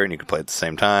 2-player and you could play at the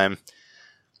same time.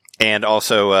 And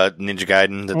also Ninja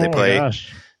Gaiden that they play.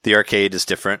 Gosh. The arcade is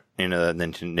different. The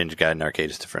Ninja Gaiden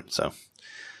arcade is different. So,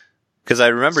 because I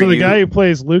remember So the guy who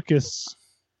plays Lucas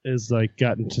is like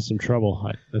got into some trouble.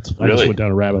 I just Really? went down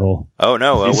a rabbit hole. Oh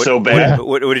no! He's so bad.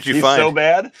 What did you He's find? so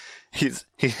bad.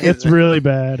 It's really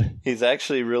bad. He's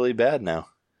actually really bad now.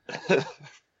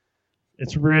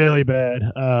 It's really bad.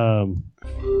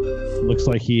 Looks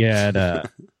like he had.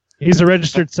 He's a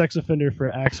registered sex offender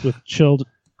for acts with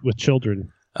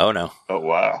children. Oh no! Oh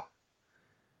wow.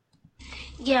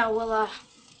 Yeah, well,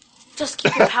 just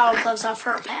keep your power gloves off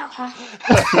her, pal, huh?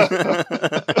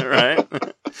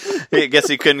 Right? I guess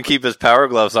he couldn't keep his power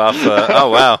gloves off. Oh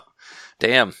wow!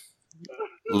 Damn,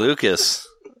 Lucas,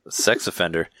 sex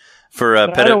offender for I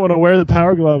don't want to wear the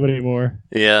power glove anymore.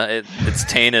 Yeah, it's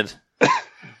tainted.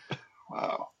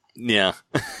 Wow. Yeah,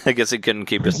 I guess he couldn't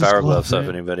keep his Where's his power glove, gloves off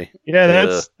man? anybody.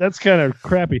 Yeah, that's kind of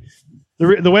crappy.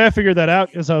 The way I figured that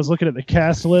out is I was looking at the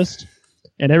cast list,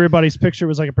 and everybody's picture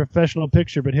was like a professional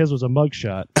picture, but his was a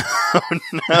mugshot.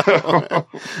 No.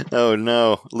 Oh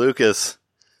no, Lucas,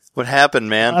 what happened,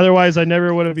 man? Otherwise, I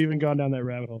never would have even gone down that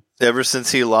rabbit hole. Ever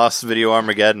since he lost Video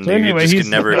Armageddon, So he anyway, just he's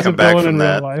could never he's come a back villain from in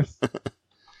that. real life.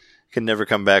 Can never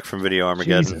come back from Video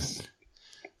Armageddon. Jesus.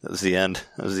 That was the end.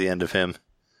 That was the end of him.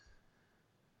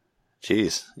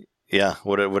 Jeez. Yeah,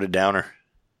 what a downer.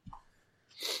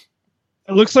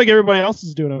 It looks like everybody else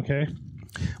is doing okay.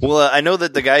 Well, I know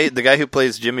that the guy who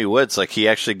plays Jimmy Woods, like he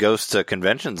actually goes to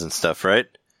conventions and stuff, right?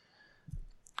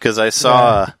 Because I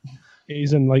saw.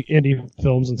 He's in like indie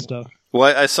films and stuff.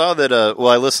 Well, I saw that.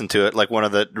 I listened to it. Like one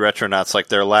of the Retronauts, like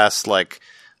their last like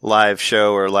live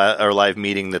show or live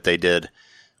meeting that they did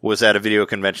was at a video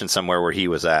convention somewhere where he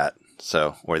was at.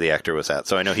 So where the actor was at.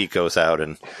 So I know he goes out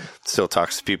and still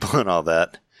talks to people and all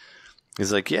that.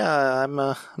 He's like, yeah, I'm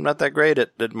not that great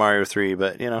at Mario 3,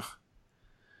 but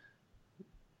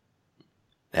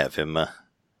have him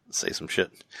say some shit.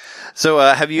 So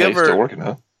have you He's ever? still working,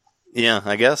 huh? Yeah,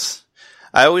 I guess.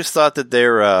 I always thought that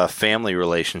their family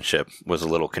relationship was a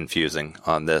little confusing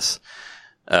on this.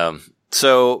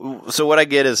 So what I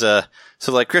get is so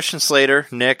like Christian Slater,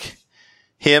 Nick,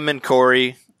 him and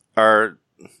Corey are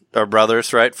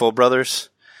brothers, right? Full brothers.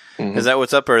 Mm-hmm. Is that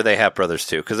what's up, or are they half brothers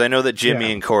too? Because I know that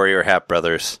Jimmy and Corey are half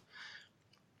brothers.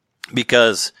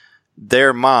 Because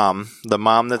their mom, the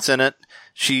mom that's in it,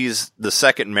 she's the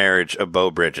second marriage of Beau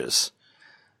Bridges.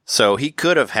 So he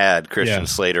could have had Christian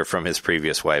Slater from his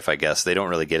previous wife, I guess. They don't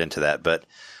really get into that, but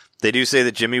they do say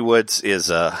that Jimmy Woods is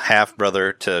a half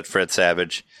brother to Fred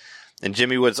Savage. And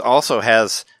Jimmy Woods also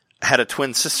had a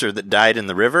twin sister that died in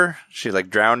the river. She like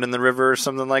drowned in the river or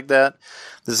something like that.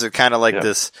 This is kind of like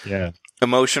this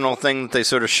emotional thing that they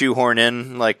sort of shoehorn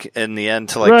in, like in the end,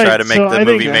 to like try to make the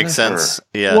movie make sense.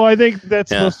 Yeah. Well, I think that's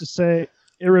supposed to say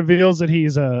it reveals that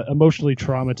he's emotionally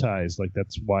traumatized. Like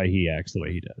that's why he acts the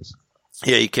way he does.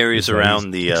 Yeah, he carries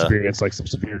around the experience like some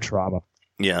severe trauma.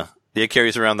 Yeah, he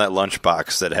carries around that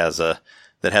lunchbox that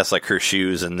has like her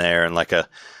shoes in there and like a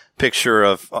picture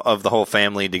of the whole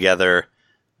family together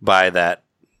by that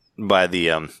by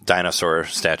the dinosaur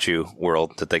statue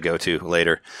world that they go to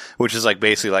later, which is like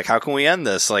basically like, how can we end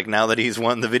this? Like now that he's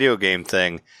won the video game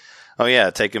thing, oh yeah,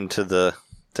 take him to the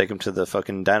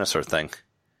fucking dinosaur thing.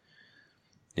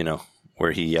 You know,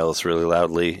 where he yells really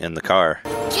loudly in the car.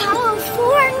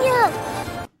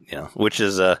 California! You know, which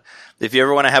is if you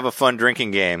ever want to have a fun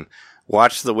drinking game,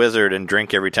 watch The Wizard and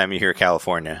drink every time you hear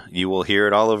California. You will hear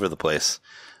it all over the place.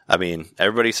 I mean,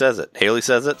 everybody says it. Haley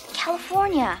says it.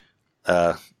 California.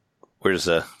 Where's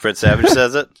Fred Savage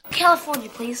says it? California,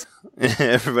 please.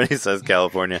 Everybody says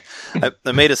California.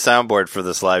 I made a soundboard for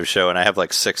this live show, and I have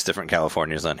like 6 different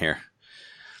Californias on here.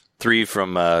 3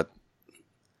 from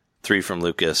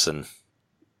Lucas, and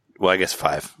well, I guess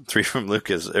 5. 3 from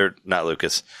Lucas, or not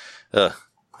Lucas. Not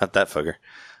that fucker.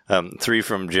 3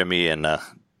 from Jimmy, and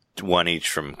 1 each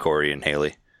from Corey and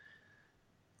Haley.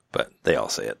 But they all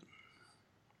say it.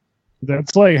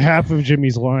 That's like half of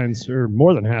Jimmy's lines, or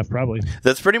more than half, probably.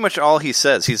 That's pretty much all he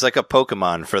says. He's like a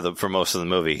Pokemon for most of the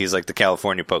movie. He's like the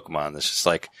California Pokemon. It's just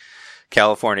like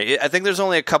California. I think there's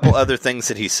only a couple other things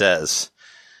that he says.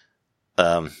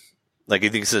 Like I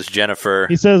think he says Jennifer.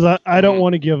 He says, I don't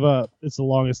want to give up. It's the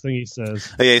longest thing he says.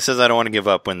 Oh, yeah, he says I don't want to give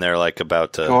up when they're like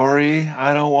about to. Corey,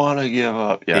 I don't want to give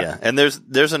up. Yeah. And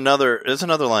there's another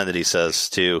line that he says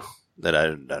too that I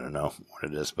don't know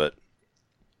what it is, but.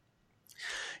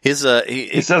 He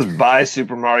says "Bye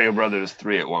Super Mario Brothers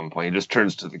 3" at one point. He just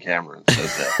turns to the camera and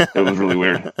says that. It was really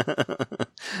weird.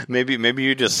 Maybe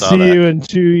you just saw See that. See you in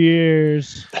 2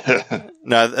 years.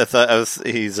 No, I thought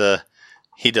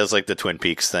he does like the Twin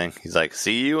Peaks thing. He's like,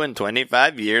 "See you in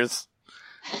 25 years."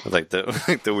 Like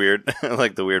the weird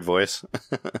voice.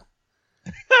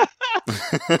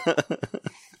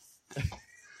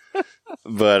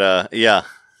 But yeah.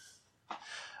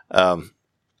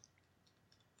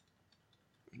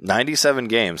 97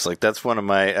 games. Like that's one of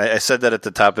my. I said that at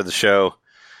the top of the show,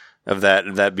 of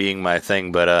that being my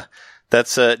thing. But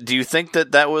that's. Do you think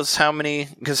that was how many?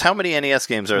 Because how many NES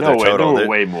games are there total? There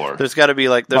were way more. There's got to be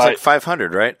like like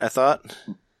 500, right? I thought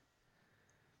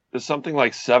there's something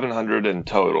like 700 in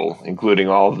total, including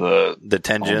all the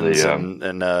Tengens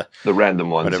and the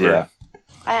random ones. Whatever. Yeah,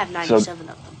 I have 97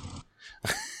 of them.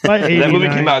 That movie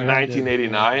came out in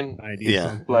 1989.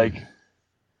 Yeah, like.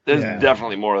 There's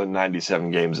definitely more than 97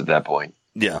 games at that point.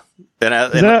 Yeah.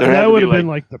 That would have been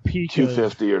like the peak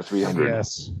 250 or 300.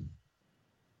 Yes.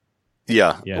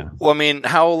 Yeah. Yeah. Well, I mean,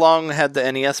 how long had the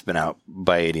NES been out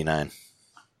by 89?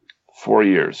 4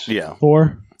 years. Yeah.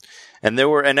 4. And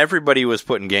everybody was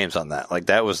putting games on that. Like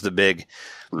that was the big,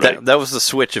 Right. that was the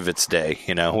Switch of its day,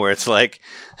 you know, where it's like,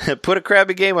 put a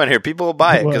crappy game on here. People will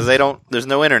buy it because there's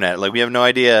no internet. Like we have no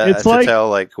idea to tell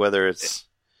like whether it's.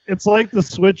 It's like the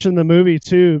Switch in the movie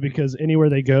too, because anywhere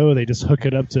they go, they just hook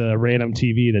it up to a random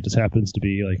TV that just happens to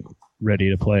be like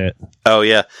ready to play it. Oh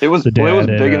yeah, it was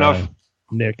big enough.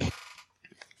 Nick.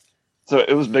 So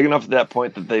it was big up to that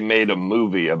point that they made a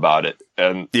movie about it,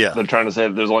 and they're trying to say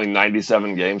that there's only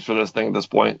 97 games for this thing at this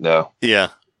point. No. Yeah,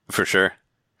 for sure.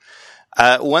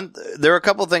 There were a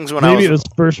couple things when maybe it was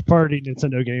first party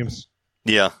Nintendo games.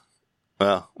 Yeah.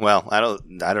 Well, I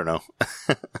don't know.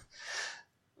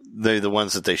 The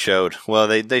ones that they showed. Well,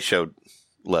 they showed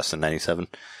less than 97.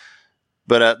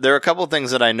 But there are a couple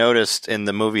things that I noticed in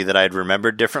the movie that I'd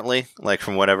remembered differently, like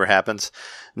from whatever happens.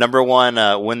 Number one,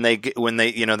 when they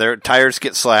their tires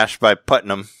get slashed by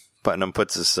Putnam. Putnam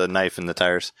puts his knife in the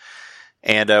tires.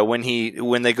 And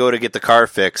when they go to get the car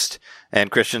fixed,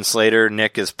 and Christian Slater,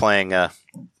 Nick is playing the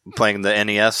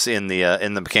NES in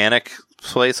the mechanic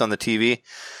place on the TV.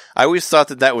 I always thought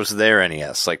that was their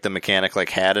NES, like the mechanic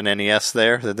had an NES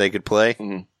there that they could play.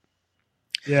 Mm-hmm.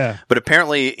 Yeah. But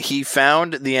apparently he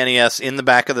found the NES in the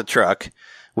back of the truck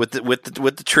with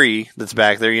the tree that's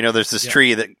back there. You know, there's this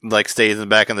tree that stays in the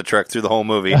back of the truck through the whole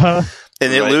movie. Uh-huh.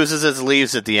 And it loses its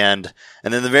leaves at the end.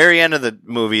 And then the very end of the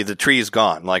movie, the tree's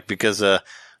gone, because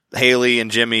Haley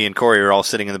and Jimmy and Corey are all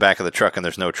sitting in the back of the truck and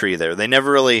there's no tree there. They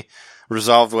never really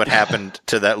resolved what happened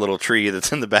to that little tree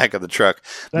that's in the back of the truck.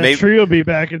 That tree will be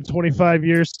back in 25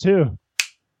 years too.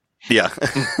 Yeah,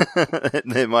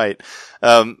 they might.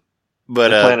 But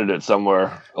they planted it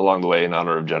somewhere along the way in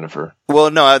honor of Jennifer.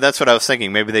 Well, no, that's what I was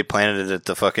thinking. Maybe they planted it at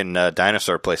the fucking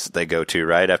dinosaur place that they go to,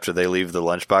 right? After they leave the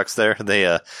lunchbox there,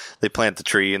 they plant the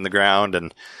tree in the ground,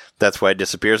 and that's why it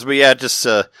disappears. But yeah, it just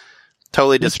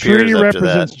totally disappears tree after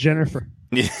represents that. Jennifer.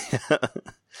 Yeah.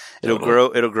 It'll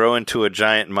grow into a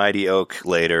giant mighty oak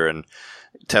later and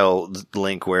tell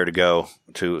Link where to go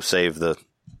to save the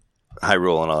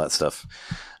Hyrule and all that stuff.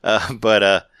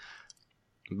 But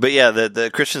yeah,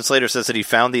 the Christian Slater says that he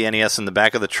found the NES in the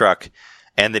back of the truck,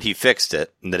 and that he fixed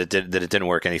it, and that it didn't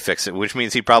work, and he fixed it, which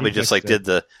means he probably He just fixed like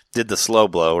did the slow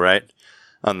blow right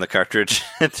on the cartridge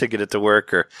to get it to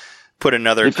work, or put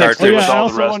another He fixed cartridge it with I all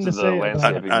also the rest wanted of to the say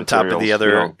landscaping on top of the materials, other.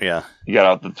 you know. Yeah, He got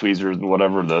out the tweezers and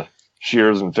whatever, the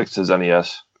shears, and fixed his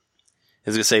NES. I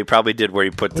was gonna say he probably did where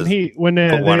he put when the when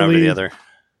put they one over leave, the other.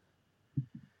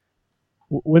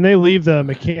 when they leave the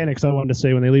mechanics, I wanted to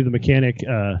say when they leave the mechanic,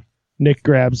 Nick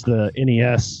grabs the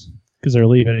NES because they're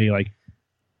leaving, and he like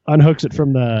unhooks it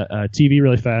from the TV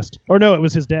really fast. Or no, it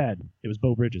was his dad. It was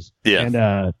Bo Bridges.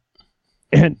 Yeah.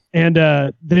 And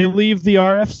they leave the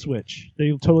RF switch.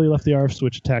 They totally left the RF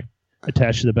switch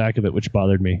attached to the back of it, which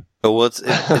bothered me. Oh, well, it's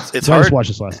I just hard. watched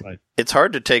this last night. It's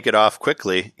hard to take it off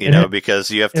quickly, It know, had- because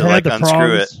you have it to had like the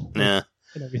unscrew it. prongs. Yeah.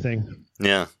 And everything.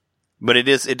 Yeah, but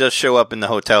it does show up in the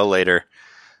hotel later,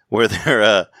 where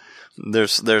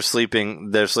they're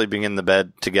sleeping in the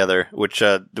bed together, which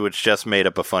just made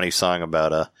up a funny song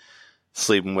about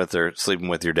sleeping with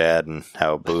your dad, and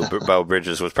how Bo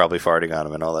Bridges was probably farting on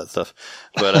him and all that stuff.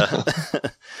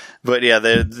 But but yeah,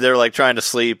 they're like trying to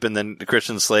sleep, and then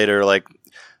Christian Slater like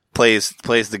plays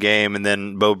the game, and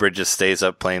then Bo Bridges stays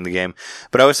up playing the game.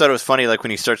 But I always thought it was funny, like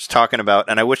when he starts talking about,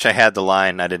 and I wish I had the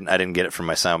line, I didn't get it from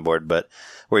my soundboard, but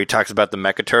where he talks about the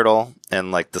Mecha Turtle and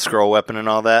like the scroll weapon and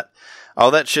all that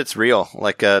shit's real.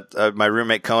 Like my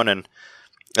roommate Conan,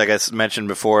 like I mentioned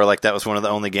before, like that was one of the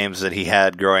only games that he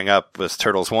had growing up was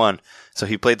Turtles 1, so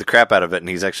he played the crap out of it, and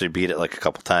he's actually beat it like a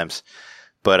couple times.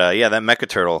 But yeah, that Mecha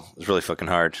Turtle is really fucking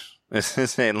hard.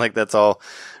 And like that's all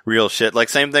real shit. Like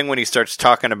same thing when he starts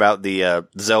talking about the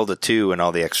Zelda 2 and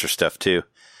all the extra stuff too.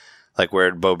 Like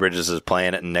where Bo Bridges is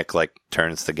playing it and Nick like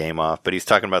turns the game off. But he's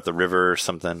talking about the river or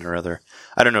something or other.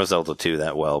 I don't know Zelda 2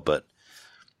 that well, but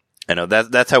I know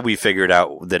that's how we figured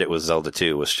out that it was Zelda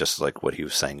 2, was just like what he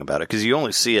was saying about it. Because you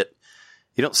only see it,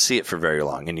 you don't see it for very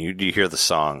long, and you hear the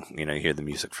song, you hear the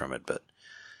music from it. But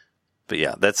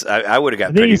yeah, that's I would have got I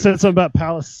think pretty. he said something about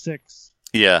Palace 6.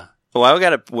 Yeah. Well, I would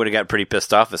have got pretty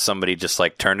pissed off if somebody just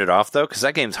like turned it off though, because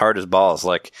that game's hard as balls.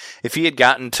 Like if he had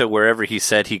gotten to wherever he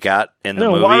said he got in the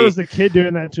movie, Why was the kid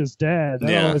doing that to his dad? That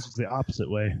Yeah. always was the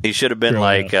opposite way. he should have been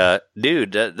Growing like,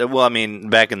 dude. Well, I mean,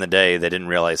 back in the day, they didn't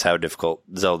realize how difficult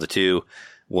Zelda 2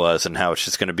 was, and how it's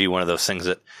just going to be one of those things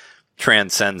that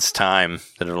transcends time,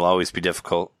 that it'll always be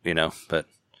difficult, But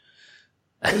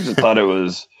I just thought it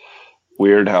was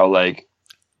weird how like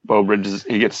Bo Bridges,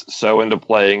 he gets so into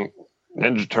playing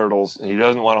Ninja Turtles and he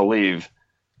doesn't want to leave,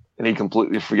 and he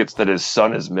completely forgets that his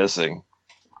son is missing.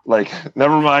 Like,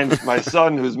 never mind my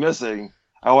son who's missing.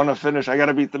 I want to finish. I got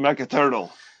to beat the Mecha Turtle.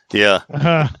 yeah,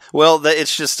 Uh-huh. well,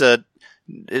 it's just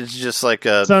like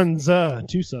a Sons,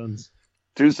 2 sons.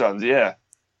 2 sons, yeah.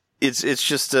 it's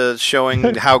just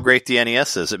showing how great the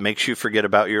NES is. It makes you forget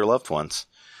about your loved ones,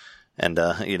 and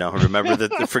remember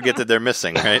that forget that they're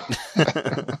missing, right?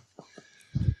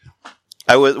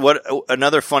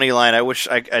 Another funny line. I wish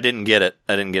I didn't get it.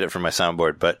 I didn't get it from my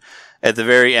soundboard, but at the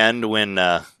very end when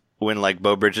like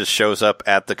Bo Bridges shows up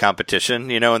at the competition,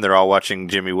 and they're all watching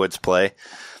Jimmy Woods play.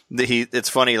 It's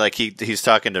funny, like he's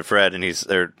talking to Fred, and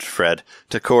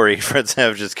to Corey, Fred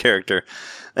Savage's character,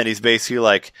 and he's basically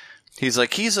like, he's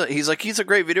a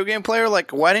great video game player.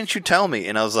 Like, why didn't you tell me?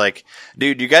 And I was like,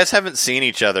 dude, you guys haven't seen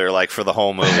each other like for the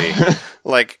whole movie.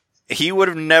 Like, he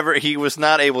was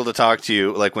not able to talk to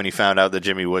you like when he found out that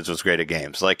Jimmy Woods was great at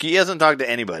games. Like, he hasn't talked to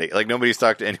anybody. Like, nobody's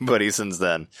talked to anybody since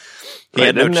then. He They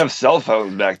had didn't have cell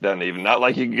phones back then, even. Not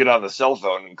like you could get on the cell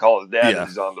phone and call his dad Yeah. if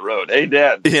he's on the road. Hey,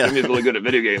 Dad, Yeah. Jimmy's really good at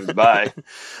video games. Bye.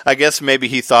 I guess maybe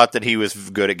he thought that he was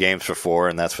good at games for 4,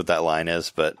 and that's what that line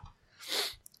is, but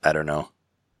I don't know.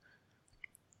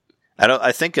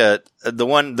 I think the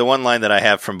one line that I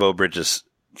have from Bo Bridges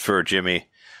for Jimmy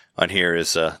on here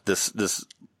is this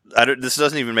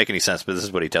doesn't even make any sense, but this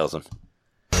is what he tells him.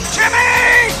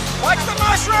 Jimmy! Watch the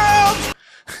mushrooms!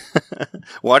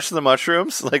 Watch the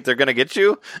mushrooms? Like they're gonna get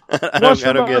you? I Watch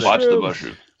don't the get it. Watch the Mushrooms.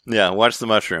 mushroom. Yeah, watch the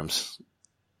mushrooms.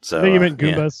 So I think you meant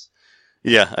yeah. Goombas.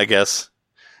 Yeah, I guess.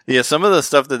 Yeah, some of the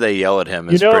stuff that they yell at him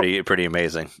is pretty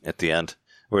amazing at the end,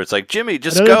 where it's like, Jimmy,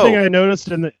 just Another go. thing I noticed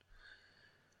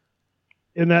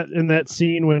in that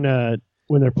scene when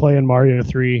they're playing Mario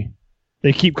 3,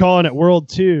 they keep calling it World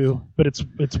 2, but it's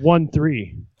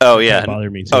 1-3. Oh yeah. That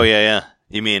bothered me too. Oh yeah.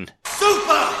 You mean Super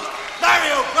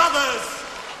Mario Brothers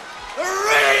 3!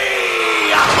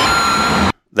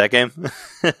 that game?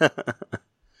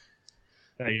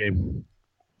 That game.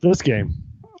 This game.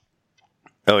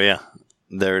 Oh yeah,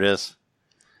 there it is.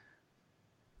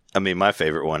 I mean, my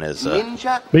favorite one is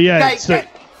Ninja. But yeah, Hey, so,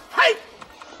 hey!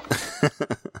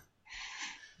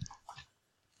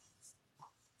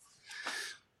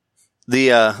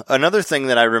 The another thing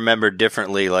that I remember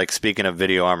differently, like speaking of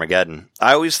Video Armageddon,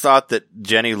 I always thought that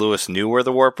Jenny Lewis knew where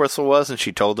the warp whistle was and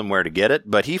she told him where to get it,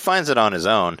 but he finds it on his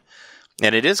own.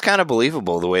 And it is kind of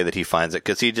believable the way that he finds it,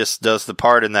 because he just does the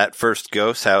part in that first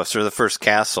ghost house, or the first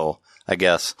castle, I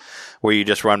guess, where you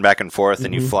just run back and forth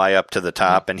and you fly up to the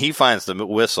top, and he finds the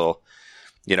whistle,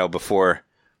 you know, before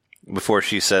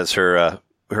she says her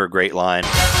great line.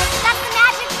 That's the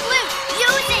magic flute.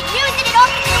 Use it. It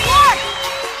opens the warp.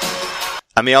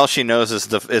 I mean, all she knows is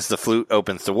the flute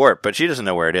opens the warp, but she doesn't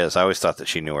know where it is. I always thought that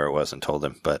she knew where it was and told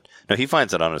him, but no, he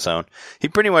finds it on his own. He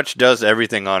pretty much does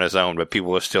everything on his own, but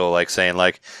people are still like saying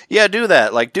like, yeah, do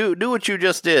that. Like, do what you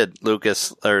just did,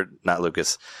 Lucas, or not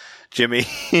Lucas, Jimmy,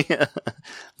 the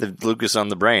Lucas on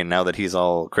the brain, now that he's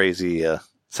all crazy,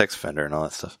 sex offender and all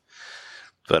that stuff.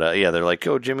 But, yeah, they're like,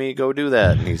 go Jimmy, go do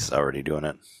that. And he's already doing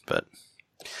it. But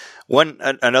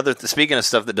speaking of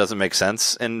stuff that doesn't make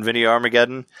sense in Video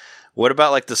Armageddon, what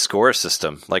about like the score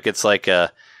system? Like, it's like,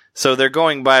 so they're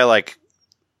going by like,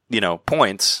 you know,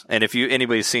 points. And if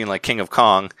anybody's seen like King of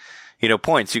Kong, you know,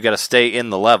 points, you got to stay in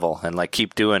the level and like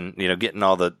keep doing, you know, getting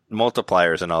all the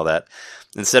multipliers and all that.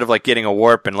 Instead of like getting a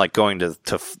warp and like going to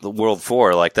the World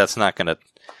 4, like that's not going to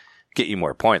get you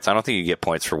more points. I don't think you get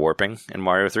points for warping in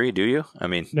Mario 3, do you? I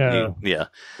mean, No. Yeah.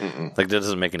 Like, that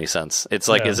doesn't make any sense. It's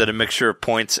like, is it a mixture of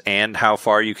points and how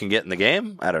far you can get in the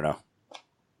game? I don't know.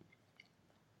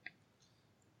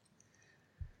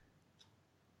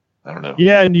 I don't know.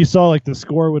 Yeah, and you saw like the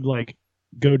score would like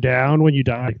go down when you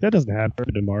die. Like, that doesn't happen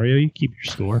in Mario. You keep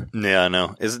your score. Yeah, I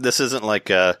know. This isn't like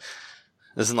House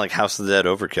of the Dead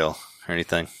Overkill or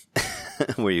anything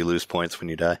where you lose points when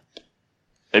you die.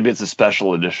 Maybe it's a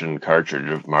special edition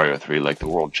cartridge of Mario 3, like the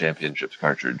World Championships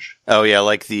cartridge. Oh yeah,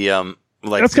 like the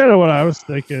like That's kind of what I was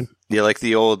thinking. yeah, like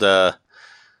the old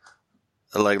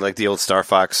like the old Star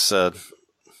Fox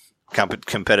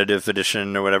competitive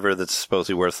edition or whatever that's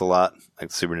supposedly worth a lot, like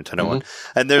the Super Nintendo one.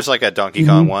 And there's like a Donkey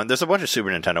Kong one. There's a bunch of Super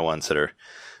Nintendo ones that are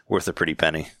worth a pretty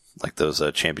penny, like those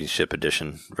championship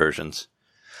edition versions.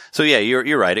 So yeah,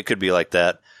 you're right. It could be like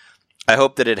that. I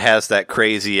hope that it has that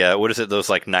crazy, what is it, those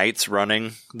like knights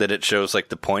running, that it shows like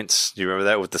the points. Do you remember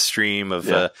that with the stream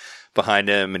of behind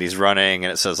him and he's running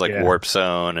and it says like warp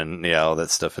zone and all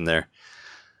that stuff in there.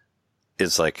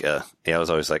 It's like, I was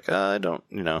always like, I don't,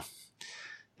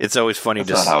 it's always funny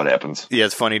That's not how it happens. Yeah,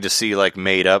 it's funny to see like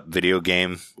made up video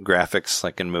game graphics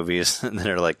like in movies and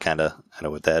they're like kind of, I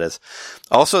know what that is.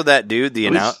 Also that dude,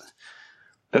 I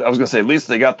was going to say, at least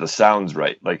they got the sounds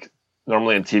right. Like,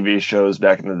 normally in TV shows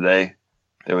back in the day,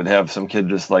 they would have some kid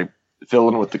just like fill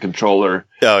in with the controller.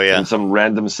 Oh yeah, and some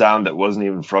random sound that wasn't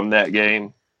even from that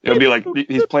game. It would be like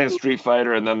he's playing Street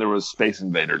Fighter, and then there was Space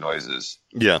Invader noises.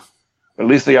 Yeah, at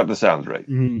least they got the sounds right.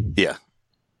 Mm-hmm. Yeah,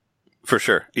 for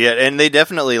sure. Yeah, and they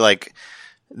definitely like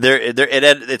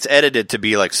it's edited to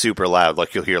be like super loud.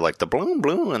 Like you'll hear like the bloom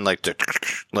bloom and like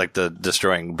the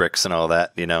destroying bricks and all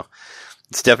that.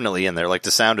 It's definitely in there. Like the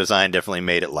sound design definitely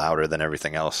made it louder than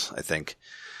everything else, I think.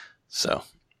 So,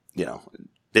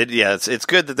 it's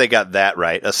good that they got that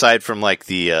right. Aside from like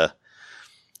the,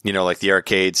 like the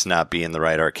arcades not being the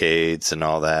right arcades and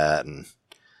all that.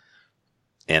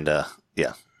 And I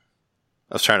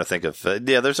was trying to think of,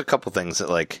 there's a couple things that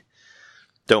like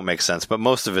don't make sense, but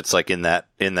most of it's like in that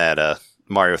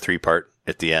Mario 3 part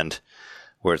at the end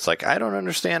where it's like, I don't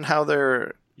understand how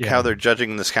they're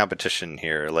judging this competition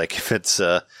here. Like if it's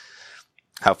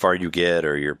how far you get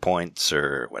or your points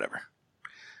or whatever.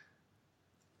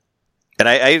 And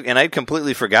I'd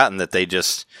completely forgotten that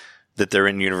they're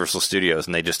in Universal Studios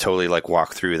and they just totally like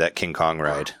walk through that King Kong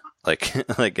ride like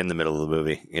in the middle of the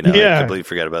movie. I completely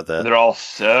forgot about that. They're all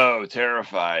so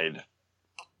terrified.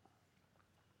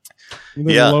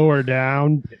 Lower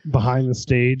down behind the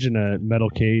stage in a metal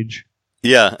cage.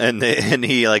 Yeah, and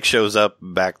he like shows up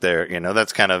back there,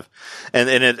 that's kind of,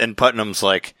 and Putnam's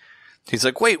like, he's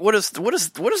like, wait, what is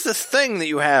this thing that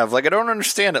you have? Like, I don't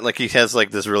understand it. Like, he has like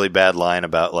this really bad line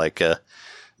about like,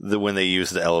 when they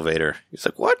use the elevator. He's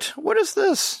like, what is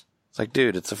this? It's like,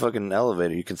 dude, it's a fucking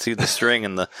elevator. You can see the string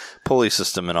and the pulley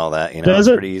system and all that, it's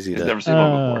pretty easy to. I've never seen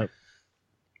one before.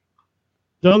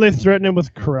 Don't they threaten him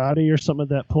with karate or something at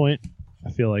that point? I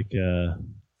feel like,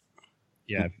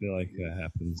 I feel like that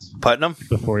happens. Putnam?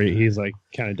 Before he's like,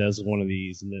 kind of does one of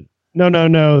these, and then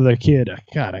no, the kid.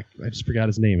 God, I just forgot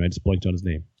his name. I just blanked on his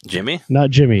name. Jimmy?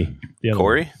 Not Jimmy. The other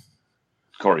Corey? one.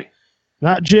 Corey.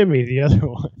 Not Jimmy. The other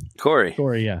one.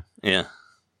 Corey, yeah. Yeah.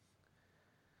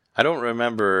 I don't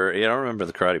remember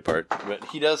the karate part, but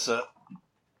he does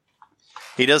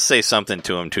say something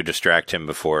to him to distract him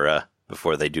before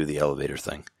they do the elevator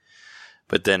thing.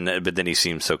 But then he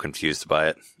seems so confused by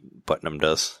it. Putnam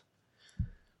does.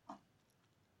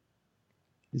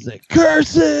 He's like,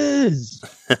 curses!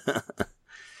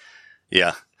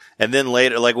 Yeah. And then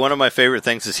later, like one of my favorite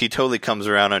things is he totally comes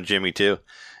around on Jimmy too.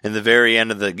 In the very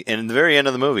end of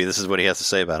the movie, this is what he has to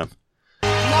say about him.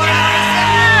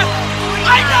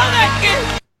 I know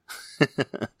that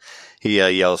kid. He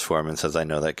yells for him and says, "I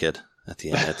know that kid." At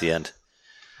the end,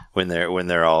 when they're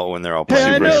all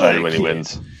playing. Super know excited that when he kid.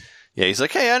 wins. Yeah, he's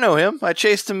like, "Hey, I know him. I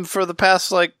chased him for the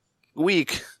past like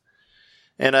week,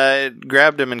 and I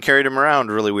grabbed him and carried him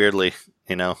around really weirdly."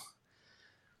 You know.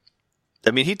 I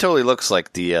mean, he totally looks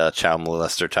like the child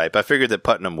molester type. I figured that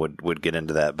Putnam would get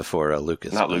into that before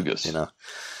Lucas. Not but, Lucas. You know.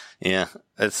 Yeah,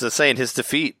 it's the saying. His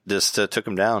defeat just took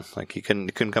him down. Like he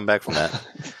couldn't come back from that.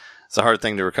 It's a hard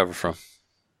thing to recover from.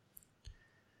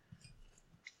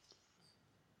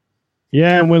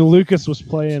 Yeah, and when Lucas was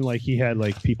playing, like he had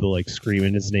like people like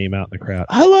screaming his name out in the crowd.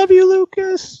 I love you,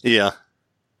 Lucas. Yeah.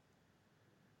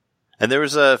 And there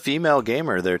was a female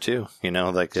gamer there too. You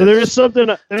know, like So there is something.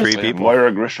 Three people.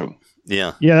 Moira Grisham.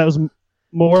 Yeah. Yeah, that was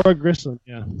Maura Grissom.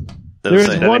 Yeah, That there was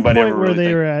was it. one Anybody point ever where really they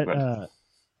think- were at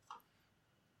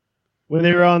when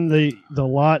they were on the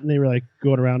lot and they were like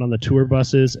going around on the tour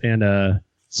buses, and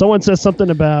someone says something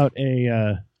about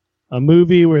a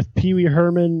movie with Pee Wee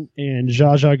Herman and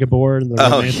Zsa Zsa Gabor in the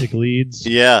Oh, romantic leads.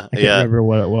 Yeah, I can't yeah. remember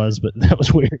what it was, but that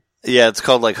was weird. Yeah, it's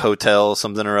called like Hotel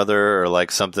something or other, or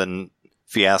like something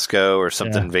Fiasco or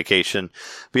something Vacation.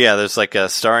 But yeah, there's like a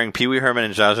starring Pee Wee Herman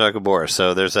and Zsa Zsa Gabor.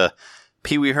 So there's a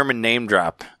Pee Wee Herman name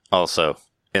drop also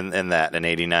in that in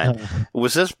 '89.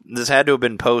 Was this had to have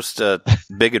been post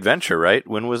Big Adventure, right?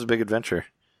 When was Big Adventure?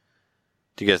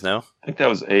 Do you guys know? I think that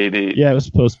was 80. Yeah, it was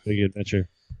post Big Adventure.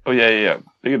 Oh, yeah.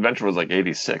 Big Adventure was like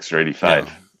 86 or 85.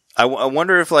 Yeah. I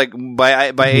wonder if like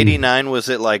by '89 was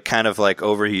it like kind of like I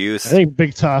overused? think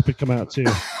Big Top had come out too.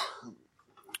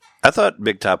 I thought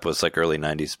Big Top was like early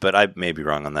 '90s, but I may be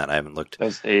wrong on that. I haven't looked. That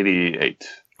was 88.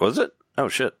 Was it? Oh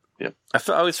shit. Yep. I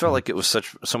always felt like it was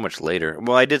so much later.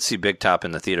 Well, I did see Big Top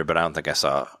in the theater, but I don't think I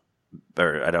saw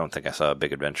a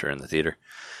Big Adventure in the theater.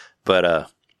 But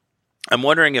I'm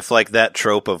wondering if like that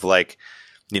trope of like,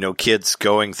 you know, kids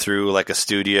going through like a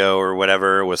studio or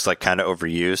whatever was like kind of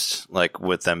overused, like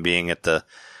with them being at the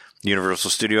Universal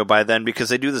Studio by then, because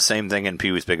they do the same thing in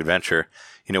Pee-wee's Big Adventure,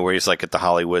 you know, where he's like at the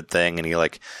Hollywood thing and he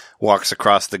like walks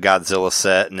across the Godzilla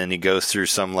set and then he goes through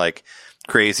some like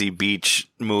crazy beach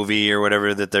movie or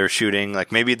whatever that they're shooting.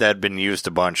 Like maybe that had been used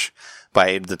a bunch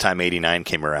by the time '89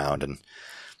 came around, and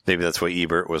maybe that's why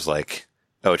Ebert was like,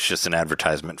 oh, it's just an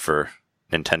advertisement for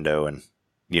Nintendo and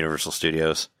Universal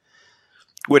Studios.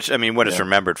 Which, I mean, what it's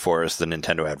remembered for is the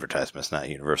Nintendo advertisements, not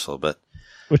Universal, but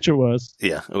Which it was.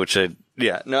 yeah,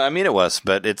 no, I mean it was,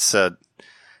 but it's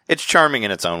charming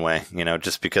in its own way, you know,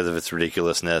 just because of its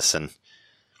ridiculousness and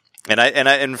from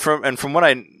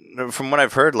what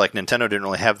I've heard, like Nintendo didn't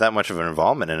really have that much of an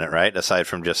involvement in it, right? Aside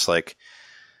from just like,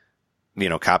 you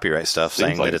know, copyright stuff Seems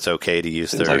saying like that it's okay to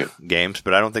use Seems their like games,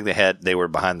 but I don't think they were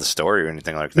behind the story or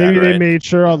anything like that. Maybe right? they made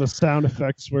sure all the sound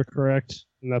effects were correct,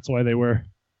 and that's why they were.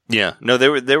 Yeah, no,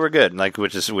 they were good. Like,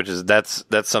 which is that's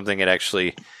something that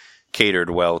actually catered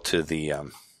well to the,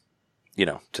 you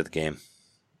know, to the game.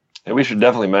 And we should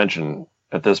definitely mention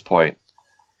at this point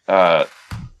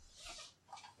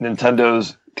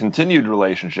Nintendo's continued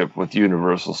relationship with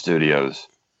Universal Studios.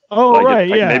 Oh, right,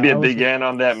 yeah. Maybe I it was- began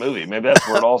on that movie. Maybe that's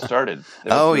where it all started.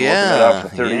 They've Oh, been working yeah, it out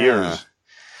for 30 yeah. years.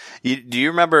 Do you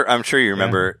remember? I'm sure you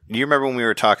remember. Do you remember when we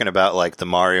were talking about like the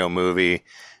Mario movie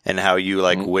and how you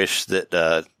like wish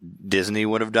that Disney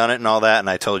would have done it and all that? And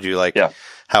I told you like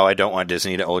how I don't want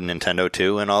Disney to own Nintendo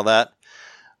too and all that.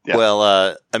 Yeah.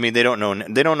 Well, I mean they don't own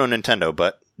Nintendo,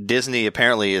 but Disney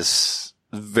apparently is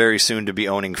very soon to be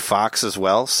owning Fox as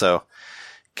well. So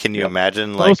can you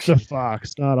imagine like Most of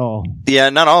Fox, not all.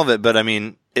 yeah, not all of it, but I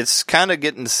mean it's kind of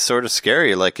getting sort of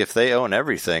scary. Like if they own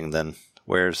everything, then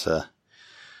where's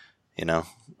you know,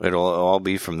 it'll all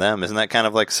be from them. Isn't that kind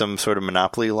of like some sort of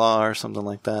monopoly law or something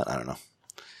like that? I don't know.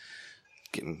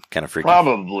 Getting kind of freaky.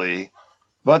 Probably.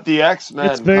 But the X-Men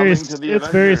It's very, coming to the it's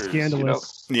very Avengers,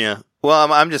 scandalous. Yeah.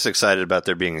 Well, I'm just excited about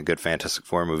there being a good Fantastic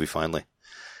Four movie finally.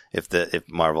 If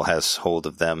Marvel has hold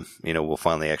of them, you know, we'll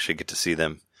finally actually get to see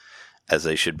them as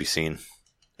they should be seen,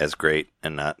 as great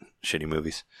and not shitty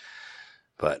movies.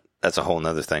 But that's a whole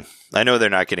nother thing. I know they're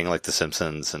not getting like The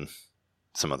Simpsons and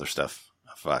some other stuff.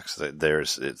 Fox,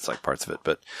 it's like parts of it,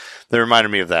 but they reminded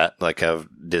me of that, like how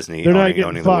Disney They're not owning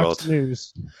getting the Fox world.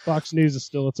 News. Fox News is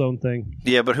still its own thing.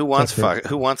 Yeah, but who wants That's Fox?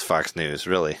 Who wants Fox News,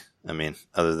 really? I mean,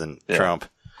 other than Trump.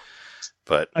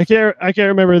 But I can't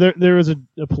remember. There was a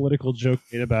political joke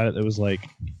made about it that was like,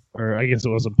 or I guess it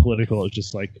wasn't political. It was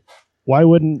just like, why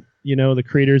wouldn't, you know, the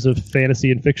creators of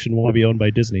fantasy and fiction want to be owned by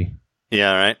Disney?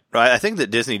 Yeah, right. I think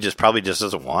that Disney probably just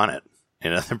doesn't want it. You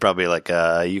know, they're probably like,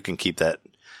 you can keep that.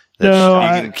 No,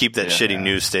 you can keep that yeah. shitty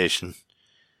news station.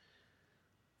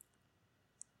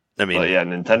 I mean, But yeah,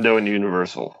 Nintendo and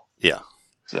Universal. yeah.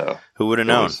 So Who would have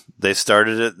It known? was- They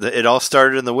started it. It all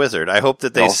started in the Wizard. I hope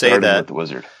that they all say started that. with the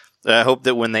Wizard. I hope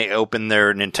that when they open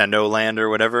their Nintendo Land or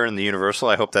whatever in the Universal,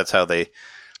 I hope that's how they It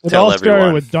tell all started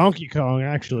everyone. with Donkey Kong,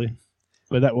 actually,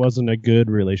 but that wasn't a good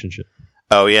relationship.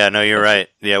 Oh yeah, no, you're right.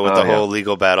 Yeah, with Oh, the yeah. whole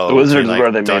legal battle. The Wizard between, is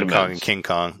where they made Donkey Kong amends. and King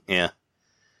Kong. Yeah.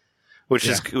 Which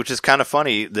is kind of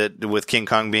funny that with King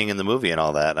Kong being in the movie and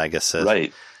all that. I guess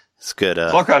Right. it's good.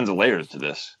 There's all kinds of layers to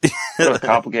this. What a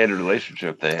complicated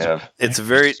relationship they have. It's a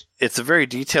very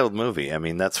detailed movie. I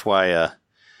mean, that's why.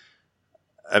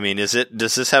 I mean, does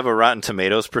this have a Rotten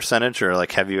Tomatoes percentage, or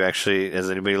like, has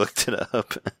anybody looked it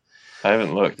up? I haven't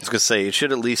I looked. was gonna say it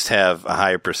should at least have a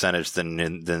higher percentage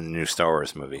than the new Star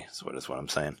Wars movie. Is what I'm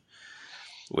saying.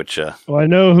 Which Well, I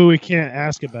know who we can't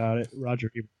ask about it. Roger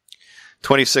Ebert.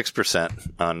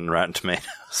 26% on Rotten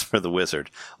Tomatoes for The Wizard.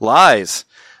 Lies,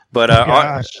 but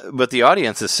Gosh. but the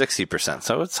audience is 60%,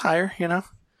 so it's higher. You know.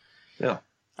 Yeah.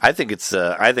 I think it's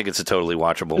a totally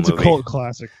watchable It's movie. a cult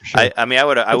classic. For sure. I mean, I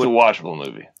would It's a watchable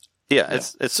movie. Yeah,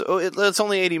 it's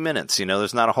only 80 minutes. You know,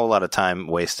 there's not a whole lot of time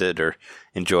wasted or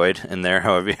enjoyed in there.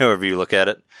 However you look at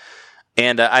it,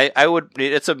 and I would.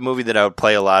 It's a movie that I would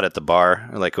play a lot at the bar,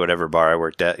 like whatever bar I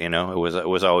worked at. You know, it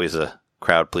was always a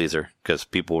crowd pleaser because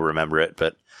people remember it,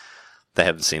 but they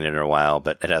haven't seen it in a while.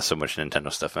 But it has so much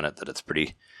Nintendo stuff in it that it's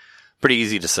pretty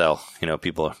easy to sell. You know,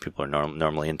 people are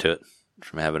normally into it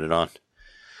from having it on.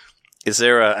 Is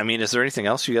there anything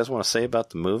else you guys want to say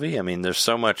about the movie? I mean, there's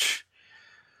so much.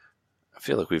 I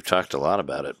feel like we've talked a lot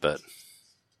about it, but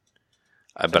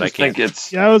I can't. think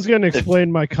it's Yeah, I was going to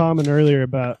explain my comment earlier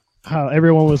about how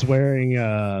everyone was wearing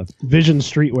Vision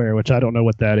streetwear, which I don't know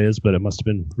what that is, but it must have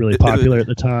been really popular at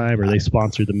the time, or they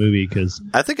sponsored the movie because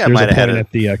I think I there's might a have had point it.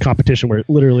 at the competition where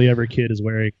literally every kid is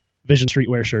wearing Vision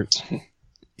streetwear shirts,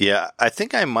 Yeah, I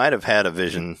think I might have had a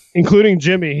Vision. including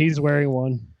Jimmy. He's wearing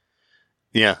one.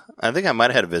 Yeah, I think I might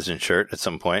have had a Vision shirt at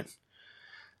some point.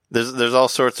 There's all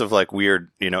sorts of like weird,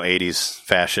 80s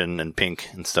fashion and pink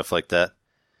and stuff like that.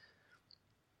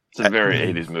 It's a very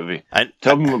 80s movie. I-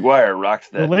 Tobey Maguire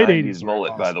rocked that The late 90s 80s were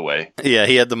mullet, by awesome. the way. Yeah,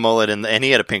 he had the mullet and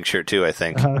he had a pink shirt too, I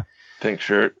think. Pink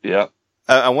shirt, yeah.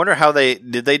 I wonder how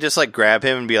did they just like grab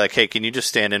him and be like, hey, can you just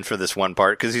stand in for this one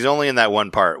part? Because he's only in that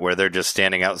one part where they're just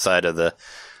standing outside of the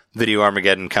Video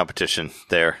Armageddon competition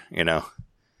there,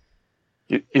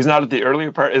 He's not at the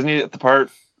earlier part, isn't he? At the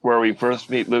part where we first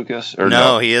meet Lucas? Or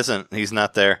No, he isn't. He's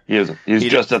not there. he isn't. He's he-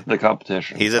 just at the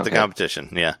competition. He's at the Okay. competition,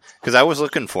 yeah. Because I was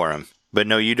looking for him. But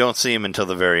no, you don't see him until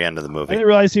the very end of the I movie. didn't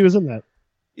realize he was in that.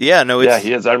 Yeah, no, Yeah, it's,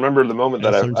 he is. I remember the moment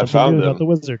that I learned I something found new him. about the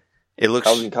Wizard. it looks.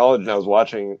 I was in college and I was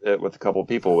watching it with a couple of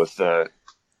people, with a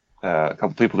couple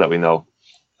of people that we know,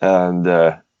 and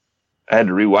I had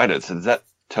to rewind it. So is that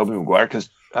Tobey Maguire? Because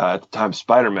at the time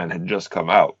Spider-Man had just come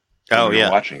out. Oh, We were yeah.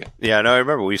 watching it. Yeah, no, I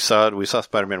remember we saw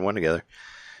Spider-Man 1 together.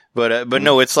 But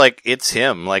no, it's like it's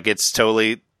him. Like it's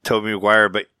totally Tobey Maguire,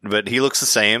 but he looks the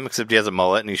same except he has a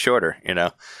mullet and he's shorter.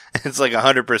 It's like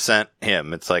 100%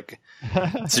 him. It's like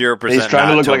 0%. He's trying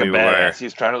to look Tobey like a Maguire. badass.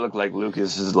 He's trying to look like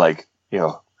Lucas is like,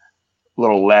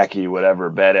 little lackey, whatever,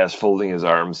 badass, folding his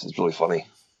arms. It's really funny.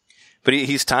 But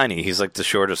he's tiny. He's like the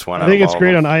shortest one. I think it's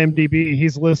great on IMDb.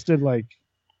 He's listed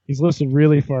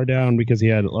really far down because he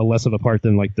had a less of a part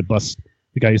than like the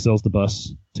guy who sells the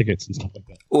bus tickets and stuff like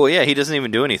that. Well, yeah, he doesn't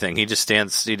even do anything. He just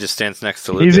stands next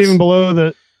to Lucas. He's even below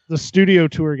the studio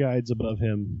tour guides above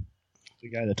him. The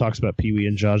guy that talks about Pee Wee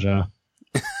and Zsa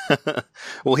Zsa.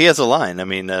 Well, he has a line. I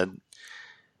mean,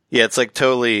 yeah, it's like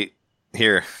totally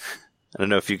here. I don't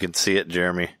know if you can see it,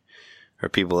 Jeremy, or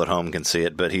people at home can see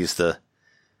it, but he's the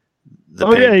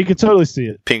yeah, you can totally see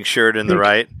it. pink shirt in the Pink-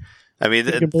 right. I mean,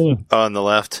 Pink and blue. on the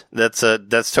left. That's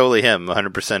totally him,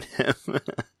 100% him.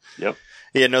 Yep.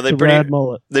 Yeah, no, The rad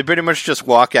mullet. they pretty much just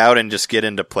walk out and just get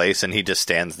into place, and he just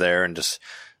stands there and just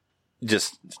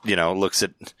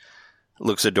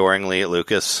looks adoringly at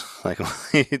Lucas, like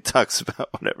he talks about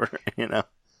whatever,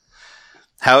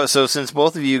 So since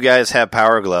both of you guys have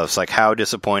power gloves, like how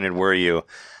disappointed were you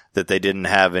that they didn't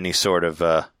have any sort of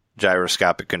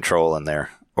gyroscopic control in there,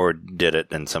 or did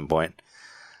it at some point?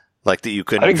 Like that you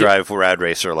couldn't drive Rad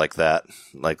Racer like that,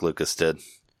 like Lucas did.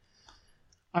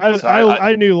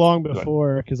 I knew long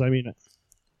before because I didn't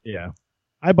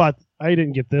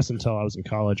get this until I was in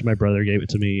college. My brother gave it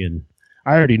to me, and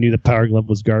I already knew the Power Glove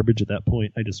was garbage at that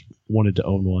point. I just wanted to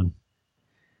own one.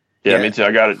 Yeah, Yeah. me too.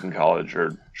 I got it in college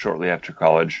or shortly after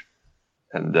college.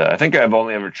 And I think I've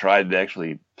only ever tried to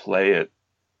actually play it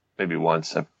maybe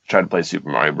once. tried to play Super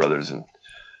Mario Brothers and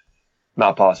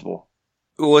not possible.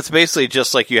 Well, it's basically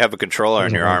just like you have a controller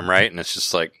on your arm, right? And it's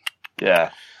just like,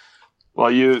 Yeah. Well,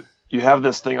 you have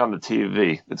this thing on the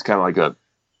TV. It's kind of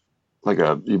like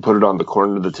a you put it on the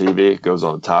corner of the TV. It goes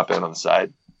on the top and on the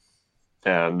side,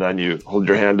 and then you hold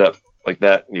your hand up like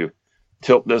that, and you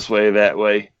tilt this way, that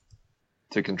way,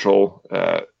 to control.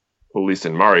 At least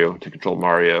in Mario, to control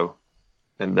Mario,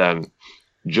 and then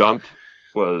jump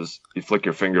was you flick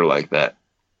your finger like that.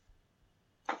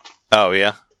 oh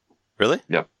yeah, really?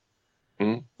 Yep.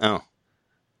 Mhm. Oh,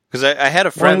 because I had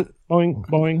a friend. Boing,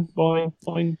 boing, boing,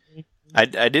 boing.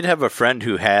 I did have a friend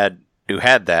who had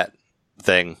that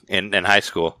thing in high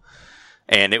school,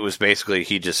 and it was basically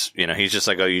he's just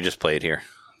like, oh, you just play it here.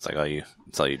 It's like, oh,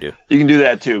 that's all you do. You can do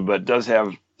that too, but it does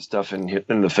have stuff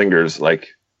in the fingers. Like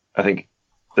I think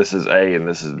this is A and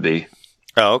this is B.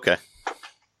 Oh, okay.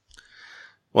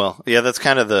 Well, yeah, that's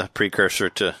kind of the precursor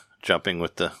to jumping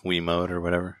with the Wii mode or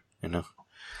whatever,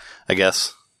 I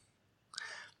guess.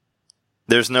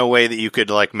 There's no way that you could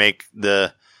like make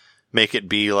it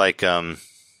be like I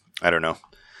don't know.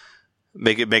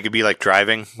 Make it be like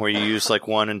driving where you use like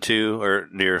 1 and 2 or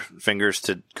your fingers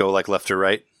to go like left or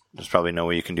right. There's probably no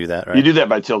way you can do that, right? You do that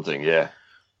by tilting, yeah.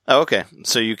 Oh, okay.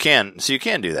 So you can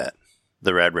do that.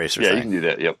 The Rad Racer Yeah, thing. you can do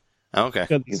that, yep. Oh, okay.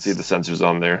 You can see the sensors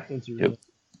on there. Yep.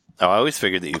 Oh, I always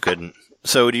figured that you couldn't.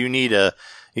 So do you need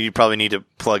you probably need to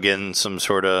plug in some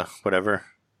sort of whatever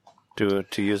to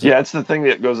use it? Yeah, it's the thing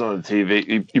that goes on the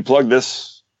TV. You plug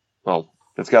this, well,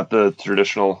 it's got the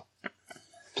traditional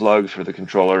plug for the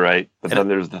controller, right? But then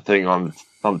there's the thing on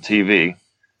the TV.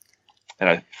 And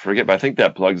I forget, but I think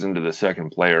that plugs into the second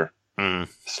player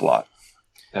slot.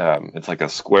 It's like a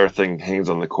square thing, hangs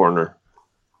on the corner,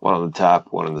 one on the top,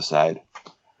 one on the side.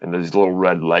 And there's little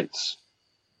red lights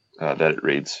that it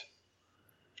reads.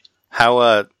 How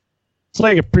It's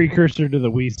like a precursor to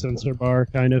the Wii sensor bar,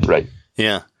 kind of. Right.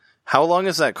 yeah. How long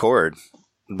is that cord,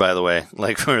 by the way?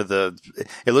 Like it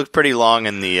looked pretty long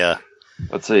in the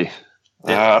Let's see. it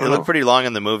I don't know. looked pretty long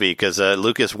in the movie because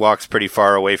Lucas walks pretty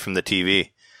far away from the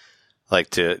TV, like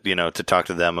to talk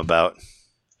to them about.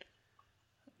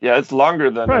 Yeah, it's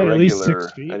longer than Probably a at least regular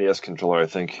 6 feet. NES controller, I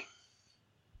think.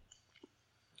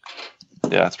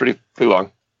 Yeah, it's pretty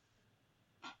long.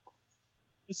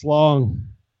 It's long.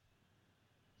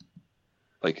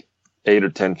 Like 8 or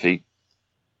 10 feet.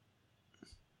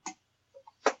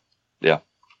 Yeah.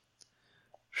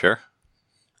 Sure.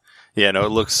 Yeah, no, it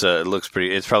looks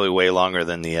pretty. It's probably way longer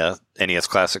than the NES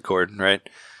Classic cord, right?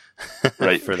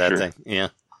 Right, for that sure. thing. Yeah.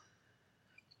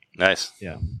 Nice.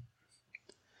 Yeah.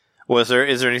 Is there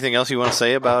anything else you want to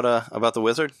say about the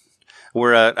Wizard? If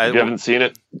you haven't seen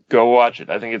it, go watch it.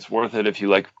 I think it's worth it if you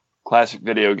like classic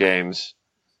video games,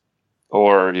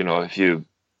 or if you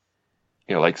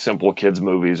like simple kids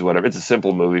movies, whatever. It's a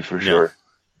simple movie for sure.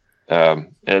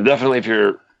 And definitely if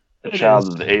you're a child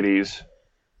of the '80s,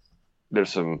 there's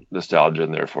some nostalgia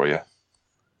in there for you.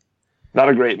 Not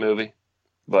a great movie,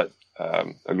 but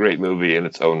a great movie in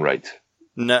its own right.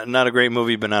 Not a great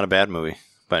movie, but not a bad movie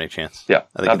by any chance. Yeah,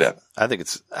 not bad. I think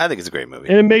it's a great movie.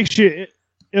 And it makes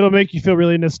it'll make you feel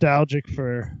really nostalgic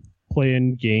for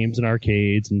playing games in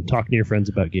arcades and talking to your friends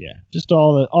about games. Just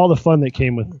all the fun that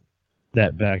came with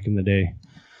that back in the day.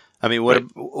 I mean,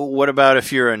 what about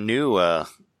if you're a new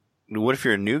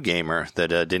gamer that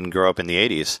didn't grow up in the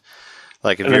 '80s?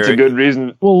 Like, if And that's a good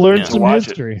reason We'll learn Yeah. to some watch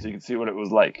history. it, so you can see what it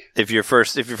was like. if your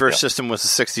first Yeah. system was a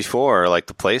 64 or like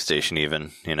the PlayStation,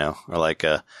 even or like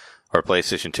or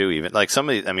PlayStation 2, even like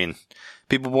somebody. I mean,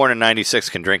 people born in '96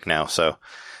 can drink now, so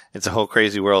it's a whole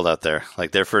crazy world out there.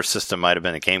 Like their first system might have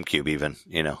been a GameCube, even.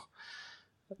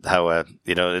 How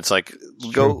it's like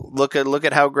go look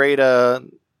at how great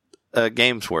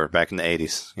games were back in the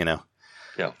 '80s.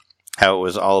 Yeah. How it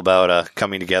was all about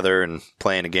coming together and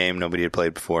playing a game nobody had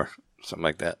played before, something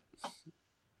like that.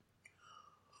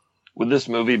 Would this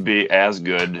movie be as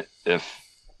good if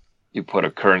you put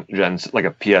a current gen, like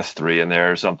a PS3 in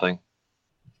there or something?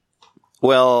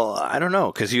 Well, I don't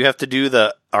know, because you have to do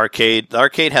the arcade. The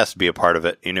arcade has to be a part of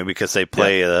it, because they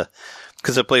play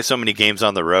because they play so many games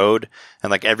on the road, and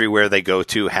like everywhere they go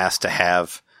to has to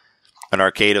have an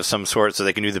arcade of some sort, so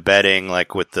they can do the betting,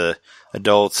 like with the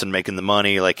adults and making the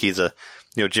money. Like he's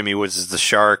Jimmy Woods is the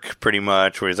shark, pretty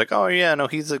much, where he's like, oh yeah, no,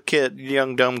 he's a kid,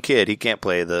 young dumb kid, he can't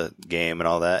play the game and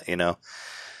all that,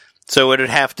 So it would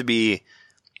have to be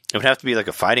like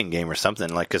a fighting game or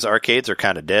something, like, because arcades are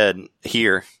kind of dead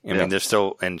here. I mean, they're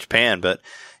still in Japan, but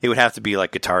it would have to be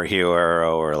like Guitar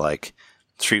Hero or like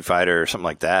Street Fighter or something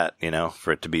like that,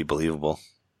 for it to be believable.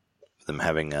 Them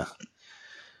having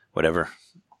whatever.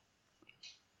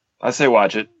 I say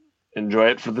watch it, enjoy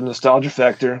it for the nostalgia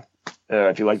factor,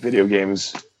 if you like video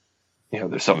games,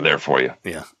 there's something there for you.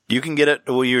 Yeah, you can get it.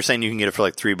 Well, you were saying you can get it for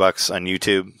like $3 on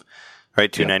YouTube,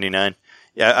 right? $2.99.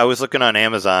 Yeah, I was looking on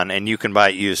Amazon, and you can buy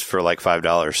it used for like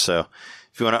 $5. So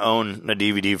if you want to own a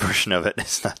DVD version of it,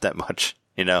 it's not that much.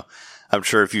 I'm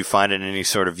sure if you find it in any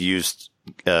sort of used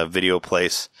video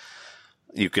place,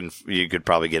 you could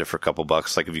probably get it for a couple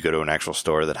bucks. Like if you go to an actual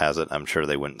store that has it, I'm sure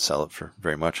they wouldn't sell it for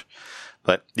very much.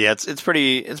 But yeah, it's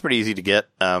pretty easy to get.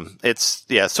 It's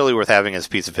totally worth having as a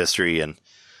piece of history, and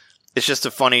it's just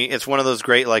it's one of those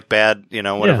great like bad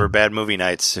bad movie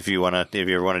nights. If you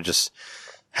ever want to just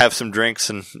have some drinks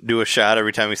and do a shot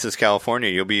every time he says California,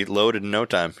 you'll be loaded in no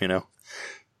time.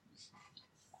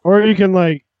 Or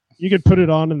you could put it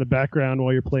on in the background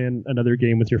while you're playing another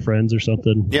game with your friends or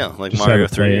something. Yeah, like Just Mario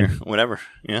have it 3 or playing. whatever.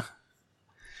 Yeah.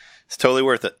 It's totally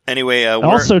worth it. Anyway,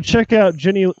 Also, check out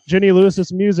Jenny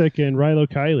Lewis's music and Rilo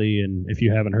Kiley. And if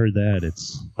you haven't heard that,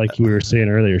 it's like we were saying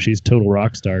earlier, she's a total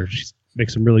rock star. She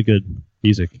makes some really good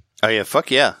music. Oh yeah, fuck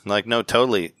yeah! Like no,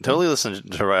 totally listen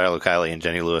to Rilo Kiley and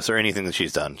Jenny Lewis or anything that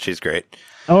she's done. She's great.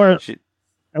 Or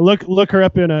look her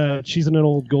up in she's in an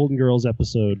old Golden Girls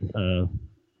episode.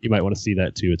 You might want to see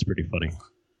that too. It's pretty funny.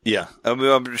 Yeah,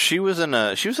 she was in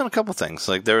a couple things.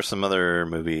 Like there were some other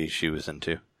movies she was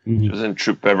into. Mm-hmm. She was in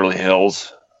Troop Beverly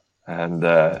Hills, and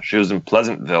she was in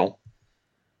Pleasantville.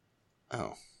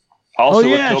 Oh. Also she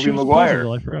with Tobey was in Maguire.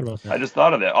 Pleasantville. I forgot about that. I just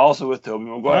thought of that. Also with Tobey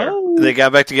Maguire. Oh. They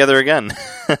got back together again.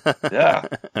 Yeah.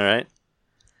 All right.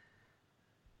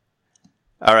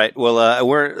 All right. Well,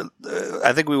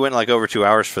 I think we went like over 2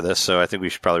 hours for this, so I think we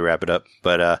should probably wrap it up.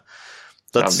 But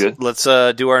let's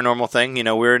do our normal thing.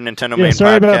 We're a Nintendo main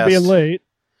sorry podcast. about being late.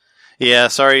 Yeah,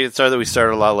 sorry that we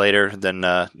started a lot later than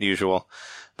usual.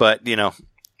 But,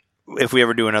 if we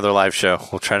ever do another live show,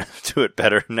 we'll try to do it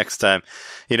better next time.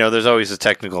 There's always the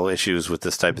technical issues with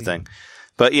this type of thing.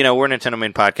 But, we're a Nintendo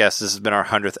Main Podcast. This has been our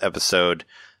 100th episode.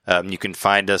 You can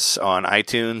find us on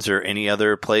iTunes or any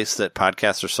other place that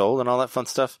podcasts are sold and all that fun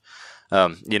stuff. We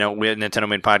at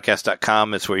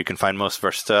NintendoMainPodcast.com is where you can find most of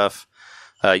our stuff.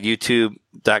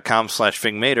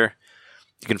 YouTube.com/FingMater.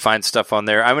 You can find stuff on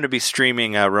there. I'm going to be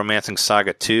streaming Romancing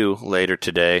Saga 2 later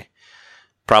today.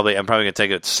 I'm probably going to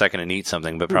take a second and eat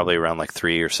something, but probably around like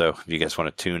 3 or so. If you guys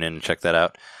want to tune in and check that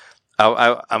out,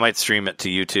 I might stream it to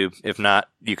YouTube. If not,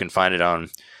 you can find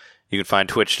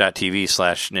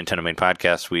twitch.tv/Nintendo Main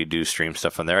Podcast. We do stream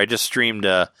stuff on there. I just streamed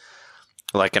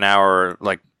like an hour,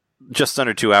 like just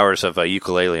under 2 hours of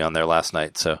ukulele on there last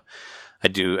night. So I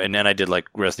do, and then I did like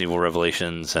Resident Evil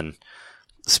Revelations and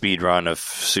speed run of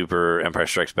Super Empire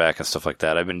Strikes Back and stuff like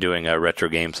that. I've been doing retro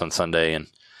games on Sunday and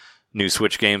new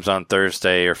Switch games on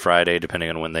Thursday or Friday, depending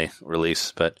on when they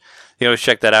release. But you always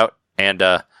check that out. And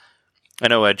I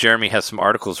know Jeremy has some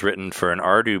articles written for an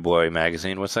Ardu Boy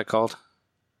magazine. What's that called?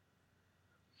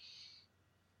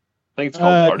 I think it's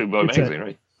called Ardu Boy Magazine,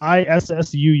 right?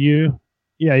 ISSUU.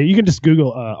 Yeah, you can just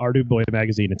Google Ardu Boy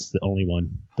magazine. It's the only one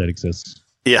that exists.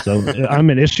 Yeah. So I'm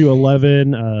in issue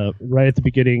 11, right at the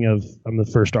beginning I'm the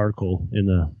first article in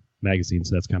the magazine,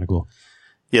 so that's kind of cool.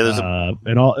 Yeah, there's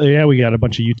we got a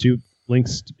bunch of YouTube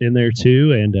links in there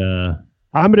too, and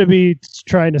I'm going to be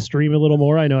trying to stream a little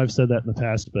more. I know I've said that in the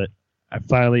past, but I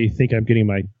finally think I'm getting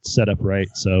my setup right.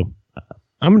 So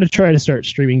I'm going to try to start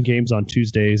streaming games on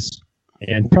Tuesdays,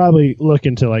 and probably look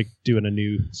into like doing a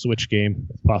new Switch game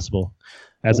if possible,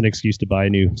 as an excuse to buy a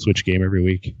new Switch game every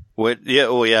week.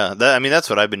 That's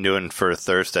what I've been doing for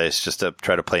Thursdays, just to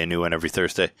try to play a new one every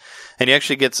Thursday. And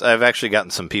I've actually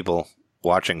gotten some people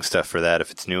watching stuff for that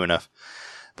if it's new enough.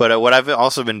 But what I've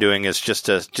also been doing is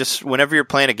just whenever you're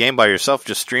playing a game by yourself,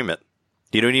 just stream it.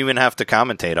 You don't even have to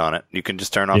commentate on it. You can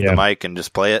just turn off the mic and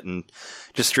just play it and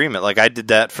just stream it. Like I did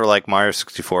that for like Mario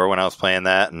 64 when I was playing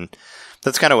that, and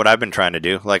that's kind of what I've been trying to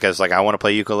do. Like I was like, I want to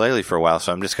play ukulele for a while,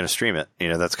 so I'm just going to stream it.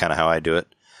 That's kind of how I do it.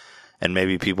 And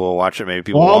maybe people will watch it, maybe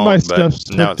people won't. All my but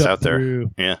stuff's now it's hooked up out there.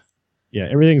 through- Yeah. Yeah,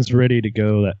 everything's ready to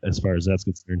go as far as that's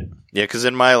concerned. Yeah, because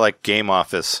in my like game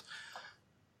office,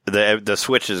 the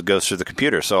switch goes through the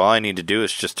computer, so all I need to do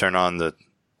is just turn on the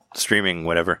streaming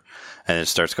whatever, and it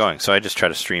starts going. So I just try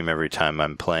to stream every time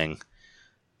I'm playing,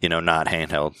 not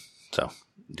handheld. So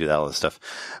do that all this stuff.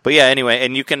 But yeah, anyway,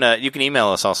 and you can email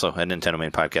us also at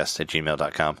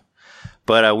NintendoMainPodcast@gmail.com.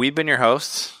 But we've been your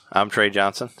hosts. I'm Trey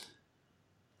Johnson.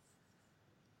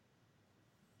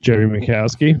 Jerry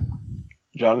Mikowski.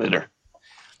 John Litter.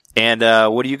 And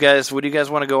what do you guys want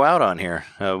to go out on here?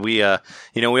 We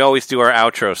always do our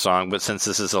outro song, but since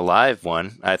this is a live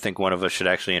one, I think one of us should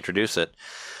actually introduce it.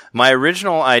 My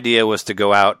original idea was to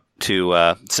go out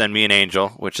to "Send Me an Angel,"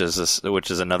 which is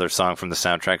another song from the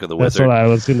soundtrack of The That's Wizard. what I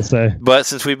was going to say. But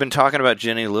since we've been talking about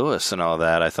Jenny Lewis and all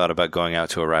that, I thought about going out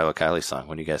to a Riley Kiley song.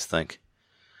 What do you guys think?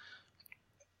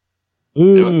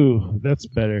 Ooh, that's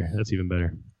better. That's even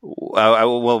better.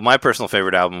 Well, my personal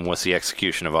favorite album was The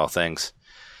Execution of All Things,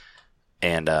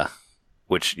 and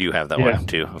which you have that one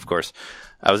too, of course.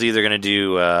 I was either going to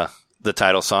do the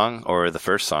title song or the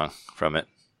first song from it.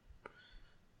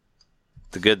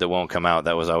 The Good That Won't Come Out,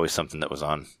 that was always something that was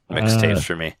on mixtapes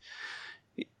for me.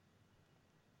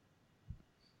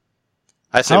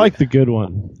 I like the good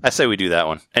one. I say we do that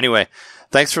one. Anyway,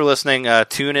 thanks for listening.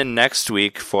 Tune in next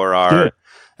week for our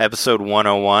episode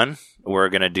 101. We're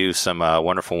going to do some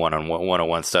wonderful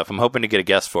 101 stuff. I'm hoping to get a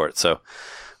guest for it, so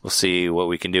we'll see what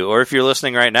we can do. Or if you're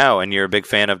listening right now and you're a big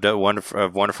fan of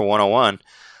Wonderful 101,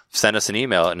 send us an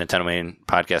email at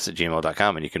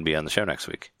nintendomainpodcast@gmail.com and you can be on the show next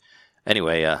week.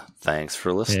 Anyway, thanks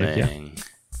for listening.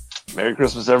 Merry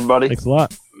Christmas, everybody. Thanks a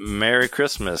lot. Merry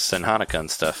Christmas and Hanukkah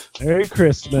and stuff. Merry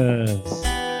Christmas.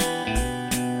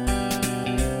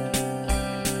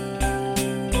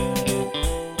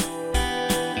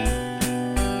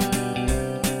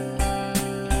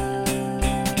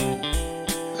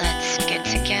 Let's get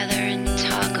together and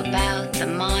talk about the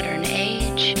modern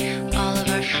age. All of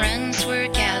our friends were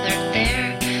gathered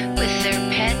there with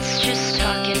their pets, just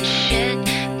talking shit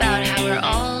about how we're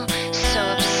all so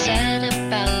upset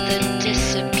about the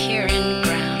disappearing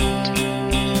ground.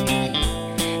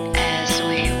 As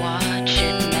we watch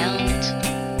it melt,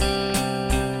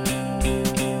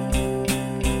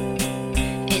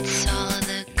 it's all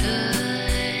the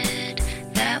good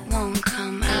that won't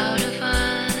come out of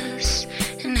us,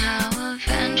 and how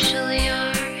eventually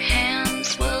our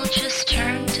hands will just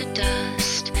turn to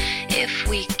dust if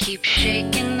we keep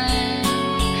shaking them,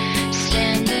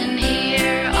 standing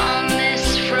here on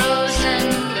this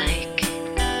frozen lake.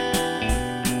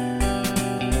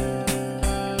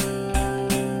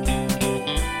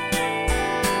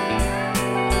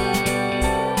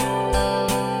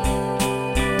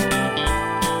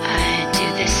 I do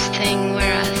this thing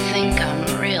where I think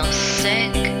I'm real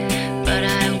sick, but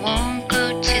I won't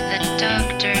go to the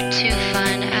doctor to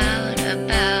find out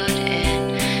about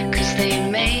it, 'cause they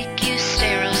make you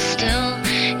stay real still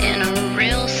in a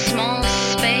real small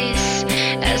space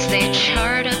as they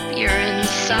chart up your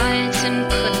insides and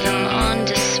put them on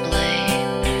display.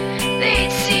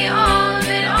 They'd see all of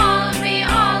it, all of me,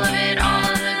 all of it,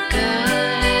 all of the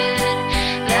good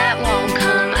that won't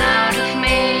come out of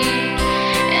me,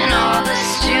 and all the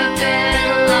stupid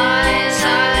lies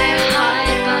I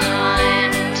hide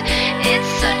behind.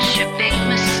 It's such a big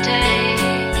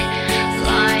mistake,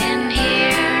 lying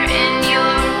here in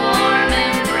your warm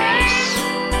embrace.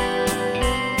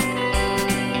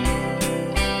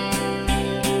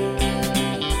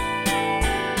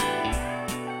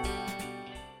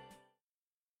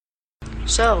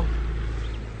 So,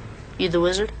 you the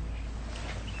wizard?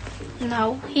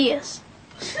 No, he is.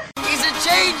 He's a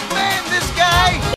changed man, this guy!